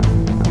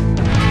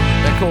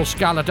 They're called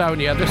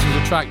Scaladonia. This is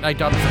a track they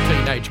done for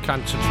Teenage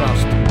Cancer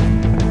Trust.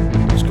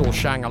 It's called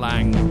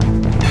Shangalang.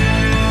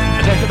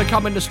 And they're going to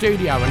come in the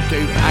studio and do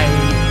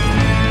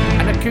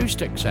an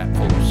acoustic set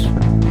for us.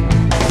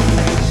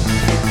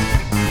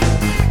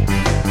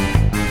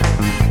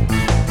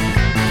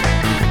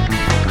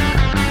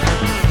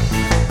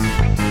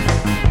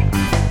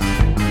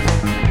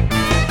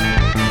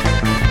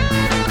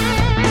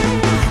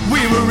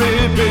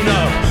 Ripping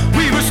up,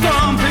 we were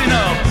stomping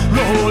up,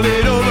 roll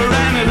it over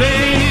and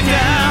lay it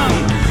down.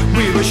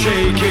 We were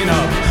shaking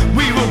up,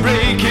 we were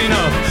breaking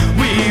up,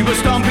 we were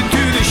stomping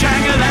to the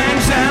Shangalang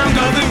sound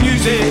of the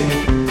music.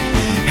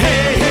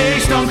 Hey, hey,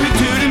 stomping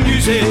to the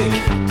music.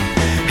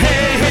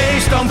 Hey, hey,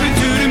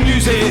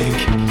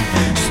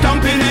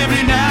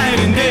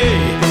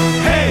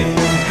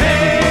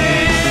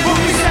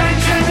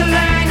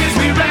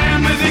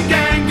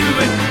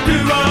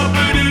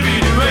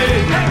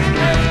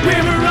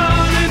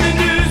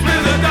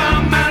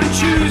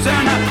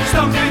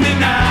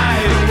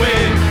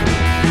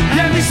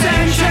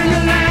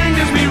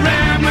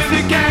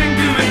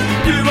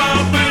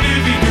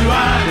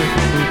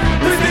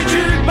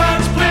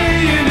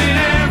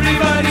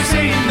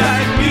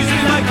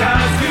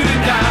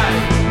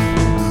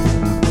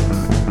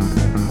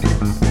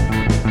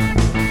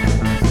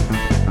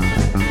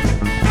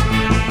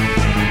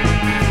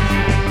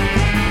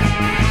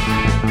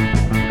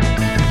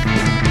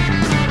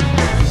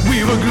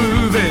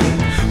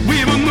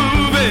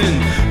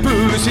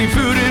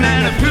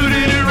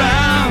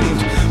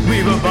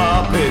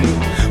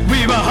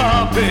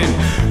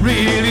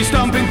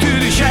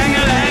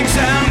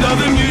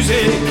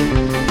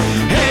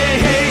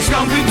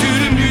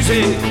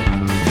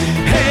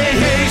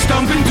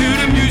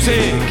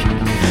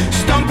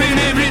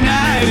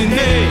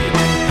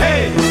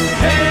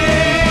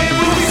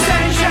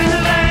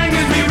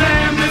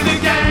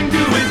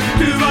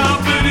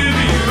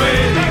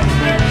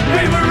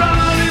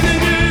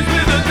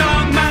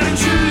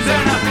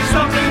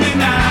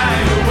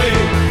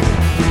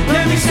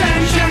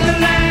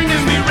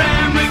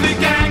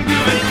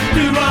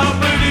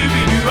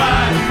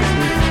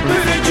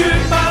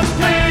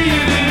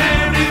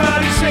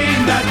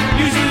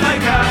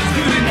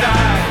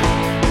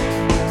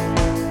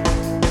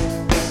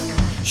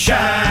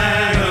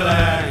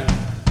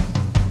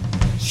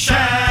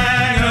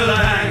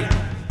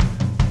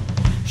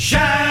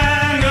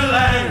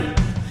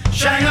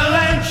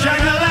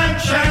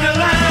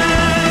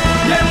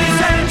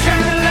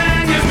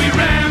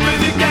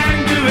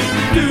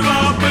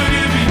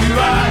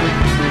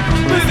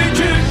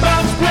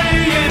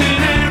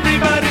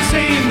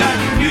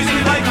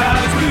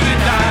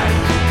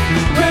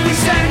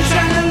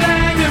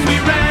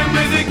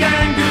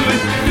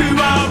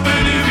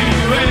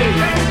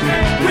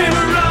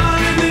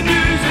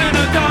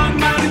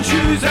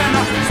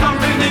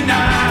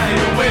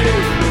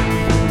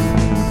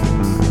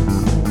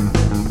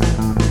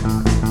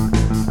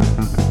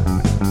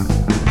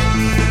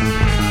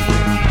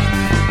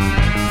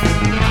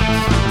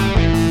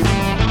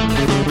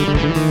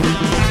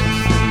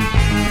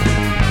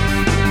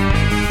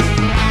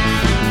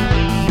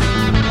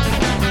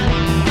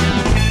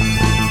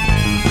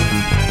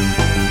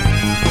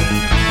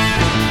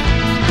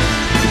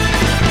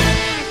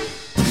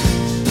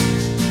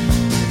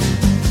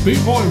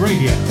 Boot Boy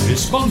Radio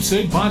is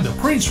sponsored by the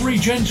Prince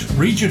Regent,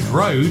 Regent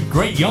Road,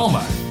 Great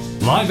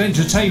Yarmouth. Live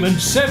entertainment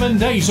 7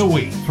 days a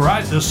week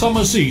throughout the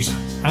summer season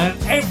and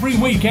every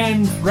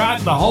weekend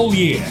throughout the whole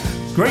year.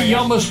 Great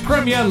Yarmouth's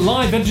premier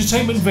live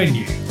entertainment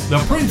venue,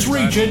 the Prince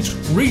Regent,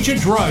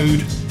 Regent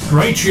Road,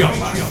 Great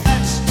Yarmouth.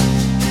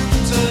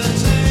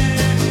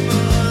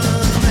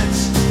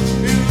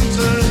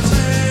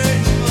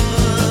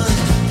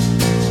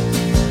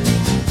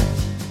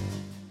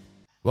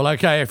 Well,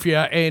 okay, if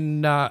you're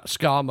in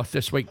Skarmouth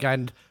this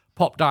weekend,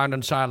 pop down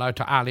and say hello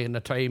to Ali and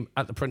the team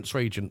at the Prince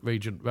Regent,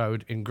 Regent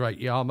Road in Great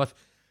Yarmouth.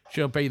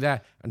 She'll be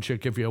there and she'll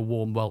give you a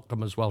warm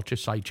welcome as well.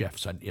 Just say Jeff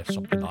sent you,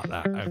 something like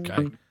that,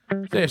 okay?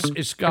 This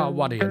is Scar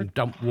Waddy and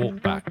Don't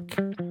Walk Back.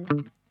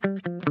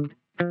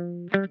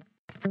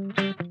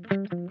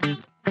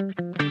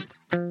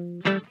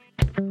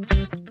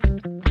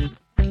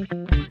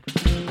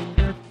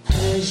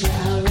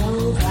 Persia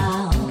roll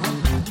down,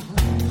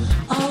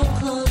 all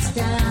closed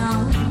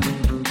down.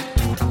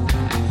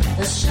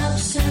 The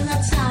shops in the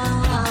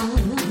town,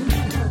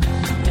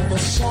 with the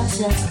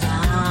shutters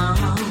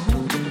down.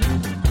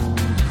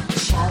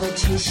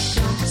 Charity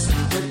shops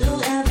will do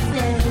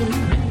everything.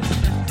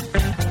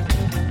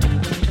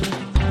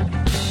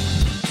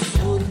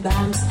 Food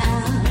banks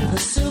and the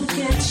soup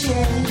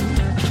kitchen.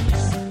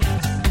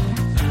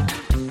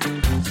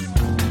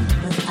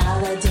 With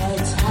holiday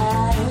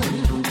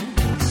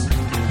times,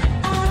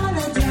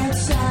 holiday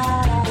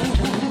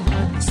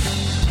times.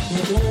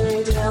 The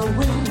lady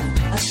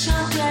with a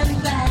shotgun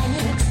bag,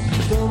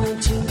 going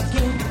to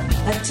get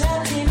a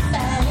dirty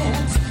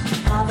fact.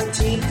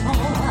 Poverty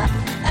poor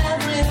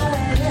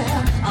everywhere.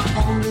 I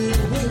only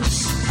wish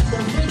the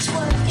rich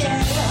would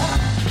care.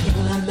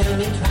 England made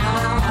me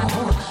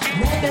proud,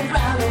 made me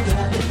proud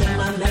again.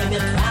 England made me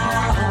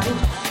proud,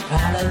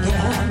 proud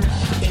again.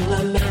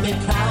 England made me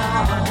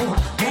proud,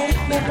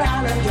 make me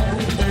proud again.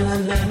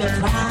 England made me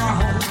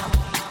proud.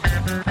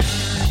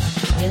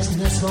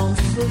 Business won't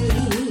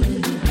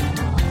free,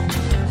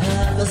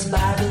 others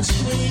by the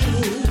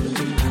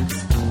trees.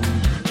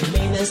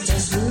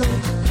 Ministers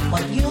look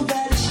what you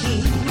better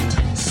cheat.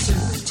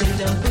 Suit to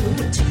the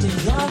boot, to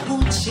your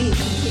Gucci.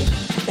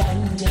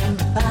 Bending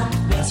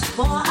backwards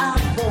for our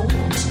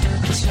vote.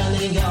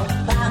 Turning your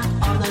back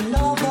on the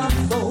noble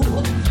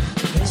vote.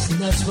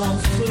 Business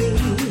won't free,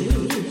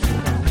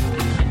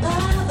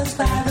 others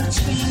by the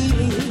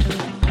tree.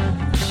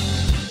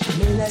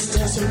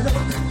 Ministers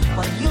look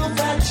what you've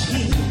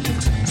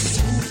achieved.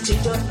 Suit to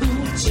the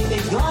boot, to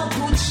your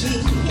Gucci.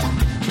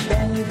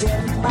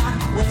 Bending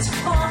backwards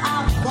for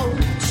our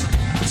vote.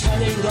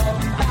 Turning your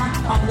back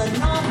on the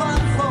noble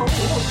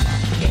vote.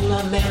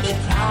 England made me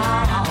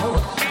proud,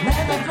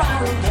 made me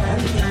proud again.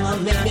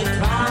 England made me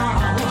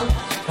proud,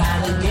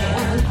 proud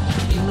again.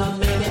 England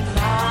made me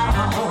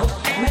proud,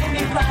 made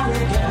me proud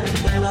again.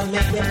 England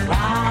made me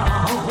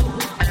proud.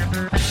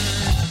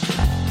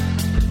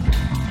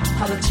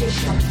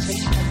 Politicians,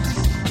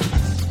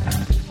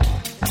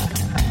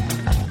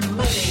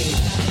 money,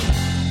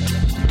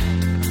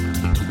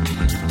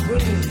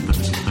 greed,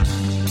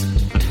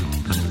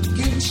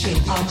 Gucci,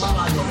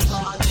 Armani,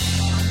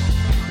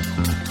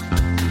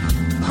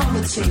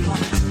 poverty,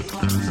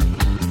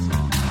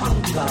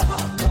 hunger,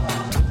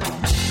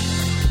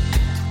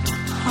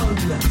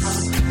 homeless,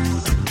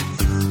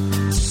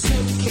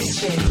 soup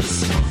kitchens.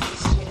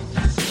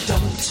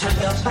 Don't turn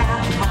your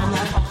back on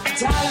the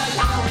dollar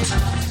out.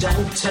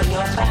 Don't turn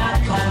your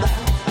back on the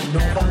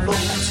noble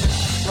vote.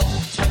 Don't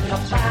turn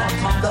your back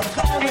on the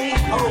very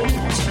old.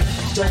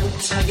 Don't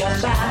turn your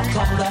back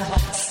on the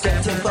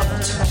skeptic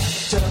vote.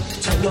 Don't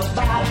turn your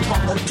back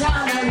on the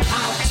down and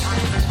out.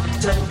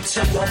 Don't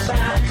turn your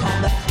back on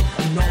the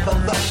noble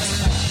vote.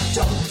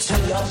 Don't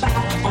turn your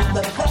back on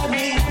the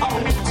very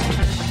old.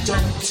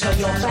 Don't turn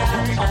your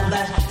back on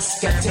the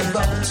skeptic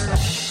vote.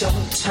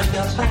 Don't turn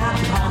your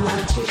back on the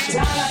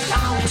down and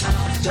out.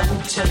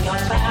 Don't turn your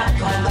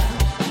back on the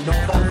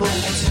noble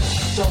vote.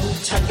 Don't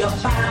turn your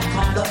back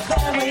on the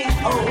very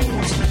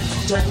old.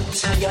 Don't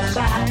turn your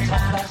back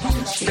on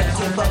the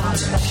skeptic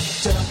vote.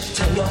 Don't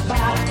turn your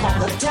back on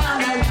the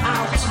down and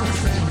out.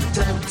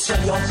 Don't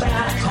turn your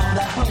back on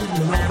the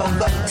noble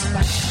vote.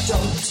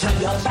 Don't turn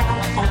your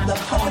back on the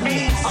very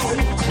old.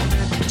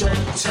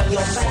 Don't turn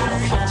your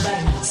back on the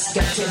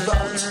skeptic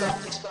vote.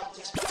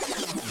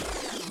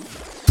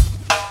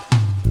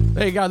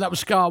 There you go, that was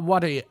Scar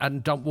Waddy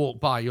and Don't Walk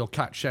By. You'll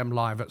catch them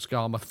live at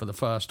Skarmouth for the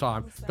first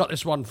time. Got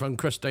this one from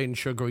Christine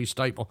Sugary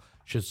Staple.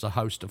 She's the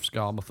host of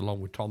Skarmouth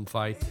along with Tom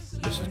Fay.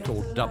 This is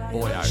called Dub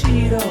Boy Out.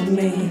 Cheat on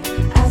me,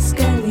 ask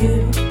and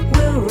you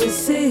will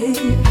receive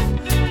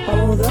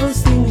all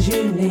those things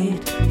you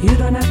need. You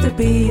don't have to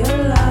be a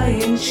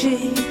lying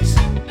cheat.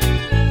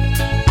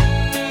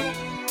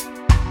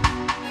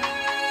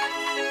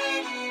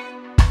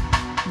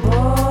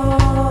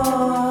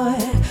 Boy,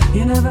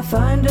 you never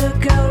find a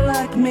girl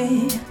like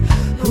me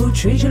who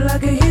treats you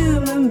like a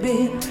human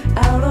being.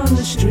 Out on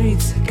the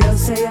streets,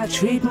 girls say I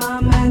treat my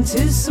man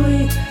too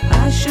sweet.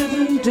 I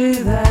shouldn't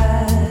do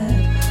that.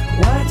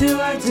 Why do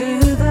I do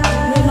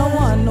that? Me no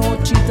want no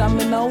cheat and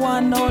me no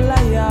want no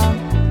liar.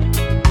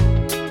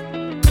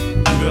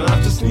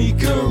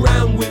 sneak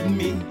around with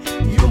me.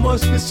 You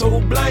must be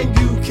so blind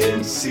you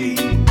can see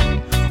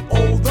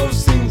all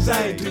those things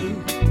I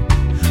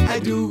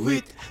do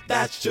it,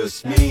 that's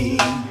just me.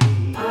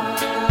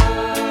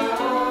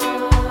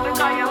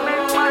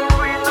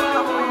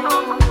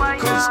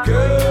 Cause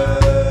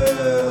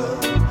girl,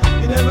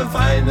 you never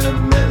find a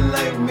man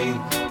like me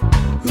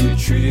who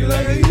treat you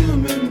like a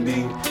human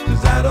being.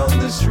 Cause out on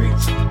the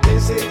streets, they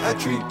say I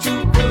treat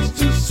you girls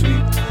too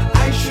sweet.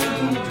 I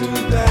shouldn't do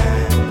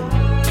that,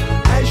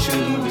 I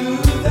shouldn't do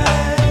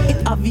that.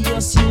 It's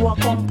obvious you a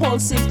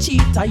compulsive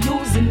cheater,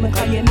 using me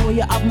cause you know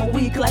you have me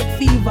weak like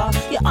fever.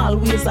 You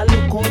always a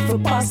look out for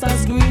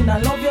pastors green. I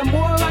love you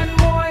more and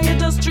more, you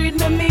just treat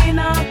me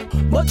meaner.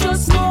 But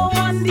just know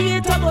one day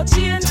it a go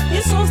change.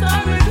 You so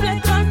start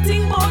reflect and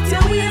think about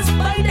your ways.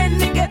 By then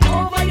me get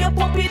over your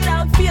puppy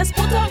dog face.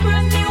 Put a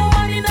brand new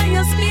one in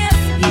your space.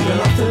 You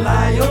don't have to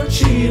lie or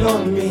cheat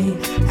on me.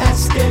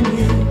 Ask and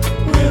you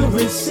will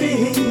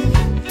receive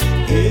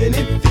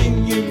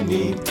anything you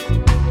need.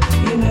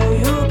 You know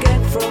you'll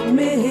get from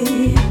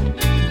me.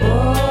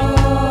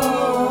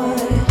 Boy,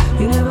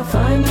 you never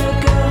find a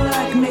girl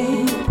like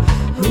me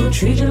who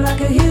treat you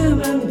like a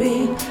human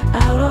being.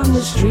 Out on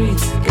the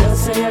streets, girls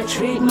say I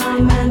treat my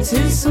man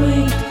too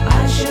sweet.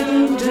 I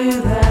shouldn't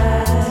do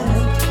that.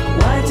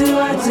 Why do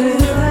I do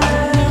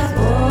that?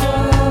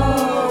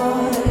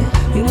 Boy,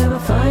 you never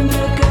find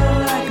a girl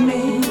like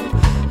me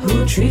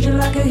who treat you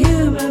like a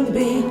human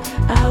being.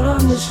 Out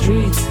on the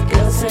streets,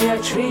 girls say I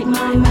treat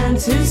my man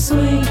too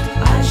sweet.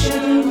 I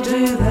shouldn't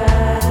do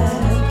that.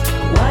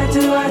 Why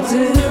do I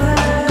do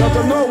that? Cause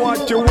I know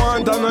what you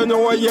want and I know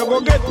what you go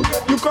get.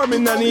 You come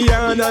in the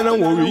yard and I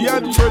worry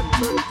and fret.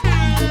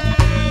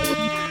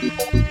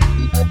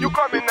 You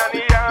come in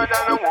the yard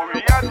and I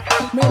worry and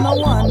fret. Me no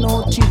want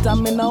no cheater,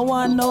 me no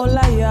want no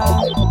liar.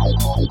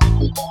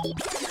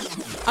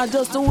 I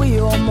just the way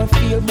how me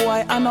feel,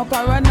 boy, I no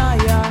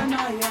paranoia.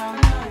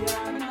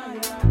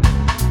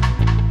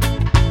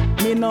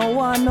 Me no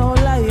want no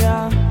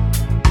liar.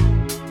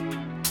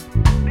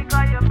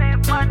 Because you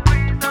make one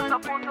reason to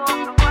put up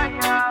the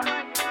fire.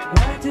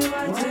 Why do I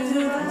do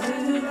that?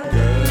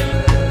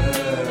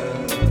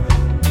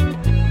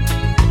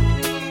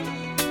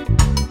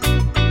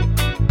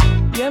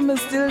 Yeah, me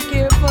still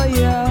care for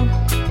you.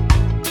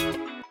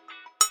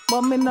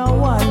 But me no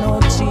want no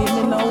cheat,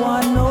 me no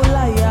want no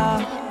liar.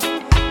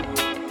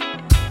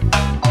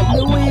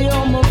 The way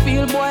how me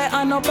feel, boy,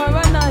 I no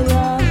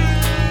paranoia.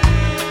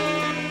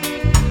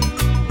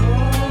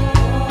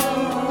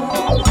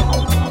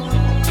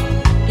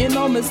 You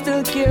know me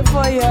still care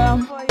for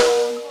you.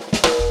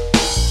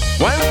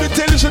 Why don't we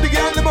tell you so the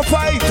girl never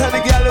fight and the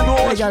girl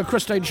knows? There you go,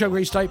 Christine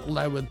Sugary Staple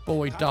there with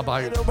Boy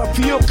Dubbo. But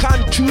you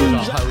can't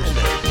choose.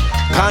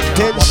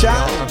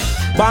 Contention,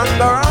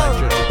 bang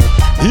around.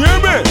 Hear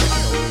me?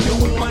 The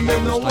woman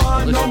them no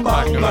want no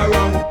bang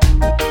around.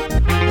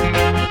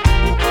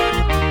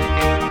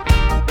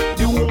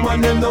 The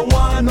woman them no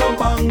want no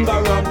bang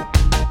around.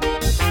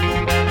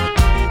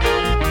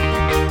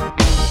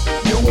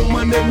 The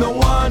woman them no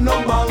want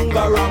no bang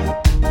around.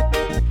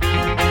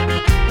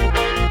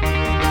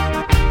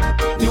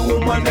 The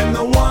woman them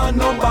no want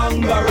no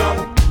bang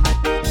around.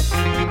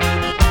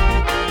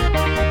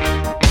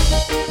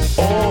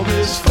 All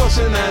this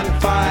fussing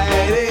and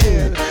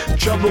fighting,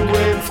 trouble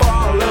will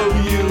follow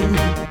you.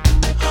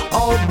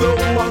 Although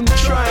I'm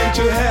trying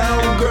to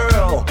help,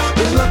 girl,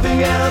 there's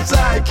nothing else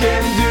I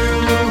can do.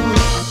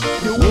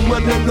 The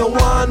woman them no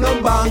want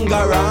no bang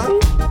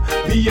around.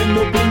 We end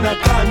up in a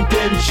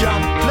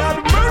contention.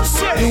 Lord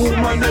mercy. The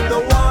woman them no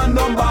want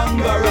no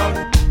bang around.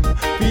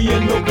 We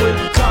end up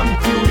with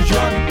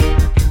confusion.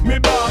 Me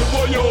ball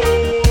boy, yo,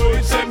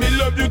 say me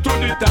love you to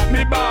the top.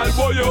 Me ball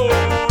boy, yo,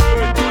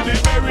 to the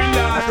very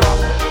last drop.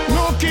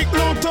 No kick,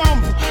 no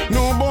thump,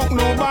 no buck,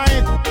 no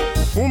bite.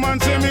 Woman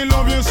say me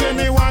love you, say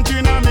me want you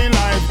in my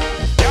life.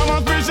 You're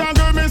my Christian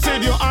girl, me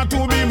said you ought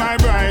to be my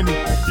bride.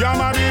 You're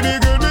my baby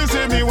girl, me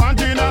say me want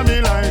you in my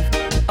life.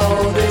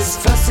 All this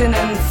fussing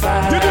and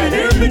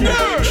fighting,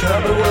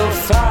 trouble will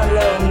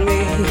follow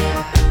me.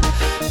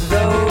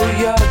 Though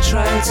you're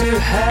trying to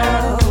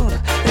help,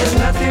 there's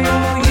nothing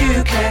more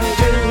you can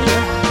do.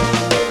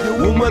 The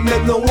woman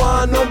that no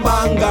want no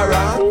bang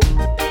around.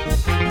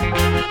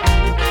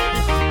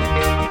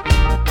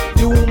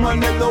 The woman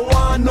that no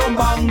want no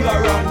bang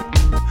around.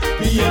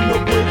 We end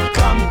up with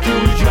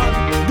confusion.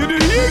 Did you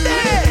hear that?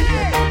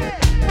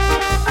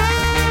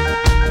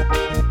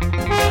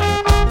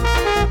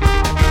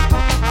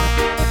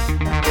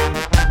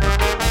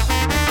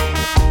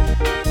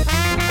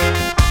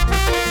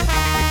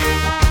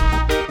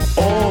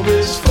 All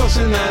this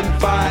fussing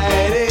and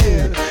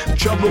fighting,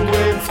 trouble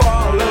will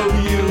follow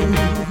you.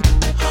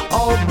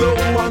 Although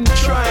I'm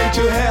trying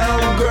to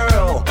help,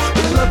 girl,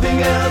 there's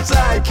nothing else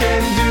I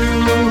can do.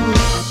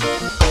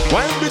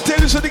 Why don't we tell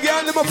you so the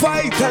girl never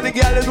fight and the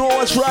girl know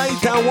what's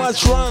right and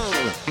what's wrong?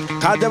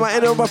 Cause them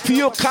end up a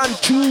few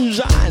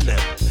confusion,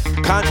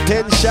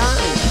 contention,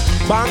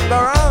 bang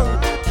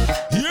around.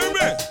 Hear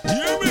me,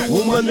 hear me.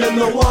 Woman them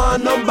no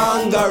want no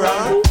bang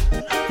around.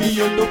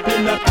 We end up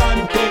in a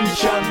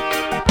contention.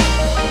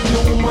 The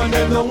woman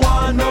them no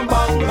want no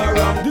bang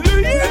around. Did you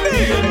hear me?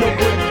 You end up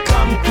with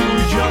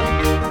confusion.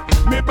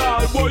 Me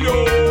ball boy,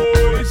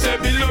 oh, say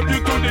me love you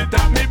to the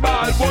top. Me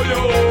ball boy, oh,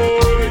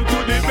 to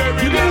the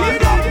very last.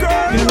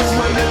 The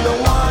woman them no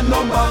want no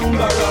bang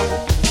around.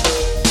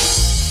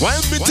 Why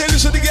me tell you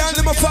so the girl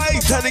them a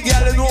fight and the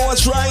girl them know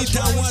what's right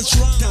and what's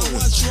wrong.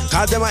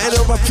 Cause them a end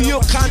up a few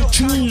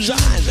confusion,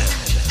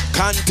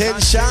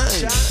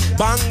 contention,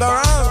 bang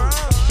around.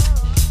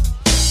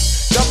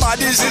 Your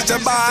bodies is the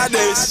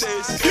baddest.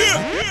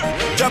 Yeah.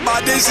 Your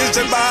bodies is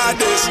the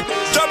baddest.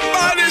 Your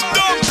bodies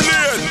don't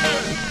play.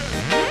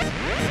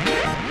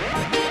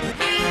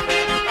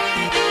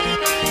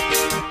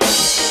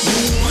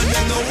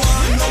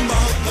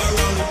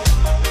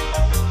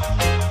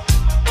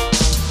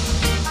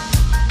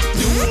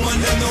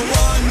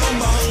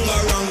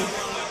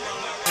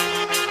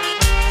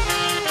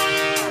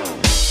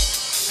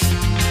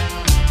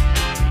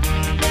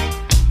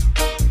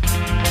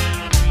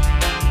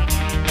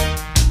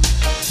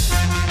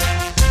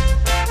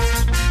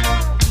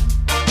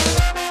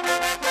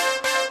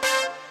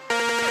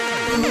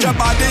 Your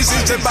bodies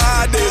is the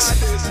baddest.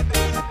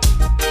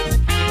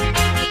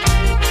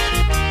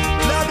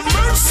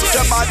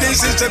 Your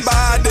bodies is the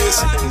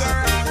baddest.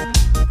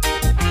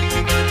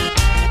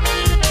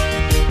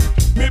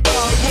 Me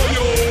ball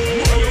boyo,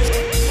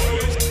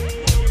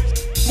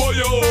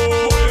 boyo.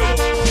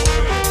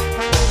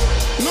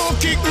 No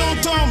kick, no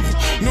thump,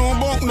 no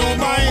buck, no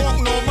bite,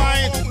 no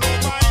bite.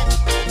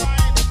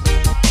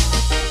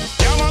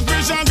 Yeah, my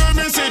Christian girl,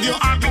 me said you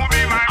have to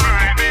be my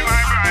bride, be my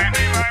bride,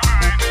 be my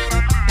bride.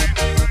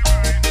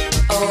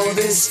 All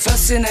this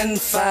fussing and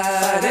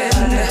fighting,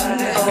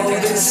 all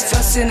this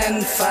fussing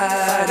and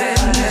fighting.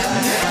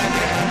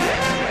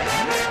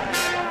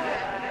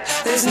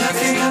 There's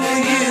nothing you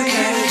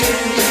can do.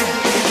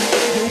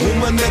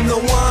 Woman them no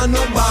want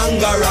no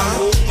bang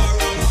around.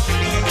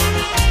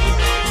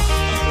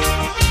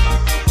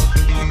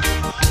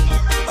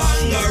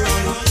 Bang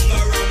around.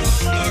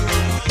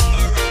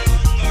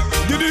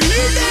 Did you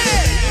hear that?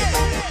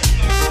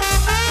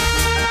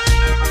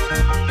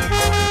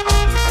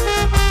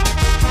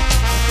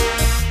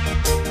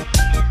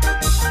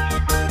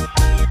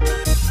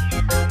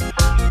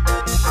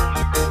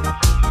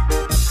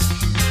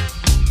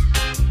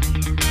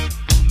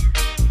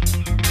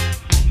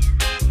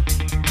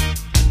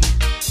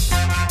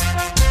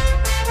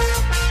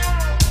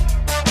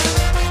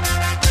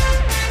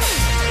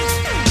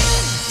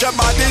 Your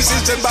bodies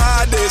is the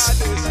baddest.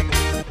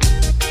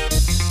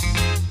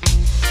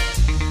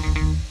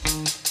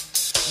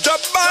 Your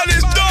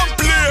bodies don't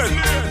play.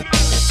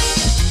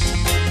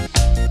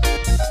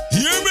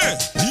 Hear me,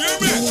 hear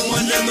me. The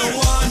woman them no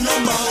want no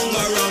bang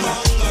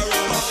around.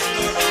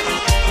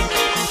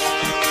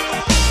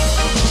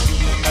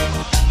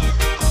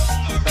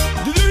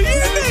 Did you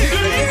hear me? Did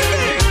you hear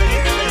me?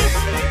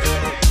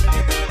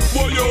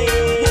 Boy, yo.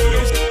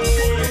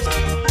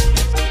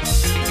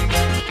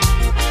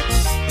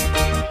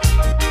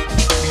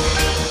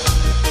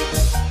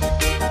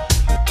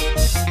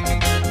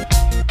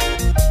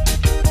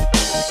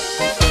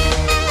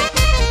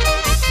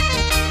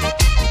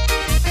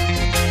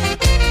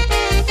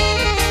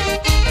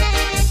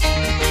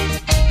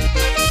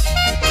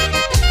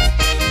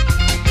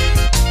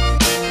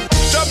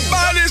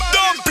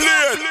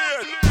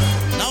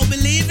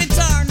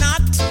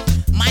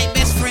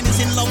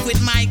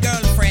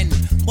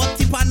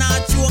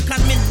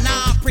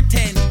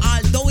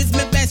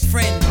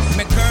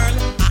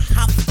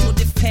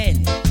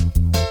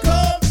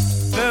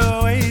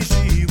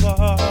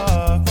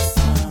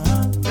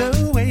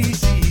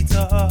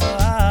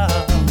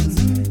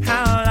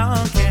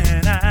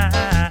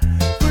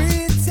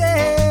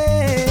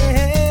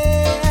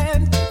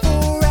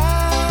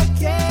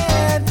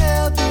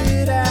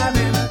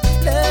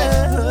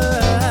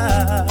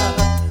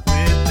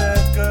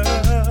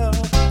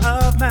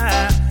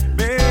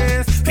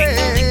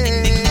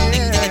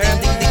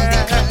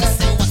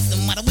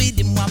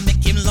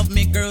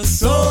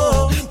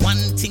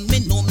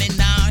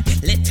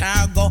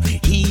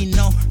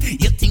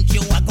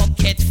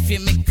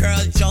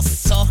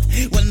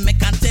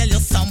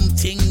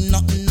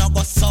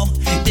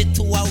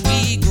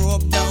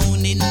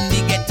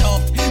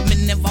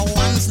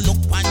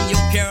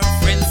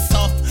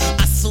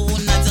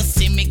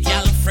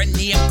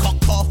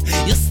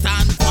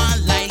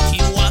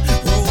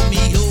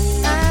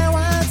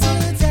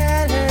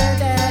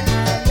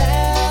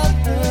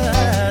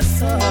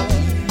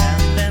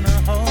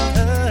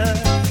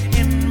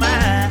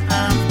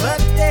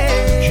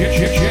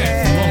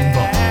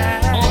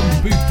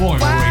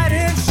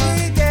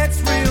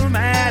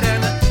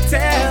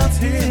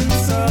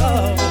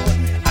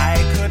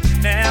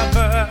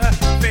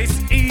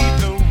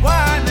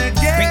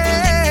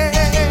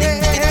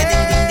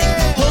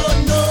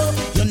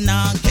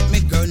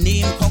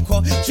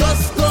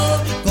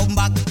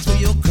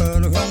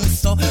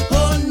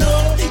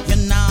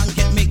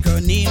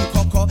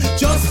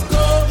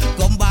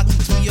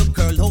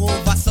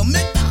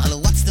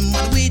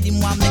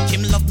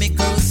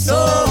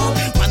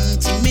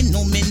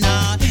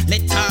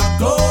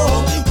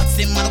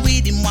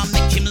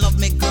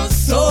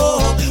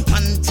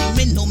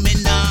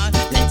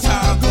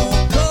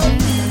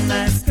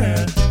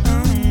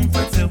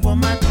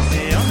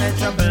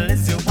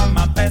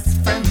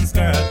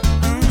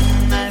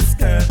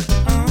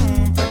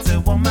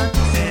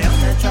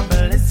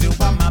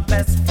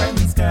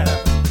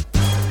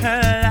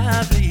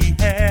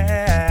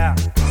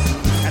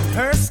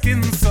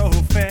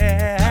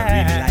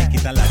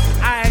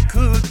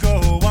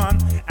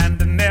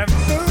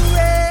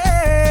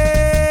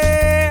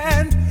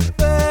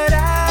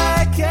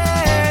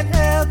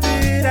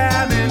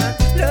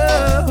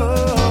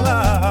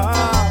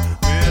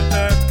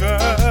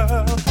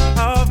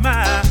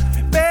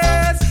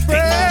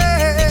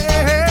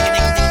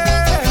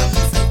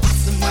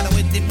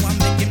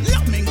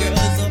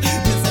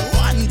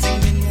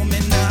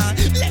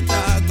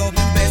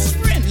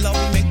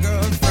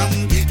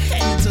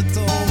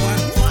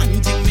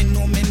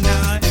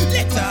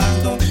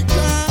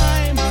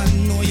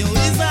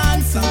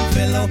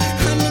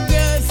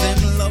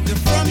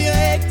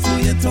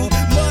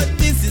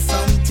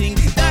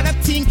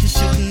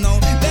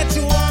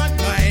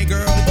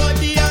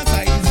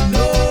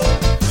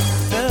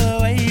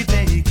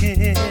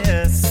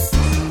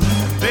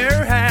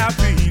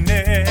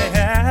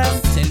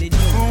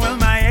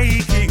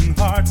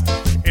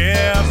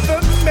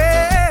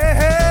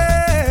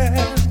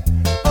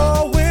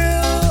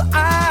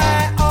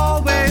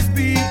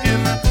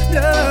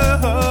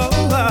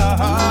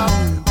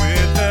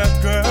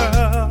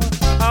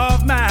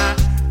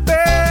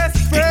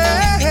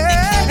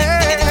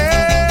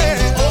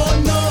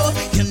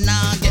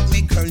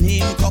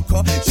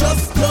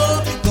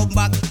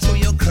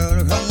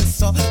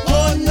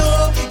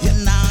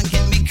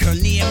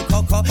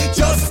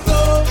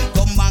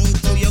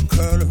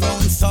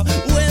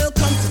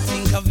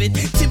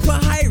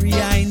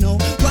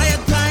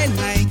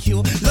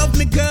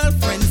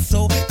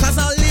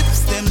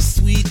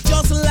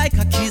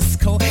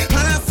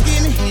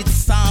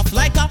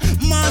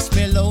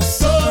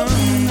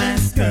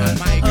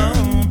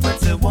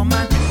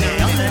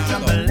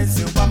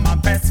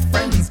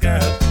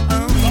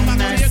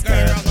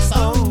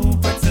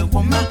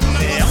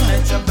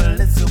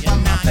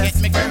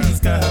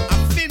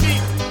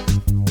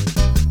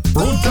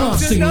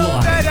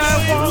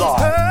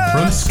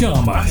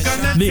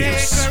 Skarmoth.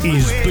 This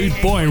is Boot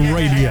Boy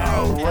Radio.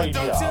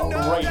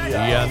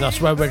 Yeah,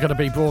 that's where we're going to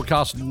be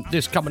broadcasting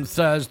this coming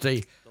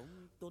Thursday,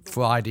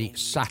 Friday,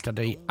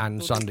 Saturday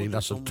and Sunday.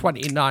 That's the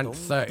 29th,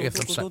 30th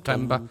of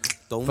September,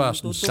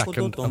 1st and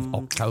 2nd of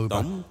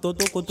October.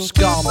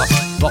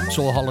 Skarmoth,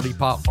 Vauxhall Holiday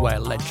Park, where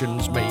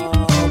legends meet.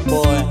 Oh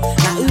boy,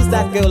 now who's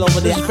that girl over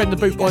there? This has been the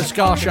Boot Boy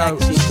Ska Show.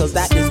 Because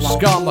that is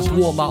Skarmoth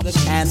warm-up.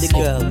 And the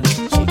girl.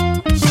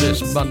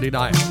 This Monday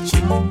night.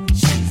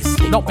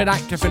 Not been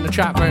active in the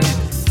chat room.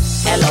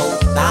 Hello,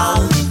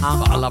 darling.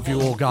 But I love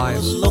you all,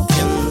 guys.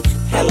 Looking.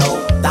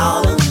 Hello,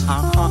 darling.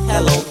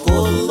 Hello,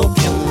 good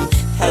looking.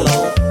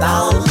 Hello,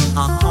 darling.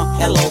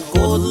 Hello,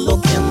 good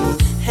looking.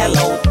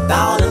 Hello,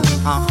 darling.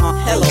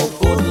 Hello,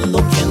 good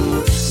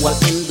looking. Well,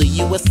 in the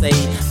USA,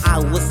 I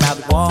was out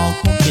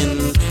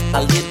walking.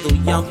 A little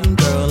young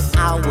girl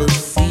I was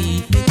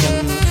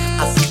seeking.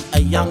 I see a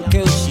young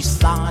girl, she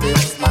started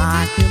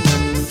smiling.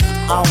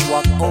 I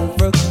walked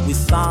over, we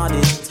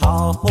started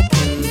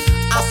talking.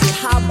 I said,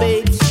 hi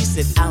babe, she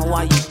said, how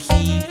are you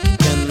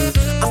keeping?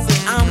 I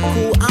said, I'm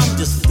cool, I'm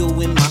just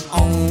doing my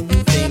own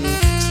thing.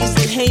 She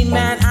said, hey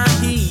man, I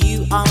hear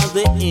you are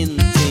the in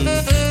thing.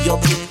 You're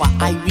Pippa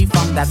Ivy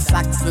from that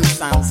Saxon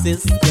sound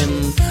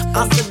system.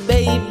 I said,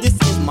 babe, this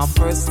is my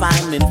first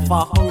time in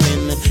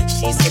foreign.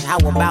 She said, how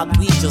about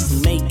we just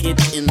make it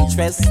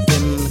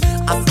interesting?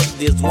 I said,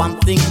 there's one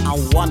thing I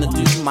wanna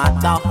do, my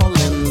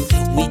darling.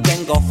 We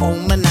can go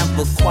home and have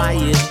a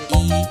quiet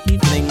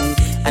evening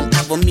and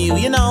have a meal,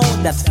 you know,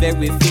 that's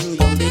very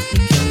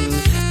finger-licking.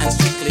 And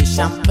strictly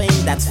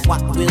champagne, that's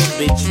what we'll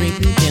be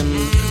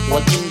drinking.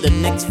 Well, in the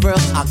next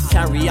verse, I'll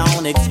carry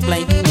on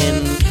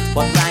explaining.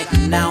 But right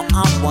now,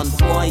 I want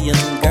boy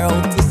and girl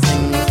to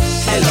sing.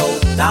 Hello,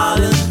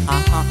 darling,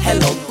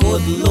 hello,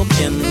 good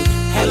looking.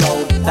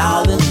 Hello,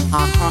 darling,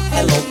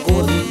 hello,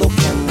 good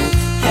looking.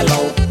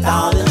 Hello,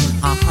 darling,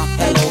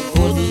 hello,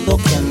 good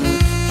looking.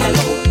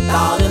 Hello,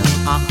 darling,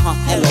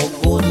 hello,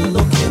 good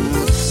looking.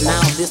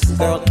 Now this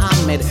girl I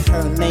met,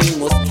 her name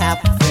was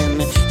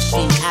Catherine.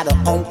 She had her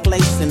own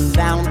place in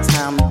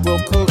downtown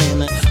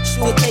Brooklyn.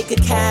 She would take a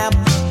cab,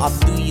 or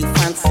do you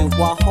fancy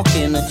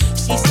walking?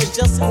 She said,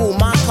 just cool,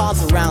 my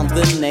car's around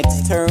the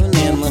next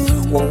turning.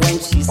 Well, when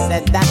she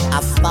said that,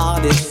 I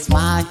started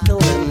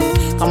smiling.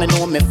 Coming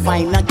home and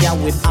find a girl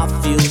with a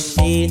few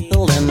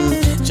shilling.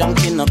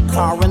 Jumped in a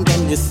car and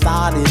then we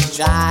started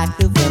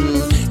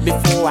driving.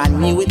 Before I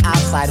knew it,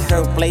 outside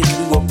her place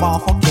we were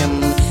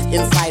walking.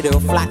 Inside her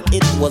flat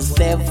it was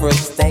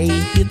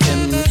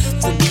devastating.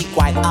 To be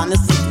quite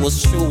honest, it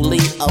was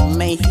truly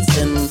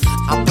amazing.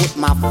 I put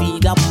my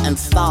feet up and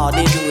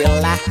started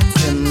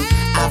relaxing.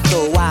 After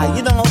a while,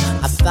 you know,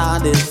 I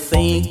started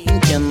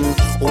thinking,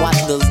 what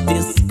does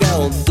this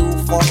girl do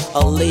for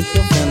a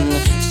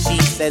living? She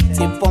said,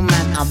 Tipper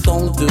man, I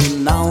don't do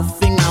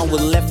nothing. I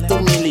was left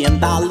 $1 million.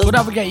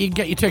 Don't forget, you can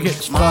get your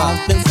tickets for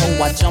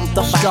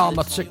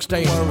Skarmoth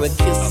 16 at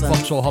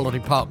Vauxhall Holiday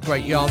Park,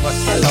 Great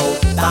Yarmouth. Hello,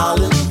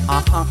 darling.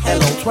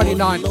 Hello,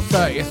 29th,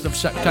 30th of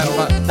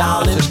September.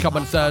 This is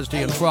coming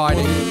Thursday and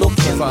Friday, the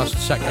 1st,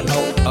 2nd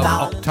of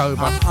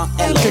October.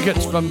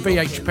 Tickets from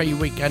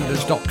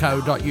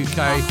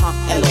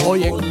vhpweekenders.co.uk, or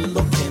you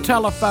can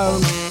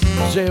telephone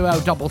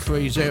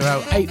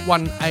 0330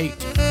 818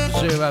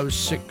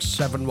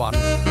 0671.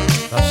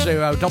 That's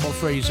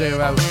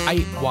 0330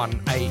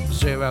 818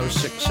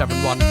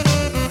 0671.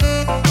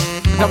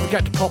 Don't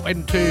forget to pop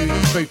into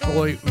Boot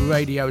Boy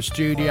Radio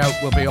Studio.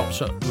 We'll be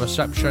opposite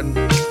reception.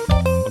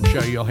 I'm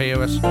sure you'll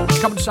hear us.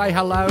 Come and say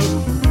hello.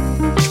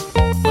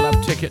 We'll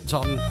have tickets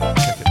on.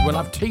 We'll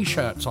have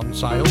t-shirts on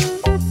sale.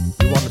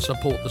 We want to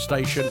support the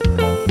station.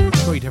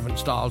 3 different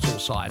styles, all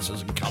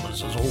sizes and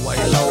colours as always.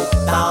 Hello,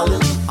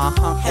 darling.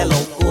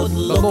 Hello, good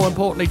looking. But more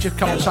importantly, just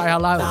come and say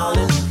hello.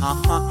 Darling.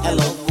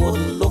 Hello, good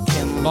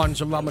looking. Mine's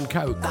some rum and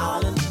coke.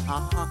 Darling.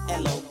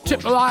 Hello.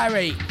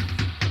 Tipperary.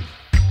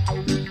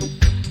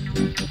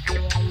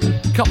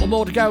 Couple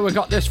more to go. We've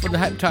got this from the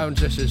Heptones.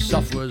 This is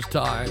Sufferer's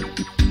Time.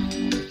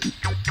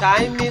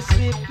 Time is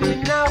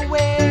slipping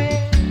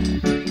away.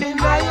 In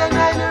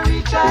I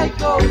reach I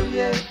go,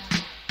 yeah.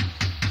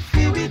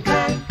 Feel it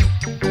time.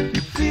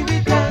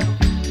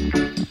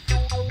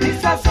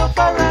 This a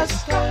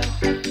sufferer's time.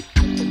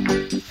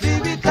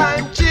 Feel it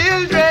time,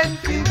 children.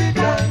 Feel it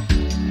time.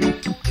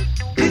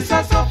 This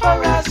a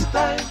sufferer's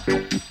time.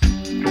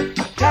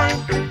 Time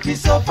for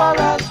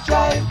sufferers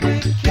drive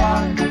with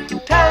car.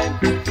 Time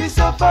for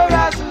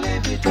sufferers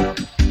live it up.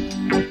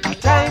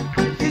 Time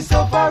for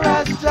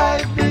sufferers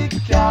drive big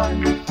car.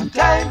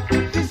 Time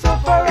for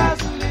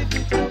sufferers live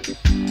it up.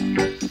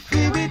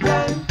 Feel it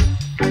time.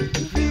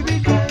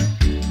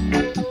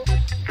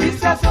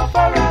 This a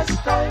sufferer's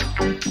time.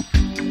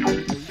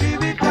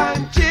 Feel it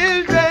time,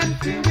 children.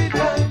 Feel it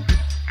time.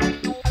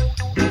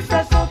 This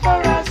a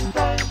sufferer's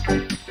time.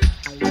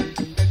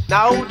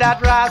 Now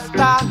that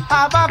Rasta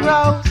have a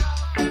grouse,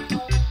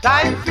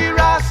 time for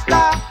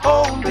Rasta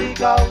only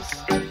goes.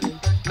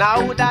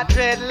 Now that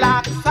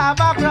dreadlocks have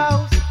a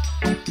grouse,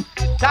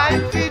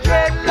 time for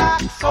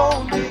dreadlocks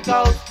only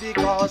goes.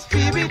 Because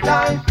Phoebe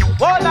time,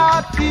 oh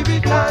Lord, Phoebe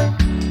time.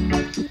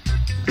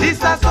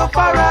 This is so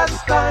far as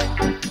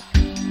time.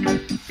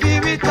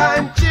 Fever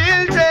time,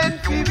 children,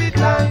 fever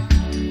time.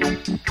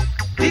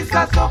 This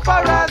is so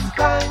far as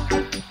time.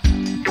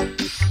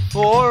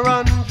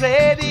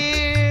 400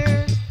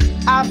 years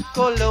of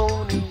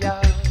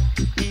colonial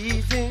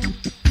easing.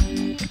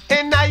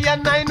 And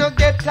I no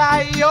get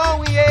high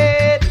young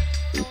yet.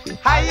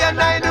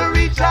 I no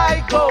reach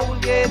high goal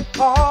yet.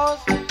 Cause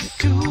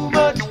too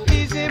much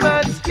ism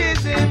and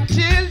schism,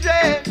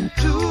 children.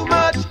 Too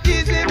much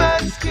ism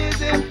and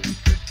schism.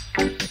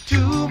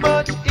 Too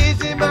much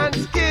ism and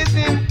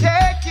schism.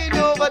 Taking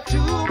over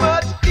too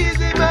much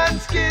ism and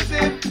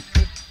schism.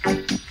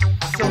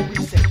 So we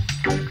say,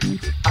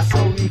 so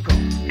we go.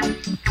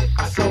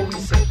 So we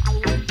say,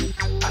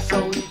 so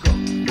we go.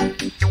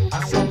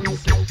 So we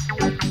say,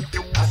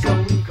 so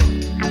we go.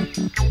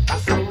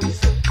 So we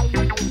say,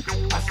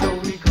 so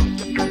we go.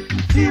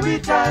 TV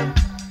time,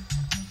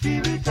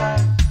 TV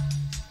time.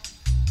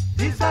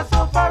 This is so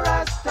far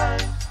as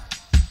time.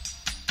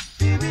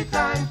 TV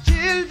time,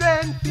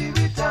 children, TV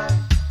time.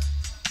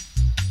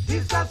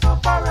 This is so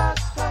far as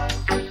time.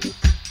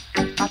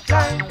 A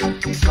time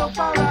is so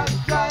far as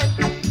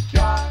driving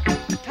car.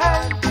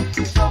 Time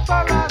is so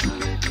far as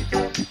living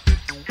up.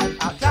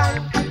 A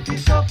time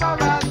is so far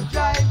as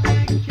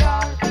driving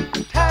car.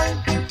 Time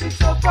is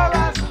so far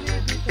as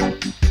living up.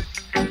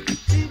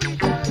 TV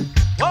time,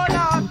 oh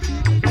Lord,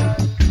 TV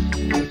time.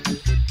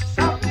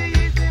 Stop the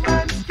easy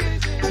man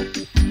schism.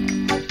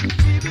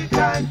 TV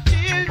time,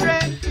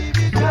 children, TV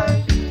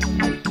time.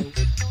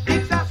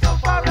 This is so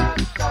far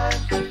as time.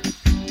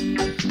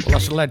 Well,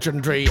 that's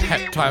legendary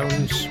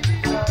Heptones.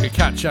 You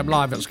catch them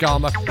live at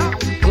Skarma.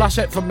 Well, that's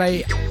it from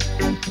me.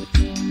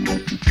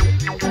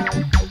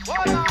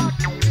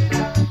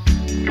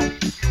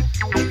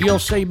 You'll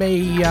see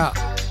me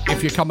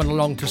if you're coming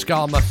along to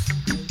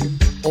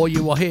Skarmouth, or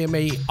you will hear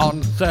me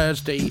on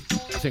Thursday.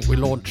 I think we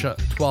launch at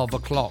 12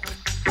 o'clock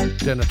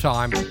dinner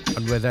time,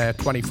 and we're there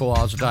 24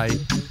 hours a day.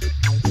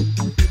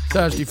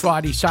 Thursday,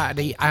 Friday,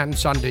 Saturday and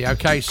Sunday.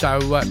 Okay, so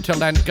till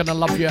then, gonna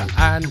love you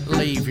and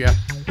leave you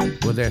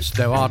with this.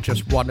 There are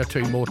just one or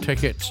two more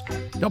tickets.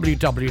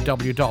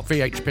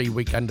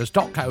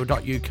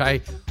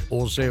 www.vhpweekenders.co.uk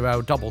or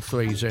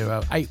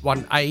 0330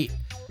 818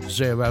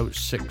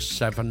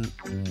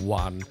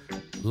 0671.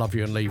 Love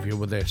you and leave you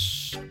with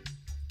this.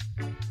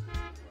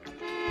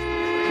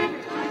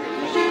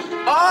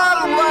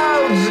 All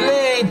roads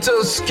lead to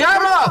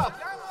Skarmouth.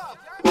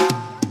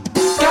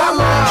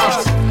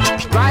 Skarmouth.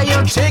 Buy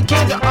your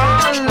ticket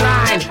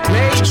online.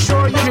 Make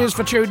sure you. Cheers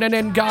for tuning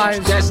in, guys.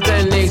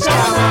 Destiny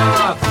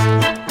Skarmouth.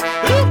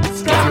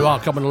 If you are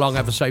coming along,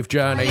 have a safe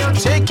journey. Buy your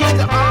ticket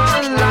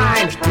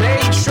online.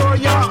 Make sure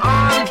you're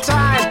on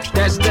time.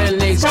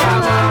 Destiny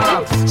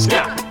Skarmouth.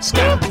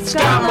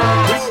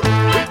 Skarmouth.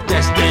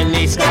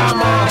 Destiny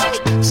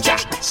Skarmouth.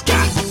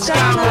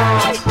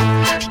 Skarmouth.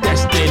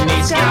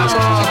 Destiny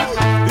Skarmouth.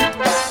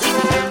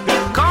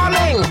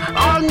 Calling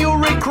all new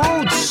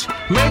recruits.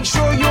 Make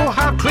sure you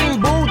have clean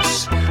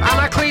boots and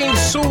a clean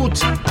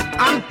suit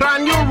and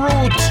plan your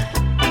route.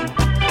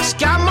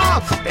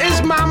 Skarmouth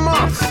is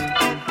mammoth.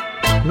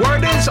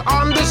 Word is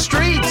on the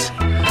street.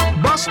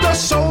 Buster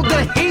sold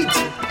the heat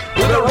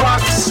with a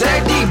rock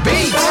steady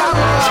beat.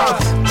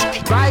 Skarmouth.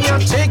 Buy your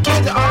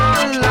ticket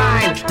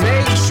online.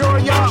 Make sure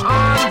you're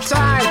on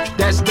time.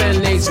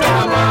 Destiny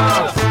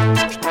Skarmouth.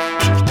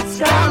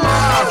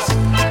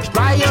 Skarmouth.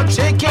 Buy your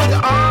ticket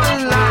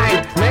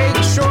online. Make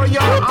sure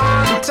you're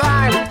on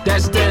time.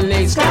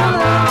 Destiny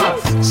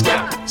Skarmouth.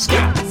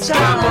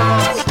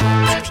 Skarmouth.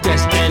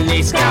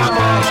 Destiny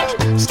Skarmouth.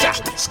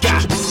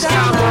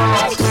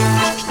 Skarmouth.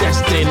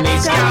 Destiny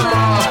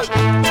Skarmouth.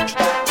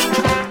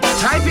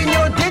 Type in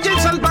your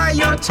digits and buy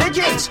your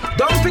tickets.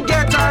 Don't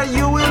forget or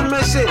you will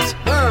miss it.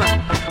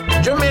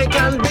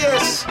 Jamaican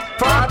bass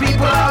for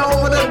people all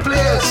over the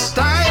place.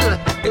 Style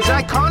is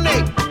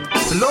iconic.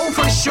 Low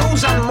for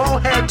shoes and more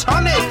hair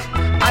tonic.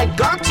 I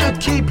got to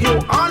keep you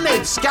on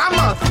it.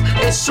 Skarmouth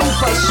is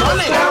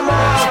supersonic.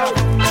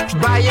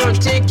 Skarmouth. Buy your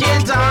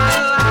ticket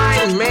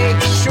online.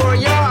 Make sure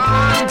you're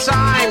on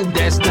time.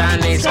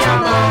 Destiny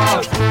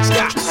Skarmouth.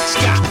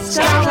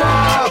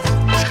 Skarmouth.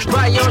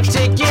 Buy your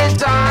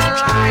ticket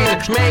online.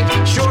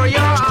 Make sure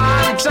you're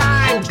on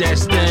time.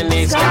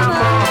 Destiny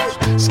Skarmouth.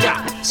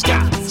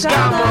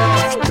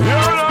 Skarmouth. You're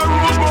a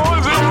rude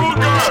boy, the rude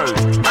girl.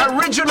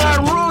 Original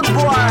rude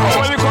boy.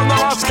 When you come to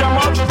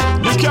Skarmouth,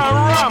 you can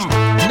ram.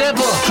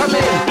 Never come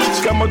in.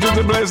 Skarmouth is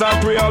the place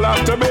that we all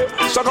have to be.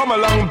 So come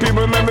along,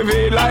 people, make me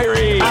feel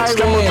irate.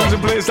 Skarmouth is the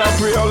place that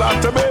we all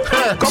have to be.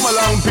 Come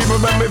along, people,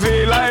 make me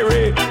feel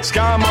irate.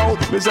 Skarmouth,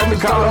 listen me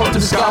call out to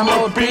the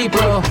Skarmouth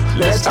people.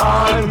 Let's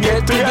all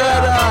get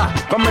together.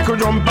 Come make a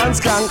jump and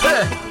skank.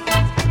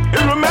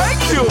 It will make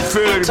you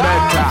feel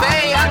Tom better.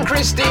 Faye and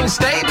Christine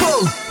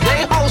Staple,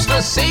 they host a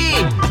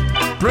scene,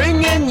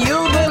 bringing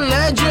you the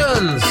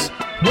legends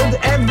with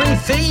every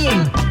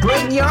theme.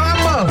 Great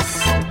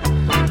Yarmouth,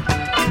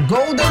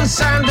 Golden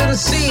Sand and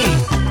Sea,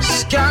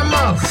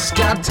 Skarmouth,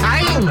 Ska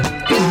Time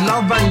is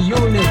love and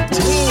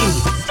unity.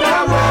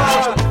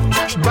 Skarmouth,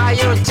 buy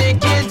your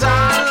ticket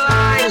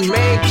online,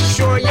 make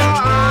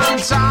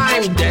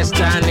time.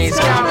 Destiny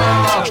scam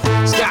off.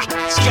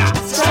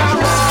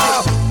 Scam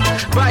off.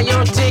 Buy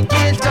your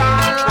ticket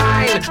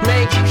online.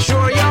 Make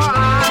sure you're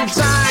on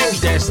time.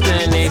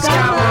 Destiny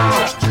scam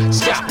off.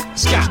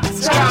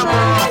 Scam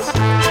off.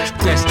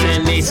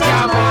 Destiny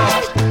scam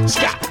off.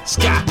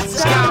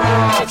 Scam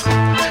off.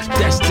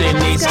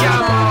 Destiny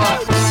scam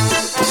off.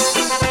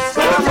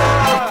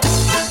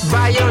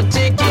 Buy your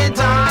ticket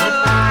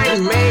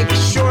online. Make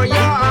sure you're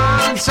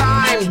on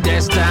time.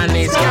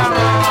 Destiny scam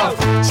off.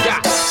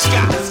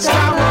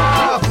 Scam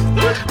off.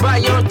 Buy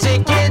your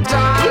ticket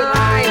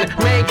online.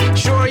 Make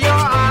sure you're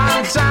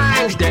on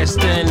time.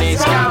 Destiny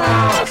scam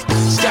off.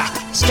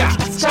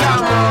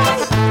 Scam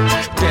off.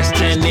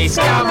 Destiny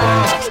scam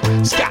off.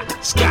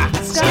 Scam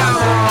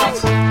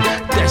off.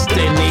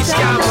 Destiny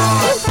scam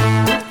off.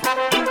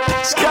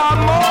 Scam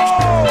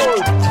off.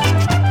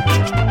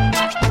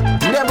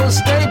 Neville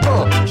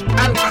Staple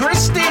and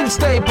Christine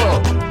Staple.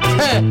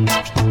 Hey.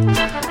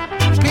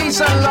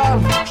 Peace and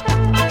love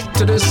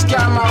to the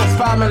Scam Off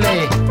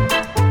family.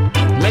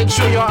 Make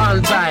sure you're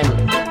on time.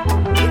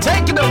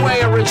 Take it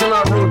away,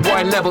 original rude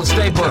boy Neville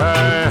Staple.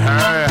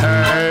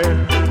 Hey.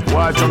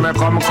 Watch me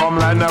come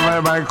like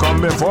never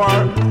come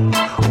before.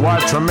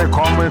 Watch me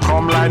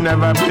come like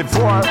never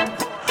before.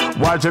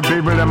 Watch the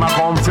people them a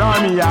come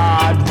from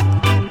yard.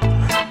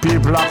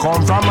 People a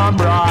come from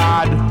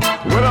abroad.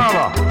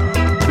 Whatever.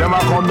 Them a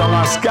come down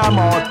a scam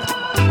out.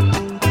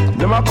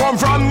 Them a come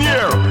from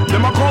near.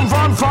 Them a come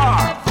from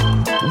far.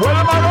 Where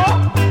them a go?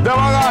 Them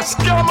a go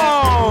scam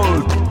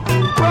out.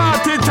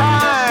 Party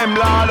time,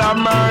 Lord of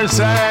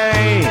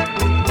mercy.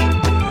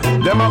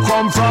 Them a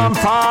come from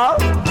far.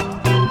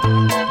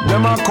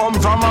 Them a come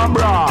from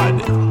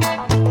abroad.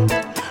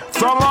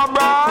 From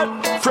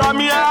abroad, from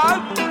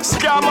yard,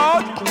 scam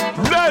out,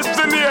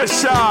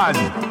 destination.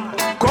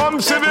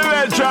 Come see the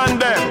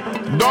legend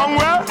them. Don't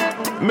where?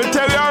 Me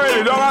tell you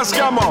already, don't a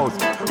scam out.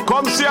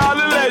 Come see all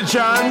the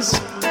legends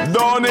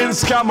down in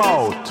scam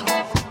out.